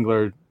stuff that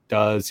Angler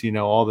does,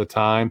 all the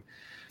time.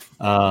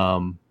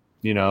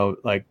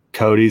 Like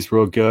Cody's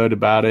real good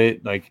about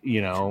it. Like,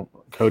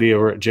 Cody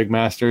over at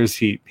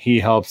Jigmasters, he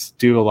helps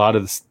do a lot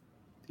of this,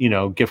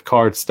 gift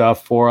card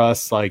stuff for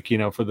us, like,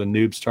 for the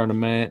Noobs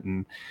tournament.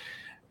 And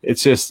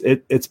it's just,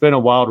 it's been a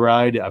wild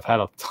ride. I've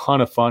had a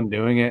ton of fun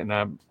doing it. And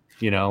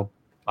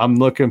I'm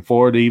looking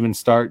forward to even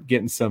start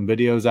getting some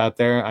videos out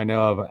there. I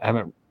know I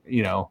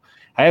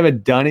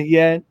haven't done it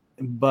yet,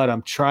 but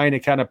I'm trying to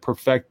kind of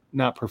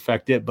not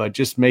perfect it, but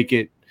just make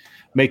it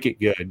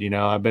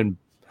good.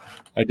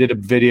 I did a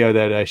video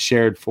that I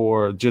shared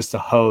for just a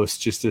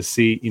host, just to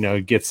see,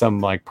 get some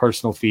like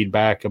personal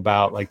feedback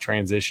about like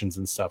transitions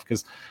and stuff.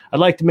 Cause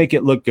I'd like to make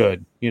it look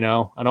good. I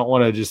don't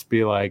want to just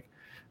be like,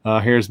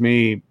 here's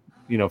me,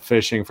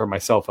 fishing for my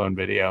cell phone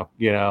video,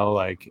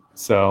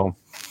 so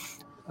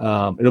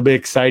it'll be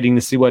exciting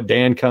to see what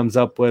Dan comes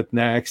up with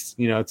next.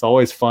 It's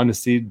always fun to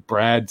see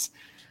Brad's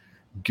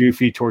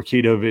goofy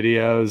Torquedo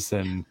videos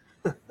and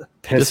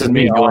pissing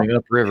me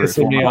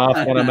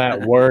off when I'm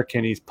at work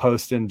and he's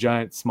posting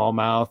giant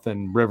smallmouth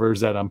and rivers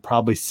that I'm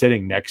probably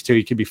sitting next to.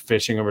 He could be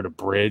fishing over the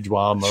bridge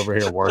while I'm over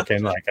here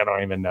working. Like, I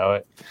don't even know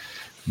it.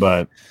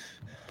 But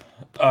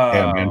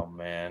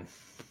man,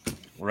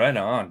 right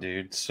on,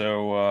 dude.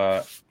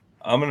 So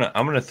I'm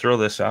gonna throw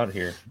this out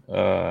here.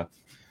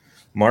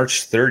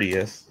 March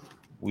 30th,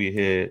 we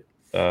hit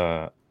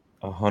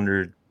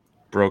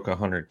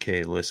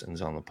 100K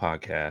listens on the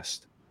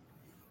podcast.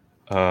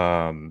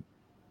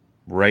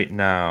 Right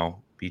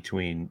now,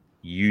 between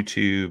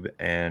YouTube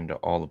and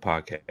all the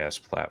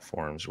podcast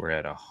platforms, we're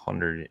at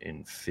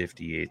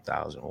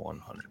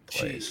 158,100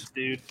 plays. Jeez,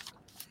 dude,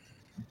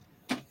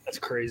 that's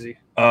crazy.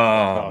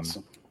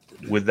 Awesome.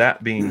 With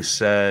that being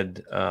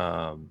said,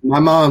 my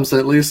mom's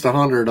at least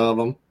 100 of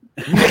them.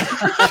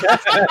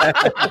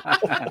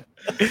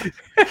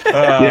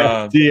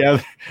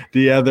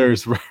 The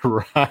others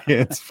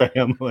Ryan's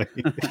family.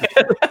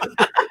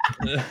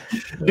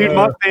 Dude,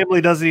 my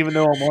family doesn't even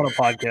know I'm on a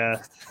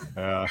podcast.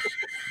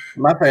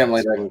 My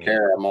family doesn't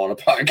care I'm on a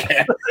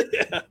podcast.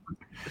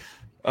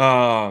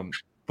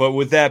 But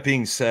with that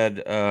being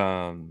said,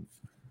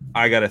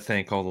 I got to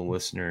thank all the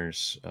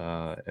listeners,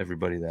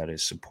 everybody that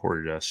has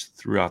supported us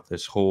throughout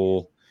this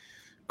whole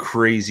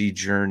crazy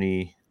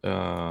journey.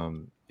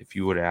 if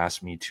you would have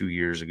asked me 2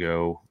 years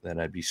ago that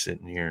I'd be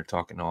sitting here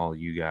talking to all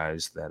you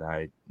guys that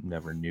I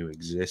never knew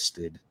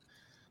existed,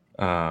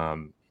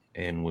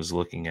 and was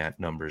looking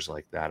at numbers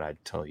like that,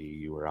 I'd tell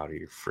you were out of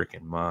your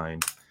freaking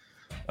mind.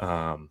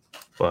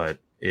 But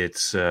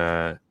it's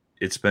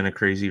been a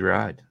crazy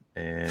ride,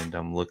 and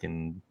I'm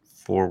looking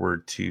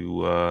forward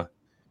to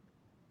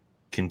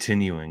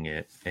continuing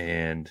it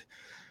and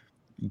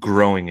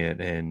growing it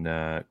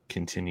and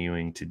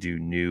continuing to do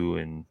new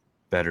and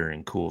better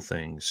and cool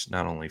things,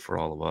 not only for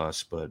all of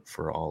us, but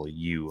for all of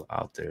you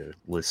out there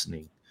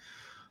listening.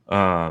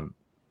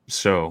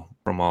 So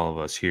from all of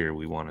us here,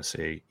 we want to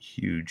say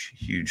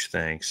huge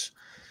thanks.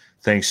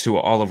 Thanks to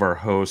all of our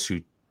hosts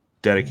who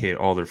dedicate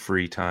all their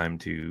free time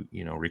to,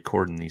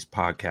 recording these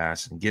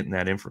podcasts and getting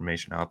that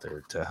information out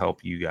there to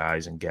help you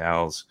guys and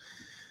gals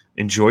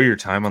enjoy your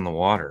time on the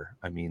water.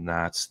 I mean,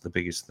 that's the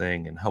biggest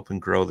thing, and helping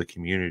grow the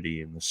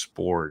community and the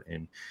sport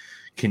and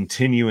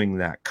continuing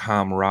that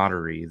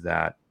camaraderie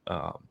that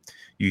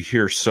you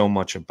hear so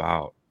much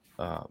about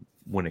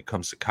when it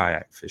comes to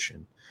kayak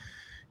fishing.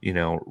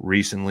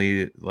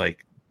 Recently,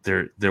 like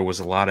there was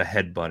a lot of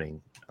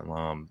headbutting,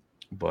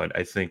 but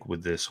I think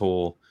with this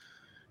whole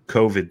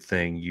COVID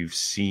thing, you've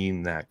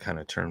seen that kind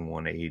of turn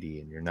 180,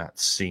 and you're not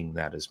seeing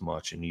that as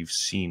much, and you've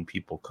seen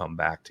people come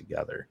back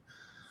together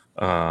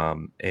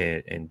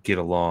and get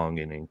along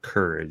and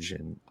encourage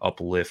and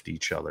uplift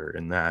each other,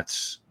 and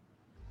that's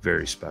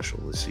very special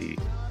to see.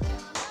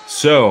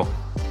 So,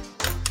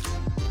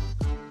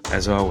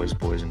 as always,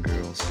 boys and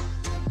girls,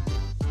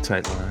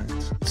 tight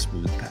lines,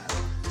 smooth paddle.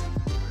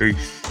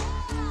 Peace.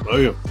 Oh,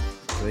 yeah.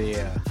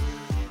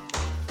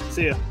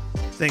 See ya.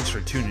 Thanks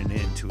for tuning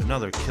in to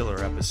another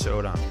killer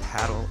episode on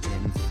Paddle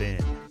and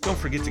Fin. Don't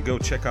forget to go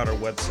check out our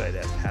website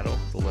at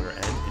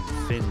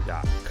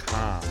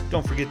paddle_and_fin.com.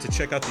 Don't forget to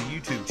check out the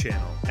YouTube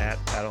channel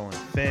at Paddle and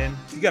Fin.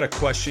 If you got a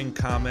question,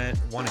 comment,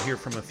 want to hear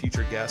from a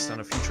future guest on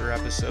a future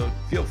episode,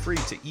 feel free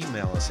to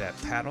email us at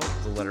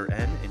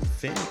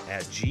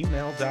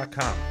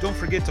paddle_and_fin@gmail.com. Don't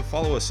forget to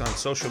follow us on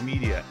social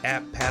media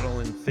at Paddle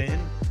and Fin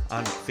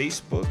on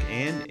Facebook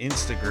and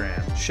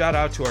Instagram. Shout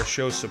out to our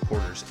show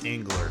supporters,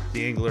 Angler.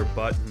 The Angler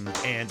button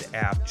and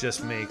app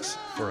just makes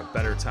for a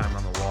better time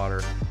on the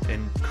water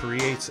and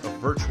creates a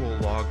virtual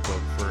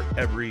logbook for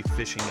every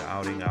fishing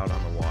outing out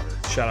on the water.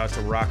 Shout out to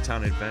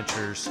Rocktown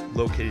Adventures,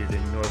 located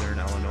in Northern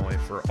Illinois,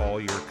 for all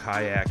your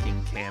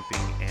kayaking,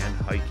 camping, and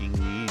hiking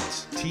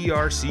needs.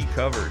 TRC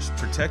Covers,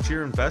 protect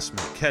your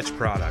investment. Catch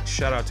Products,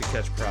 shout out to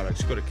Catch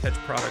Products. Go to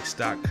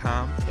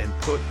catchproducts.com and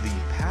put the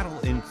Paddle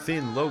and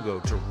Fin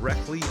logo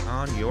directly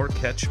on your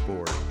catch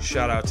board.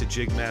 Shout out to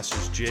Jig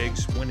Masters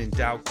Jigs. When in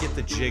doubt, get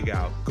the jig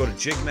out. Go to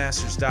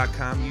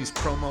jigmasters.com, use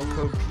promo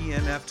code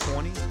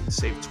PNF20 and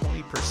save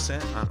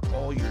 20% on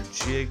all your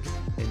jig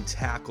and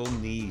tackle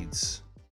needs.